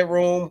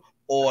bedroom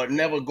or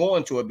never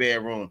going to a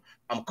bedroom.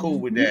 I'm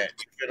cool with that.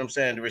 You know what I'm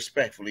saying?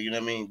 Respectfully, you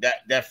know what I mean?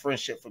 That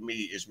friendship for me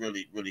is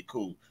really, really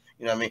cool.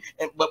 You know what I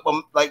mean? But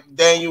like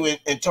Daniel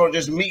and Tony,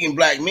 just meeting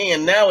black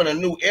men now in a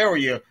new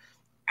area,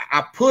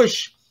 I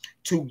push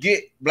to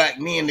get black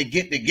men to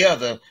get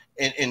together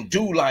and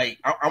do, like,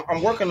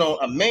 I'm working on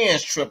a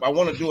man's trip. I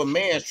want to do a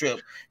man's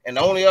trip. And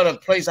the only other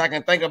place I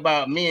can think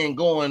about men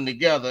going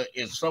together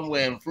is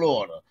somewhere in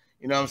Florida.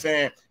 You know what I'm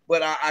saying?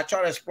 But I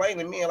try to explain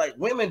to men, like,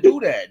 women do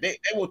that. They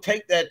will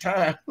take that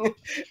time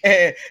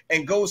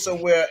and go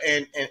somewhere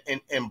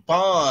and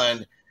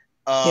bond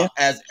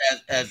as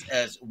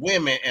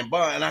women and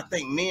bond. And I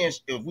think men,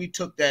 if we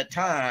took that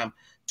time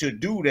to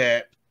do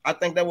that, I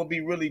think that would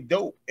be really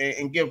dope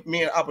and give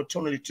men an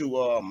opportunity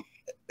to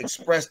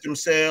express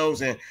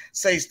themselves and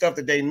say stuff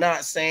that they're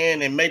not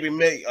saying, and maybe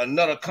make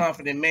another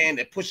confident man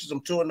that pushes them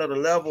to another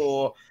level,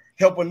 or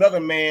help another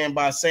man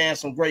by saying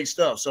some great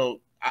stuff. So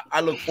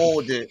I look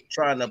forward to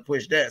trying to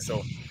push that.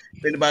 So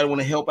if anybody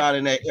want to help out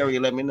in that area,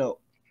 let me know.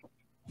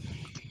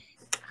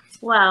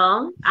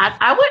 Well,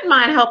 I wouldn't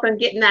mind helping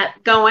getting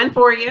that going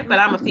for you, but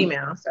I'm a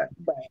female, so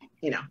but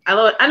you know,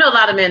 I know a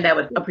lot of men that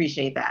would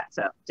appreciate that.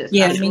 So just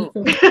me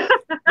too.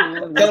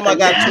 Tell them I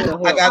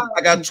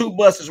got two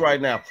buses right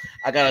now.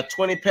 I got a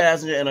 20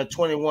 passenger and a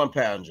 21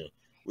 passenger.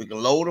 We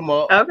can load them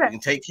up. Okay. We can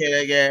take care of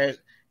that gas,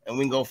 and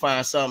we can go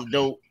find something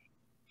dope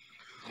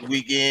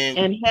weekend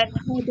and head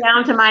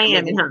down to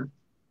Miami, huh?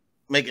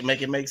 Make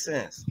it make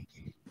sense.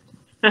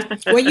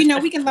 Well, you know,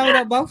 we can load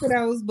up both of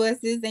those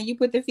buses, and you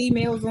put the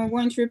females on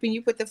one trip and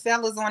you put the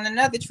fellas on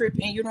another trip,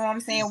 and you know what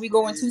I'm saying? We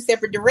go in two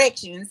separate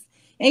directions.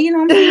 And you know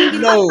what I'm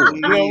saying? No,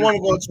 you don't want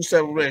to go in two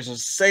separate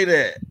directions. Say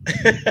that.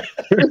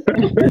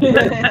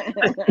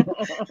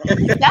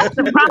 That's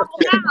the problem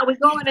now. We're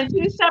going in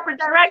two separate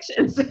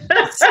directions.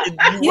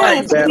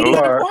 Yeah, we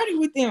party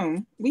with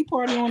them. We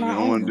party on our own. I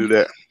don't want to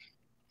do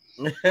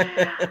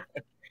that.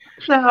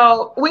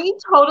 So we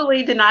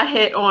totally did not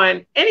hit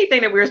on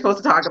anything that we were supposed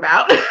to talk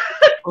about.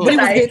 But it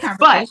was good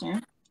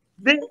conversation.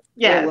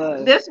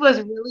 This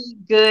was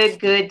really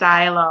good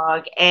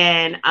dialogue,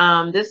 and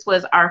this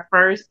was our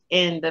first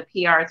in the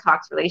PR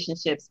Talks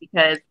Relationships,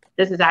 because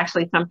this is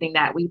actually something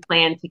that we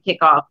plan to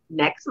kick off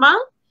next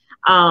month.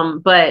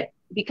 But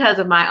because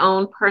of my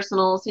own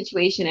personal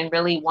situation and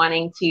really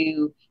wanting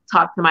to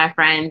talk to my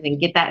friends and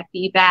get that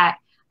feedback,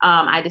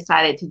 I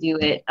decided to do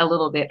it a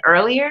little bit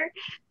earlier.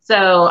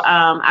 So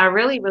I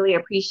really, really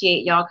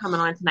appreciate y'all coming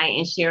on tonight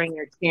and sharing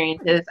your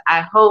experiences.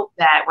 I hope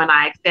that when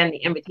I extend the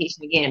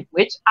invitation again,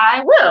 which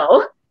I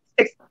will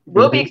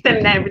be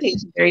extending that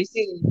invitation very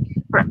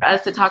soon for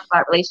us to talk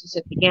about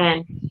relationships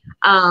again,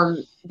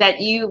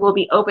 that you will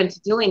be open to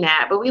doing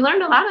that. But we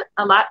learned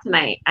a lot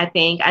tonight, I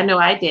think. I know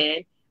I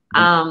did.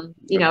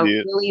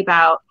 Really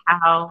about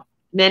how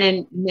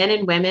men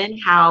and women,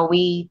 how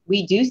we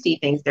do see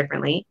things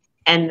differently,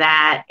 and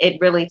that it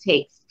really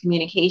takes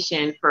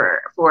communication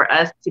for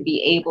us to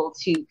be able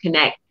to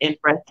connect and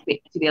for us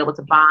to be able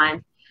to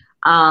bond.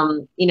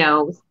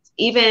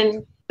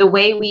 Even the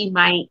way we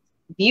might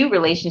view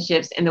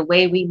relationships and the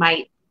way we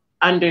might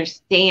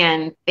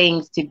understand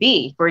things to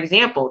be. For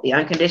example, the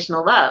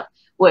unconditional love.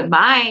 What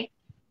my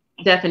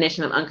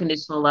definition of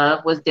unconditional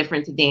love was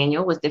different to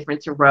Daniel, was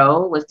different to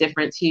Ro, was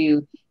different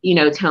to,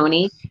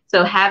 Tony.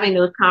 So having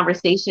those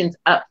conversations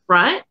up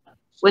front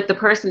with the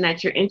person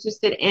that you're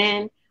interested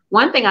in.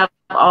 One thing I've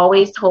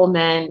always told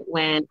men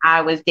when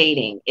I was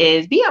dating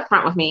is be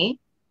upfront with me.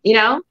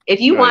 If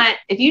you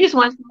just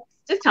want,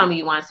 just tell me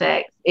you want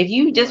sex. If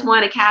you just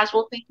want a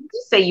casual thing,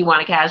 just say you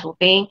want a casual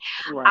thing.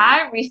 Right.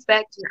 I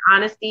respect your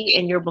honesty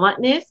and your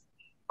bluntness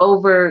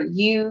over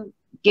you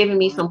giving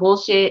me some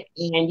bullshit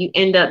and you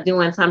end up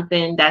doing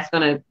something that's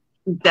gonna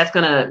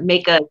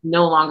make us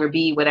no longer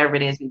be whatever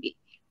it is we be.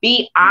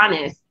 Be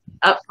honest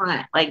up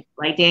front, like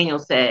Daniel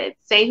said.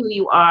 Say who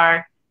you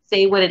are,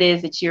 say what it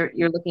is that you're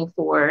looking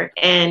for,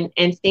 and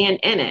stand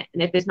in it.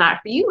 And if it's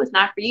not for you, it's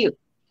not for you.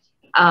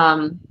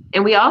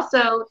 And we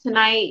also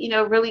tonight,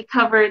 really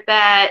covered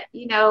that,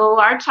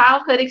 our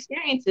childhood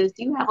experiences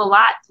do have a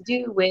lot to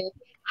do with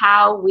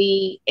how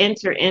we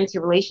enter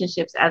into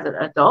relationships as an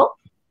adult.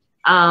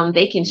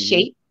 They can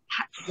shape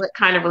what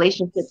kind of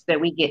relationships that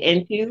we get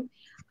into.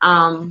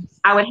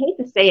 I would hate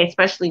to say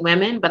especially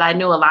women, but I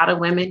know a lot of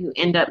women who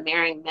end up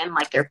marrying men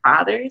like their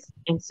fathers.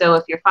 And so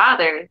if your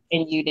father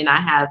and you did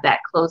not have that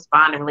close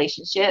bond and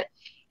relationship,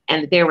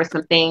 and there were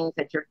some things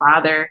that your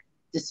father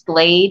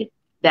displayed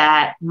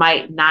that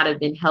might not have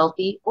been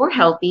healthy,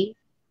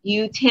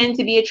 you tend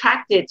to be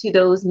attracted to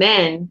those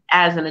men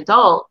as an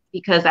adult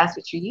because that's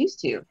what you're used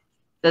to.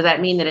 Does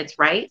that mean that it's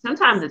right?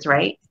 Sometimes it's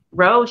right.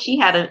 Ro, she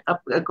had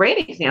a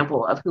great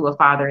example of who a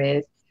father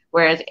is,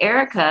 whereas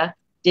Erica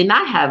did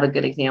not have a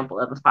good example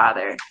of a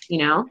father,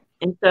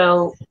 And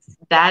so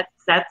that's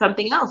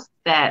something else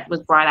that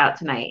was brought out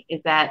tonight,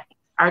 is that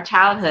our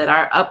childhood,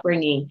 our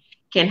upbringing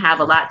can have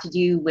a lot to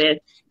do with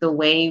the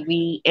way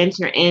we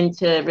enter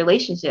into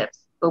relationships.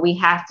 But we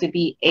have to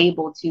be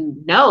able to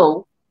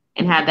know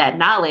and have that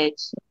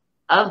knowledge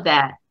of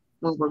that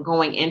when we're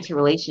going into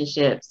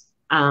relationships,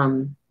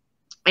 and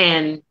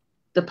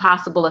the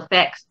possible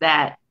effects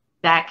that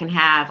can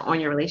have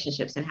on your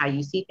relationships and how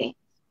you see things.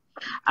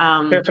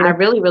 I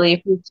really, really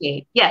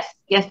appreciate. Yes,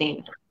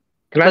 Daniel.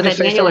 Can I just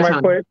say something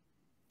right quick?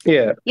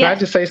 Yeah. Can I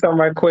just say something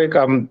right quick?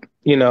 I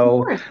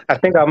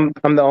think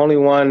I'm the only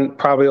one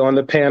probably on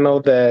the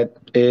panel that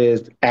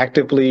is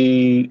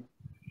actively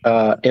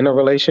in a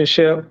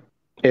relationship.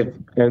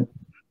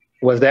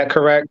 Was that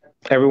correct?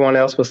 Everyone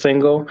else was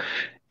single.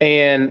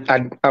 And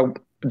I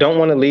don't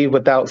want to leave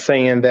without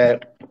saying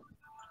that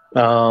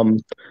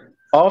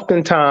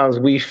oftentimes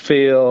we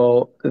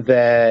feel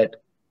that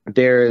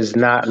there is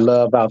not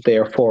love out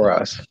there for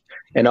us.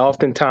 And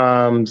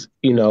oftentimes,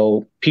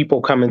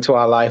 people come into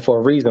our life for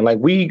a reason. Like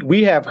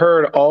we have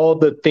heard all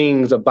the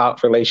things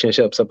about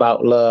relationships,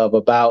 about love,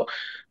 about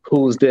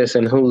who's this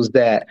and who's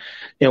that.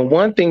 And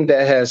one thing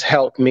that has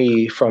helped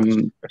me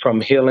from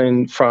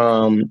healing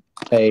from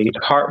a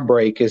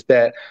heartbreak is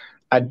that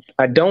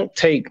I don't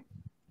take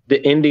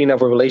the ending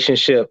of a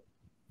relationship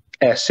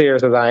as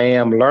serious as I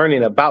am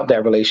learning about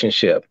that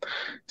relationship.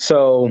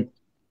 So,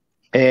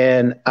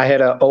 and I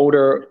had an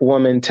older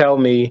woman tell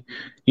me,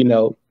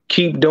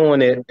 keep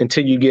doing it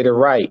until you get it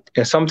right.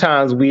 And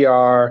sometimes we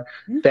are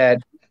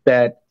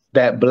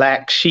that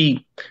black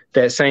sheep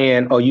that's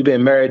saying, oh, you've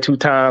been married 2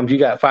 times, you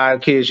got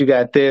 5 kids, you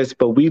got this,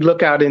 but we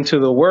look out into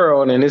the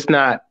world and it's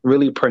not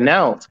really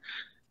pronounced.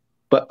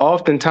 But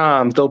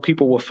oftentimes, though,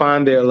 people will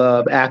find their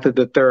love after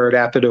the 3rd,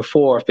 after the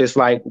 4th. It's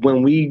like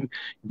when we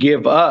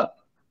give up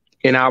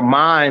in our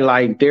mind,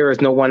 like there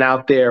is no one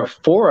out there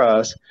for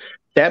us,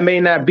 that may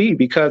not be,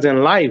 because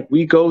in life,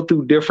 we go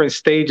through different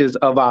stages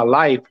of our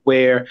life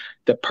where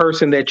the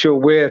person that you're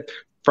with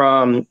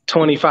from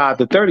 25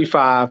 to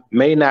 35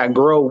 may not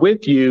grow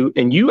with you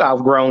and you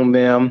outgrown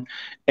them.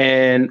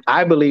 And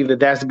I believe that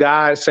that's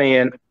God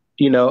saying,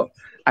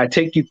 I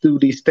take you through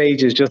these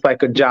stages just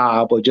like a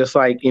job or just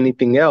like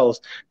anything else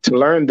to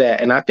learn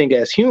that. And I think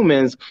as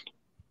humans,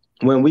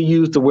 when we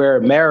use the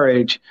word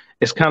marriage,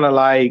 it's kind of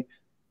like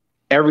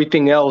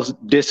everything else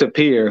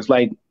disappears.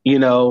 Like,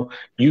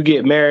 you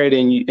get married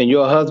and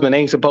your husband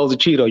ain't supposed to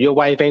cheat or your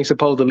wife ain't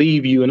supposed to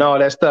leave you and all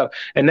that stuff.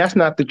 And that's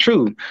not the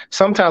truth.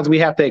 Sometimes we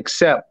have to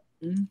accept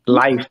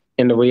life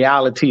And the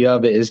reality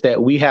of it is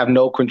that we have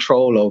no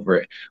control over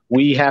it.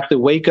 We have to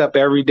wake up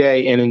every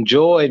day and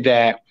enjoy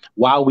that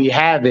while we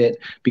have it,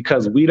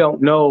 because we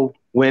don't know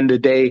when the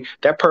day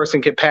that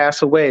person could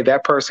pass away,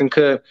 that person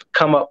could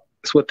come up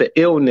with the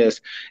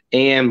illness.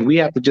 And we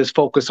have to just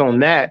focus on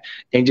that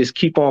and just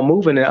keep on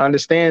moving and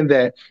understand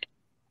that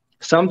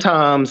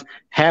sometimes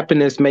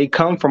happiness may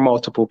come from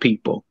multiple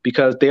people,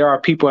 because there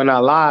are people in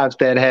our lives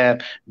that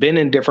have been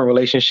in different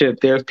relationships.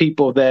 There's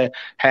people that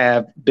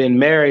have been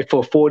married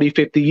for 40,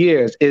 50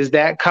 years. Is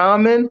that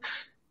common?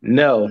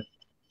 No.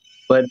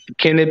 But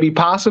can it be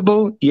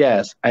possible?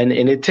 Yes. And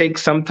it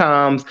takes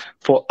sometimes,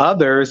 for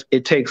others,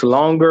 it takes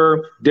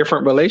longer,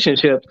 different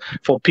relationships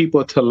for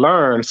people to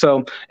learn.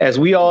 So as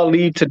we all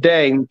leave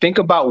today, think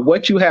about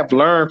what you have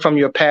learned from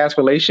your past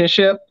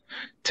relationship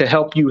to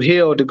help you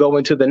heal to go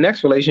into the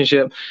next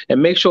relationship,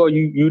 and make sure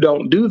you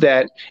don't do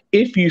that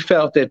if you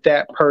felt that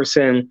that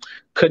person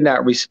could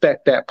not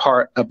respect that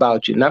part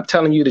about you. Not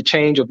telling you to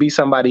change or be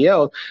somebody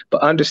else,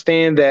 but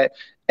understand that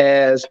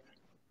as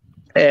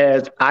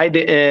I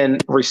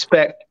didn't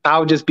respect,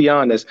 I'll just be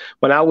honest.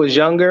 When I was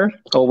younger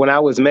or when I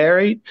was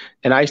married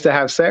and I used to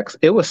have sex,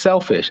 it was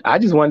selfish. I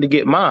just wanted to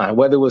get mine,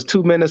 whether it was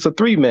 2 minutes or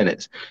 3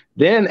 minutes.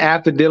 Then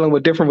after dealing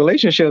with different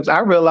relationships, I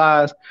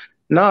realized,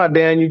 nah,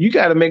 Daniel, you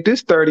got to make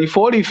this 30,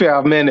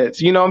 45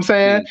 minutes. You know what I'm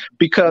saying?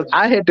 Because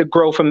I had to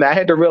grow from that. I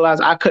had to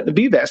realize I couldn't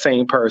be that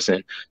same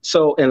person.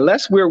 So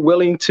unless we're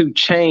willing to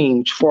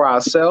change for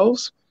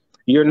ourselves,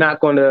 you're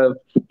not going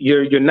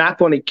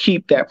to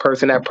keep that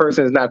person. That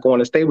person is not going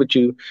to stay with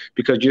you,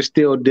 because you're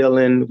still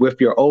dealing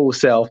with your old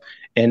self.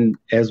 And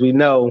as we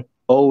know,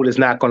 old is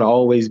not going to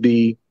always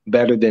be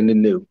better than the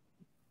new.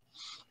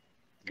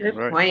 Good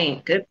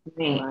point. Good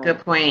point. Good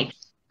point.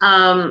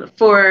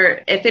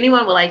 For if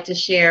anyone would like to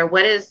share,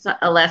 what is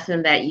a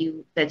lesson that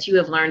you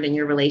have learned in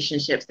your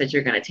relationships that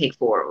you're going to take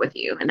forward with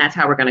you? And that's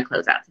how we're going to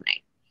close out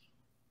tonight.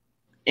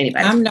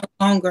 Anybody? I'm no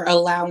longer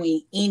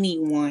allowing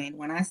anyone,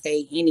 when I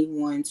say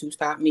anyone, to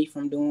stop me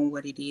from doing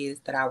what it is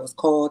that I was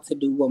called to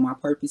do, what my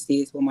purpose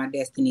is, what my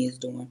destiny is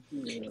doing.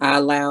 I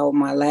allow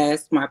my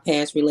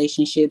past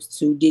relationships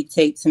to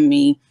dictate to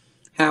me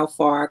how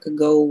far I could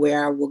go,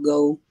 where I will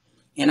go.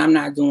 And I'm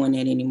not doing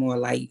that anymore.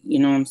 Like, you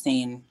know what I'm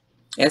saying?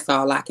 That's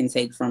all I can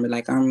take from it.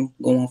 Like, I'm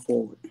going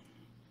forward.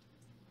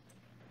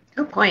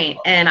 Good point.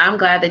 And I'm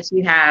glad that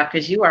you have,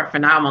 because you are a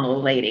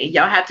phenomenal lady.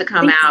 Y'all have to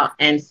come out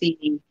and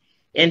see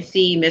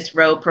Miss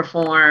Rowe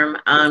perform.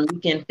 You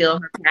can feel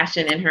her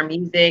passion in her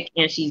music,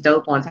 and she's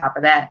dope on top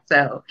of that.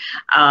 So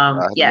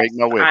yes,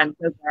 I'm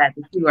so glad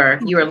that you are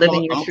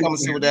living your truth. I'm coming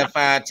to see what that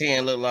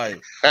 5'10" look like.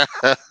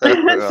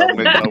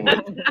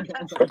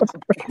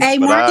 Hey,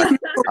 Marcus,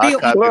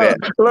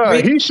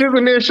 look, he's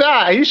shooting their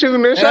shot. He's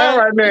shooting their shot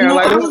right now. No,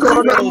 like, what's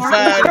going on?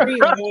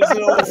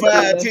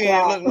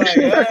 5'10" look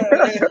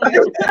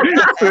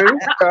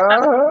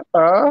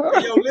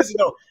like. Yo, listen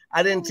though,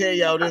 I didn't tell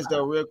y'all this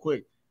though, real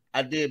quick.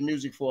 I did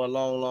music for a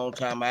long, long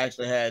time. I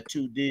actually had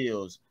 2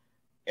 deals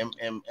in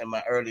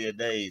my earlier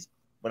days.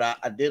 But I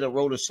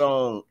wrote a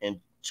song in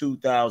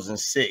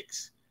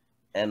 2006.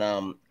 And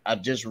I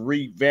just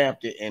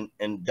revamped it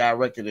and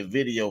directed a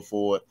video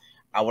for it.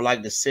 I would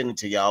like to send it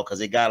to y'all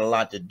because it got a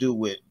lot to do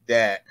with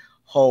that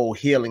whole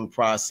healing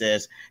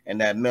process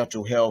and that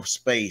mental health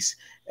space.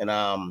 And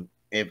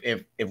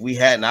if we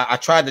hadn't, I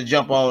tried to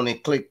jump on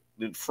and click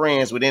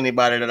friends with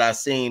anybody that I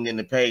seen in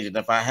the page. And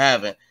if I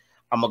haven't,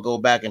 I'm gonna go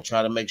back and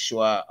try to make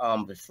sure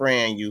I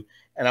befriend you,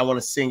 and I want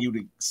to sing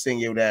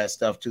you that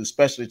stuff too,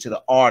 especially to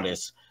the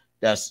artists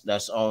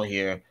that's on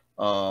here.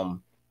 I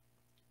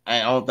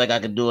don't think I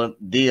can do a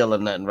deal or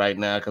nothing right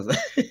now because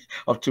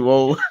I'm too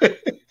old.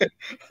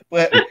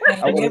 But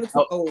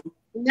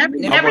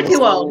never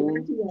too old.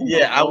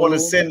 Yeah, I want to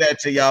send that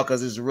to y'all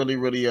because it's really,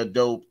 really a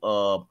dope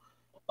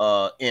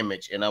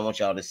image, and I want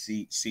y'all to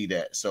see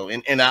that. So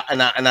and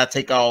I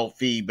take all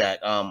feedback.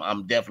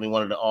 I'm definitely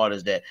one of the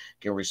artists that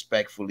can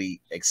respectfully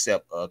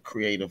accept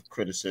creative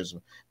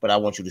criticism, but I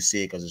want you to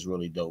see it because it's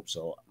really dope.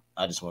 So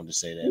I just wanted to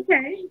say that.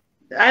 Okay,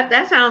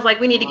 that sounds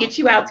like we need to get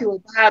you out to a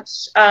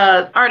Bob's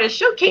artist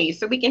showcase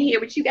so we can hear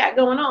what you got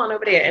going on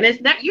over there. And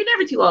you're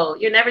never too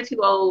old. You're never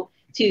too old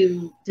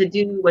to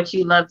do what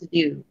you love to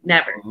do.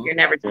 Never. You're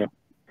never too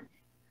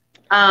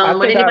old.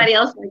 Would anybody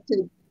else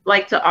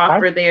like to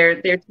offer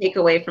their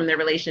takeaway from their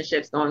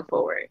relationships going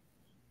forward?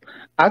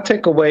 I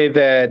take away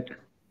that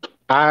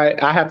I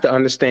have to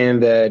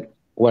understand that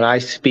when I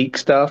speak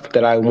stuff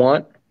that I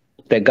want,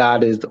 that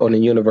God is on the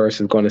universe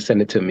is going to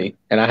send it to me.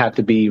 And I have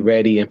to be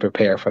ready and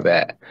prepare for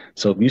that.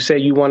 So if you say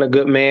you want a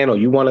good man or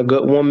you want a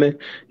good woman,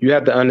 you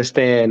have to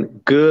understand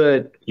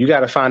good. You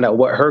got to find out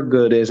what her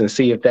good is and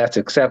see if that's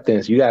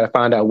acceptance. You got to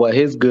find out what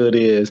his good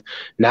is.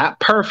 Not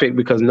perfect,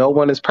 because no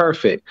one is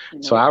perfect.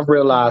 So I've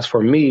realized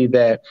for me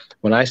that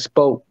when I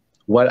spoke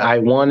what I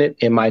wanted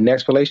in my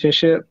next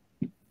relationship,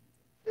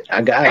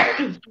 I got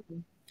it.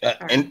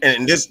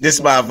 And this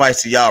is my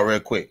advice to y'all real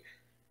quick.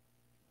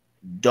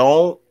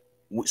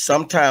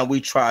 Sometimes we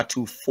try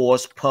to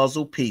force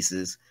puzzle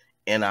pieces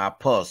in our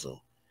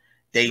puzzle.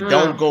 They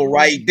don't go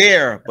right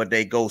there, but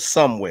they go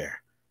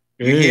somewhere.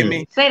 You hear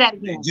me? Say that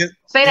again.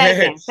 Say that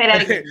again. Say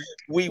that again.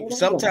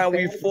 Sometimes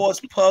we force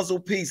puzzle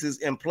pieces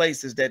in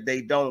places that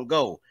they don't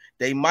go.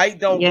 They might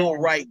don't go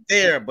right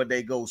there, but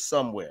they go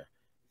somewhere.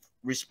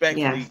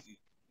 Respectfully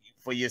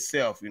for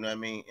yourself, you know what I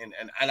mean?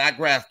 And I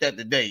grasped that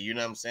today, you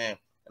know what I'm saying?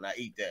 And I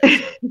eat that.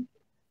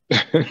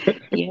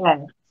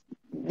 So.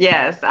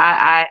 Yes,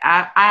 I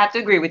have to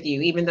agree with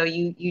you, even though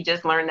you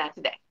just learned that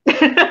today.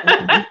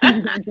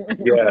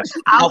 Yes.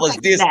 I was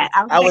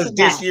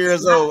this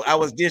years old. I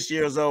was this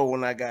years old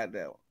when I got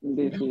that one.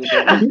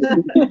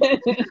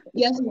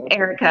 Yes,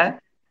 Erica.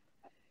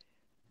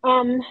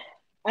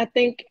 I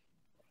think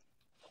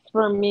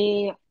for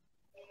me,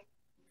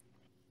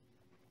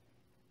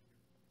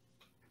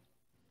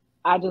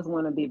 I just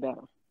want to be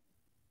better.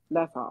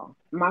 That's all.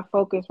 My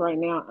focus right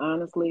now,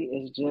 honestly,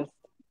 is just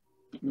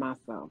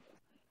myself.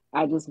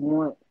 I just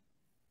want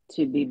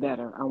to be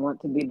better. I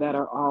want to be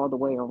better all the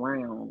way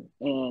around.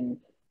 And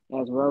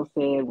as Rose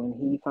said, when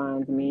he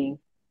finds me,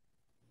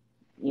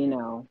 you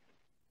know,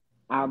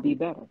 I'll be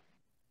better.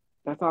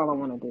 That's all I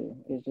want to do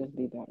is just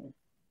be better.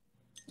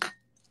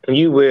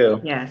 You will.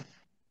 Yes.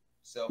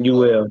 You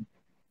will.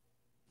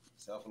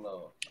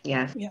 Self-love.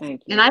 Yes.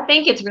 Thank you. And I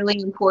think it's really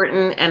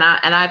important. And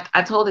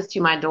I told this to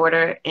my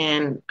daughter,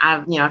 and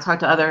I've talked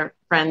to other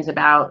friends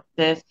about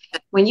this.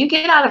 When you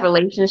get out of a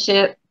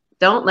relationship,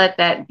 don't let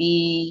that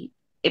be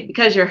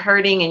because you're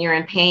hurting and you're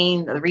in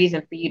pain, the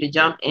reason for you to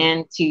jump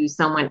into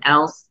someone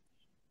else.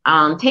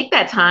 Take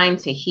that time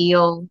to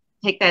heal.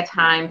 Take that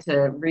time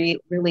to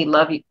really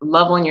love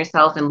on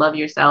yourself and love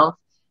yourself.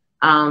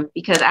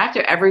 Because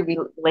after every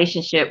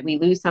relationship, we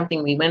lose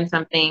something, we win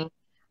something.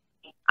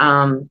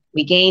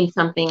 We gain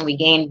something, we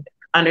gain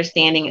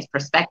understanding, its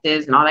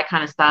perspectives and all that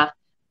kind of stuff.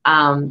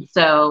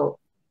 So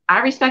I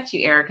respect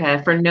you,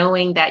 Erica, for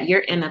knowing that you're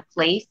in a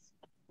place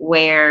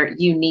where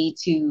you need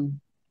to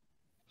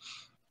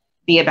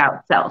be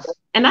about self.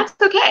 And that's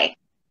okay.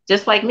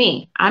 Just like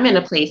me, I'm in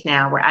a place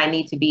now where I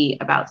need to be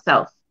about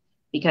self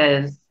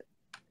because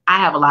I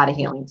have a lot of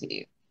healing to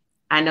do.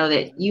 I know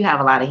that you have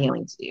a lot of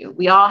healing to do.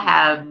 We all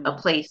have a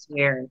place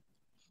where,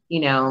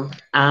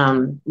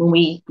 when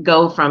we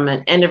go from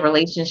an end of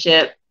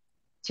relationship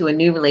to a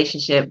new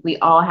relationship, we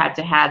all have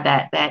to have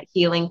that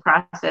healing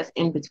process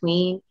in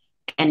between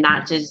and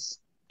not just,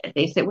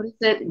 they say, what is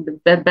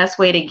it? The best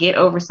way to get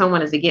over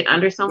someone is to get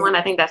under someone.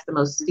 I think that's the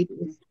most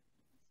stupid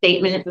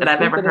statement that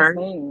I've ever heard.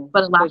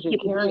 But a lot of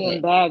people do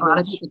it. A lot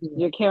of people do it.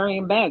 You're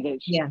carrying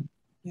baggage. Yeah.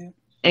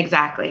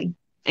 Exactly.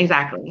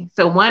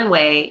 So one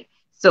way,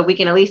 so we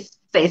can at least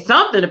say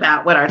something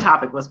about what our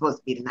topic was supposed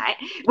to be tonight,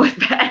 was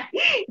that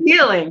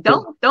healing.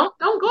 Don't go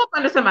up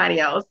under somebody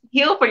else.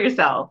 Heal for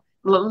yourself.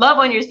 Love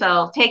on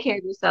yourself. Take care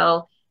of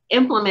yourself.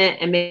 Implement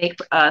and make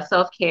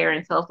self-care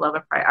and self-love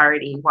a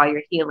priority while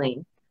you're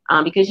healing.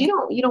 Because you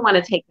don't want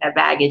to take that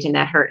baggage and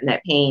that hurt and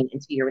that pain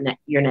into your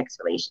next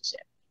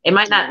relationship. It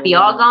might not be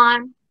all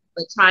gone,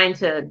 but trying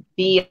to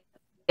be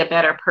a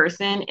better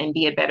person and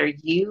be a better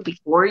you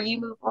before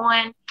you move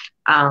on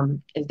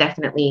is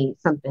definitely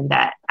something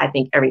that I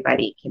think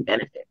everybody can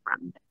benefit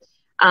from.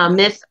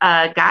 Miss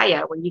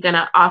Gaia, were you going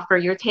to offer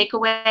your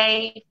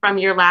takeaway from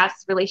your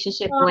last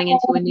relationship going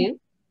into a new?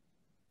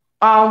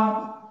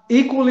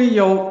 Equally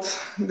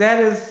yoked.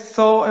 That is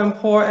so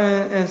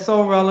important and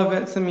so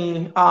relevant to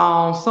me.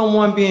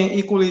 Someone being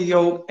equally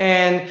yoked,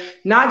 and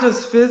not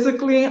just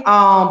physically,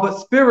 but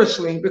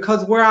spiritually,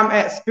 because where I'm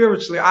at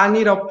spiritually, I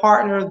need a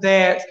partner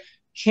that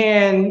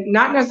can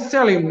not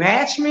necessarily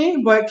match me,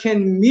 but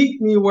can meet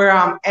me where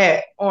I'm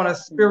at on a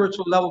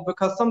spiritual level,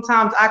 because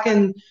sometimes I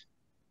can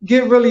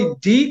get really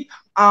deep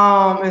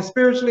and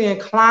spiritually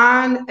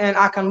inclined, and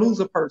I can lose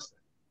a person.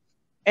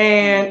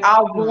 And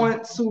I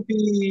want to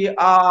be,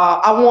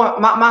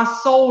 my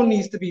soul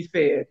needs to be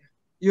fed,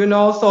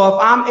 so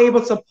if I'm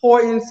able to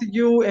pour into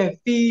you and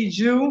feed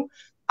you,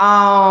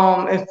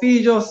 and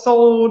feed your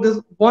soul, this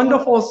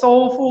wonderful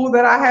soul food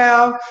that I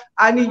have,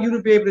 I need you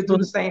to be able to do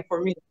the same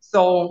for me.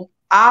 So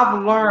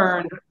I've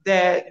learned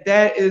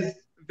that is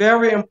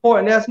very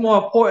important. That's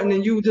more important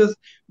than you just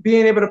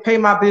being able to pay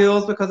my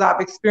bills, because I've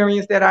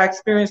experienced that. I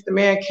experienced the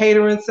man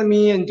catering to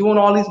me and doing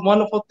all these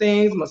wonderful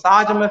things,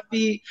 massaging my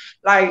feet,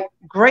 like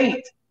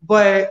great.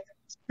 But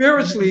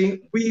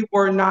spiritually, we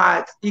were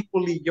not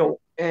equally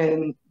yoked.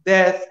 And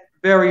that's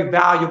very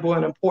valuable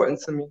and important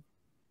to me.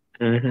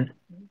 Mm-hmm.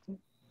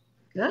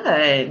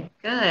 Good.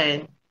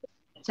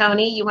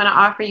 Tony, you want to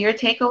offer your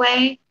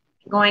takeaway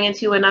going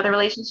into another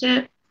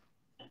relationship?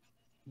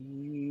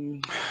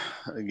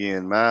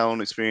 Again, my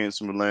own experience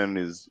from learning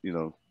is,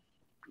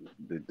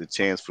 the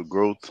chance for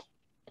growth,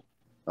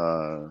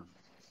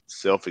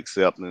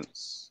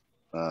 self-acceptance,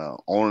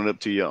 owning up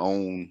to your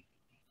own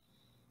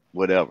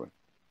whatever,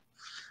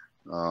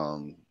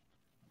 and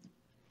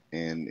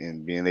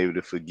being able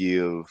to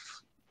forgive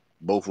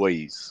both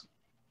ways.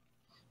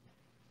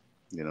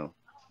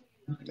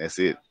 That's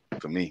it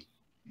for me.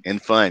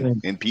 And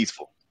fun and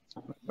peaceful.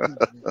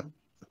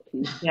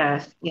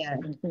 Yes.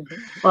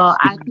 Well,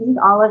 I thank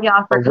all of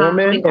y'all for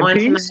coming on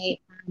tonight.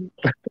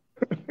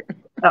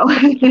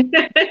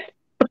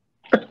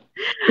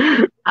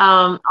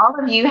 All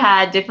of you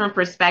had different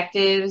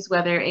perspectives,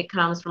 whether it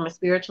comes from a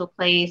spiritual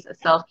place, a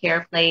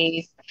self-care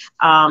place,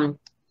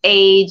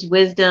 age,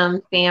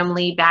 wisdom,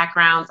 family,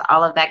 backgrounds,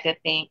 all of that good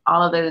thing,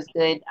 all of those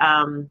good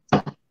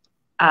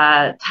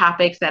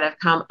topics that have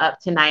come up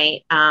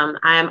tonight.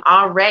 I'm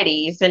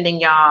already sending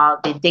y'all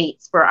the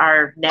dates for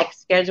our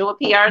next scheduled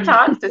PR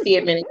talks to see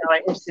if many of y'all are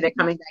interested in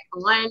coming back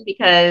on,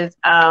 because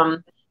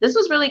this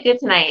was really good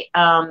tonight.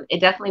 It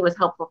definitely was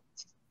helpful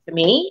to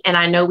me, and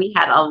I know we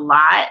had a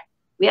lot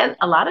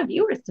of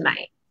viewers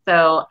tonight.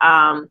 So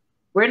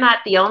we're not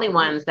the only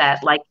ones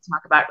that like to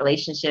talk about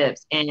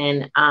relationships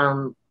and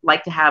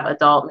like to have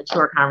adult,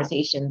 mature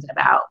conversations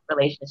about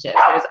relationships.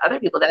 There's other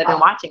people that have been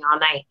watching all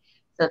night.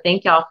 So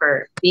thank y'all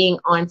for being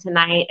on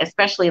tonight,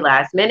 especially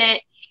last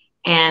minute.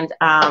 And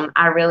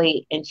I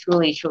really and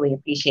truly, truly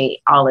appreciate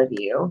all of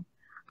you.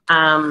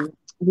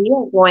 We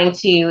are going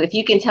to, if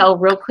you can tell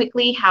real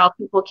quickly how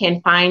people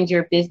can find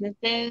your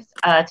businesses.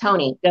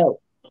 Tony, go.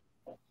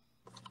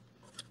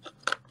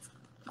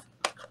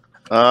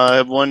 I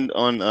have one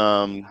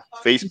on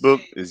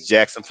Facebook. It's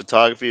Jackson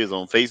Photography. It's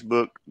on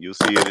Facebook. You'll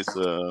see it. It's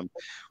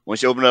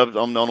once you open it up,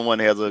 I'm the only one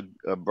that has a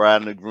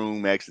bride and a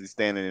groom actually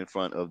standing in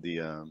front of the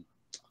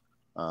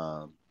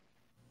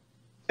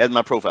as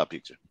my profile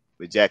picture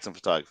with Jackson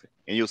Photography,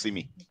 and you'll see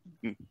me.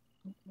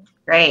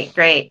 Great,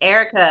 great.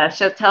 Erica,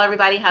 tell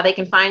everybody how they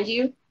can find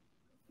you.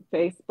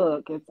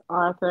 Facebook, it's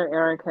Arthur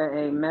Erica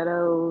A.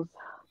 Meadows.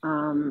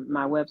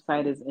 My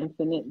website is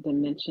Infinite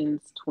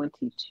Dimensions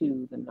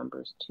 22, the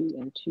numbers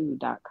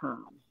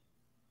 2and2.com.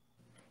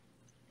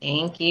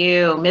 Thank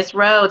you. Miss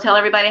Rowe, tell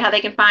everybody how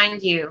they can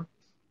find you.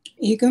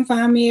 You can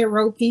find me at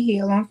Ro P.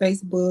 Hill on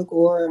Facebook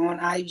or on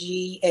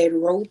IG at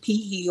Ro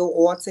P. Hill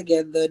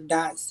altogether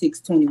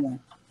 .621.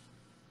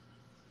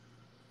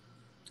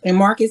 And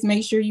Marcus,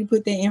 make sure you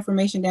put that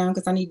information down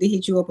because I need to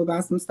hit you up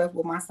about some stuff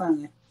with my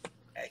son.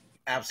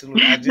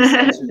 Absolutely.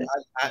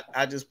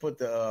 I just put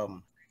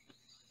the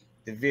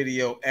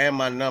video and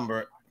my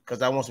number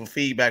because I want some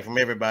feedback from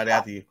everybody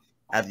after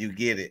you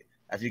get it.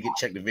 After you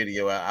check the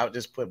video out, I'll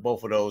just put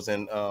both of those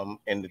in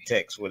the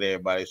text with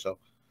everybody. So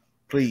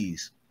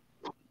please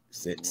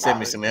send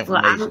me some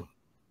information. Well,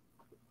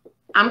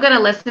 I'm going to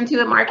listen to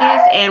it,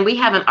 Marcus, and we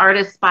have an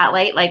artist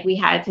spotlight like we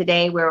had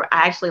today where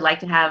I actually like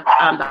to have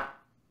the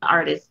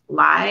artists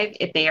live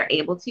if they are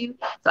able to.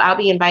 So I'll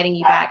be inviting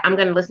you back. I'm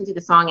going to listen to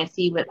the song and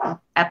see what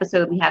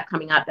episode we have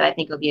coming up that I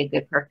think will be a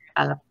good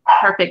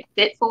perfect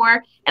fit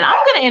for. And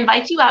I'm going to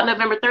invite you out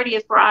November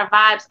 30th for our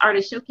Vibes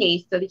Artist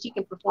Showcase so that you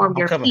can perform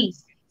your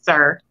piece,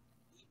 sir.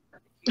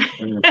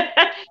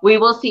 We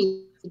will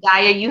see.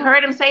 Gaia, you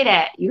heard him say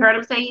that. You heard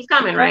him say he's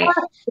coming, right?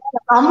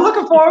 I'm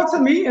looking forward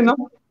to meeting him.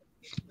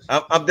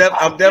 I'm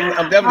definitely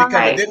coming.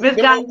 Right.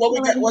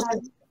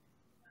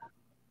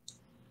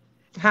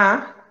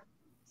 Huh?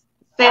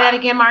 Say that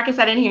again, Marcus.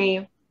 I didn't hear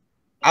you.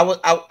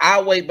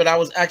 I'll wait, but I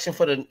was asking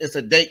for it's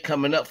a date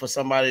coming up for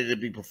somebody to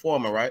be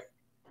performing, right?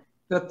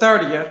 The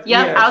 30th. Yep,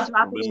 yes. I'll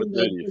drop it in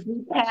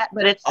the chat,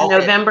 but it's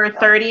November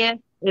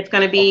 30th. It's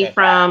going to be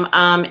from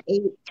 8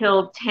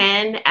 till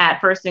 10 at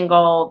First and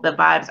Gold, the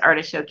Vibes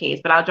Artist Showcase,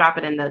 but I'll drop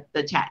it in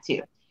the chat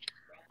too.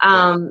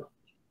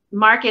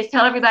 Marcus,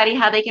 tell everybody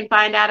how they can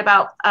find out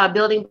about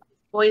Building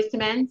Boys to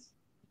Men.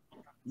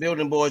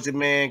 Building Boys to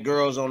Men,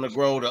 Girls on the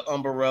Grow. The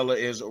umbrella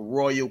is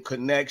Royal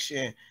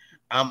Connection.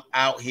 I'm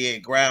out here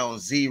at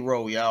ground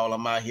zero, y'all.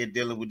 I'm out here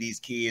dealing with these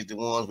kids, the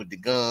ones with the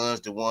guns,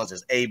 the ones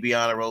that's AB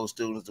honor roll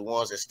students, the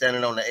ones that's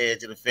standing on the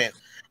edge of the fence.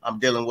 I'm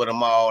dealing with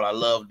them all. I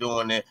love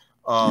doing it.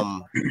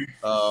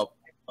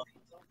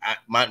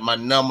 My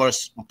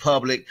numbers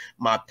public,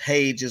 my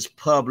page is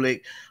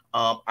public.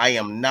 I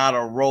am not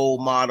a role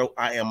model.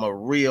 I am a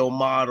real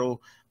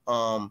model.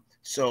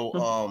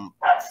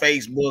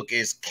 Facebook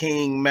is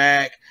King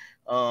Mac.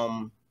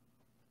 And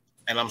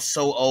I'm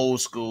so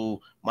old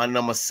school. My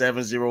number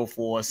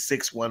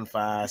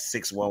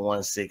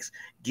 704-615-6116.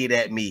 Get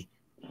at me.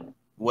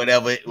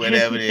 Whatever it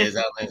is.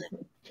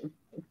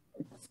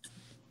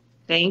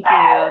 Thank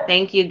you.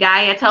 Thank you.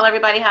 Gaia, tell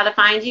everybody how to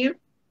find you.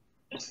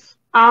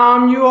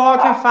 You all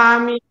can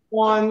find me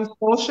on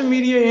social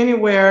media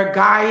anywhere.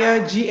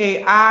 Gaia,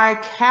 G-A-I,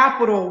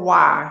 capital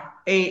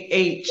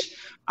Y-A-H.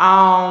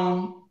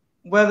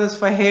 Whether it's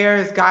for hair,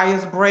 it's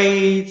Gaia's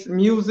Braids.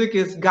 Music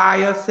is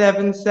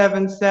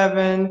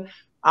Gaia777.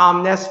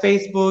 That's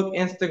Facebook,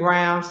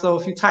 Instagram. So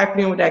if you type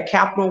in with that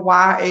capital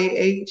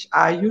Y-A-H,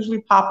 I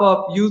usually pop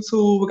up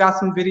YouTube. We got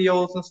some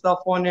videos and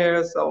stuff on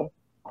there. So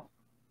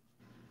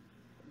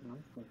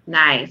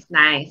nice.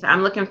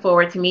 I'm looking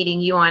forward to meeting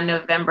you on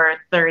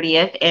November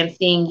 30th and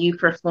seeing you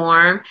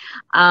perform.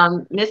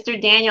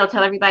 Mr. Daniel,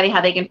 tell everybody how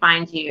they can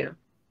find you.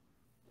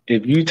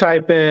 If you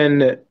type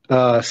in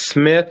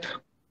Smith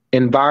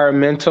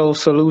Environmental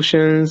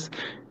Solutions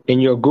in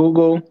your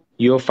Google,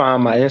 you'll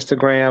find my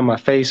Instagram, my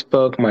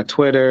Facebook, my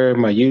Twitter,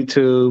 my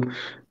YouTube.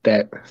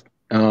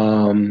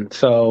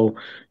 So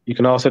you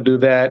can also do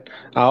that.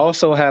 I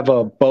also have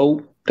a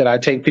boat that I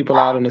take people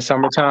out in the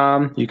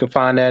summertime. You can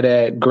find that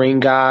at Green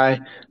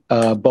Guy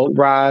Boat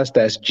Rise.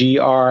 That's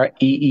GREENGI.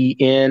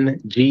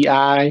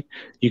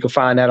 You can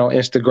find that on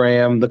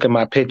Instagram. Look at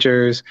my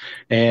pictures,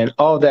 and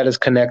all of that is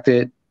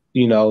connected,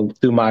 you know,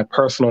 through my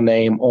personal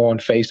name on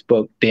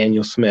Facebook,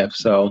 Daniel Smith.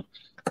 So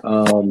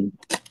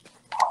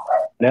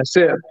that's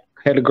it.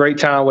 Had a great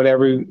time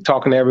with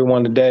talking to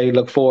everyone today.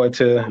 Look forward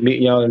to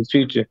meeting y'all in the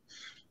future.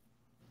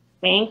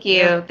 Thank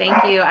you.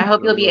 Thank you. I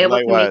hope you'll be able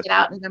to make it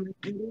out.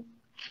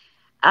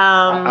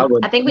 I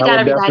think we got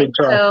everybody.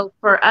 So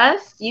for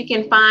us, you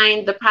can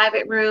find the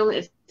private room.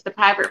 It's the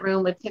private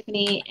room with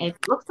Tiffany. It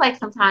looks like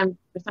sometimes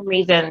for some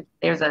reason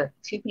there's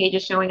 2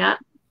 pages showing up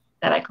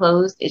that I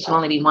closed. It should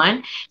only be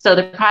 1. So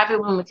the private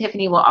room with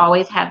Tiffany will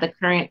always have the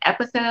current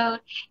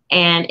episode,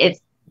 and it's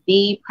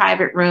the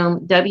private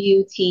room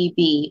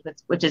WTB,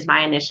 which is my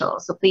initial.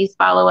 So please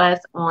follow us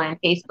on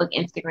Facebook,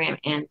 Instagram,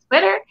 and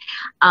Twitter.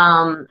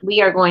 We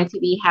are going to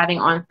be having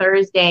on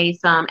Thursday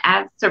some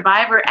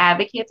survivor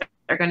advocates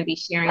are going to be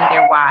sharing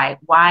their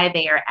why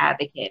they are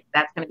advocates.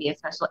 That's going to be a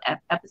special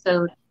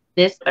episode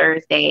this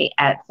Thursday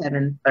at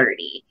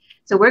 7:30.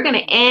 So we're going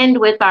to end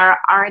with our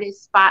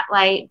artist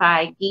spotlight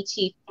by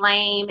Geechee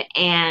Flame,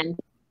 and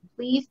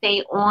please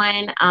stay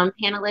on,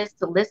 panelists,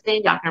 to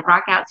listen. Y'all can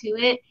rock out to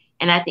it.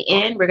 And at the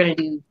end, we're going to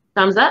do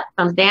thumbs up,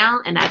 thumbs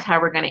down, and that's how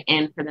we're going to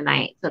end for the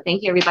night. So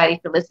thank you, everybody,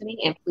 for listening,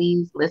 and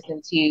please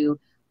listen to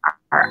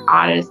our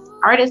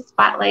artist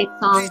spotlight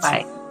song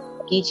by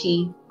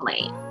Geechee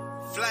Flame.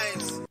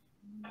 Flames.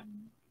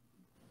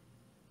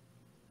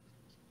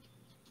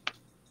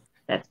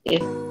 That's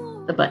if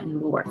the button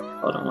will work.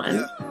 Hold on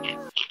one.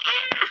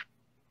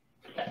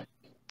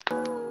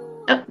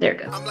 Oh, there it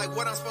goes. I'm like,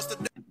 what I'm supposed to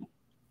do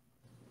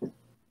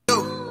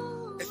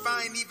if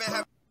I ain't even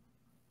have.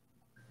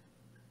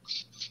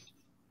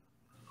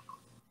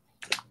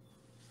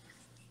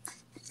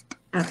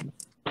 Okay.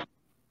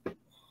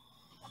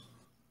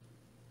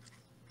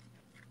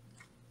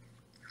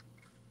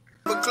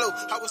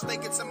 I was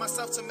thinking to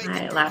myself to make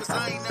it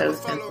laptop is so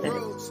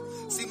sensitive.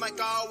 Seem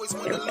like I always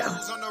want to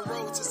lose on the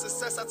road to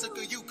success. I took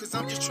a you because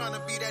I'm just trying to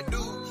be that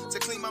dude to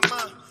clean my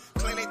mind.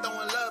 Claim they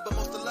throwing love, but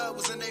most of love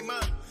was in their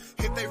mind.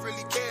 If they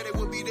really cared, they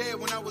would be there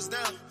when I was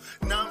down.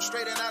 Now I'm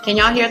straight and I don't. Can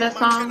y'all hear this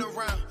song?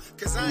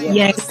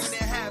 Yes.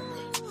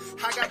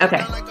 I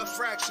got like a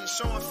fraction,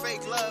 showing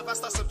fake love. I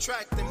start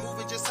subtracting,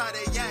 moving just how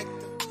they acting.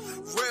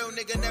 Real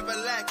nigga never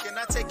lacking.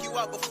 I take you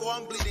out before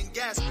I'm bleeding,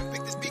 gasping.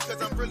 Pick this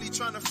because I'm really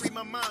trying to free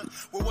my mind.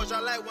 What was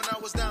y'all like when I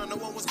was down? No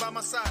one was by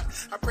my side.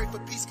 I pray for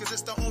peace because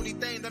it's the only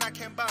thing that I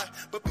can buy.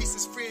 But peace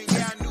is free, and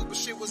yeah, I knew, but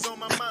shit was on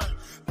my mind.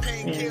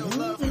 Pain, kill,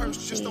 love,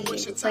 hurts, just don't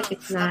waste your time.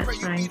 I pray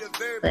you be the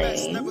very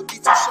best, never be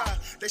too shy.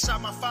 They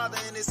shot my father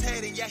in his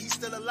head, and yeah, he's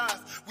still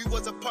alive. We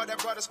was a part that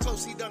brought us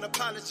close, he done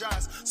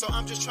apologize. So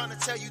I'm just trying to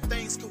tell you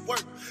things could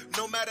work,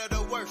 no matter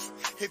the worth.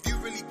 If you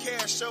really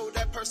care, show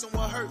that person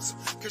what hurts,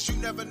 because you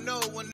never know when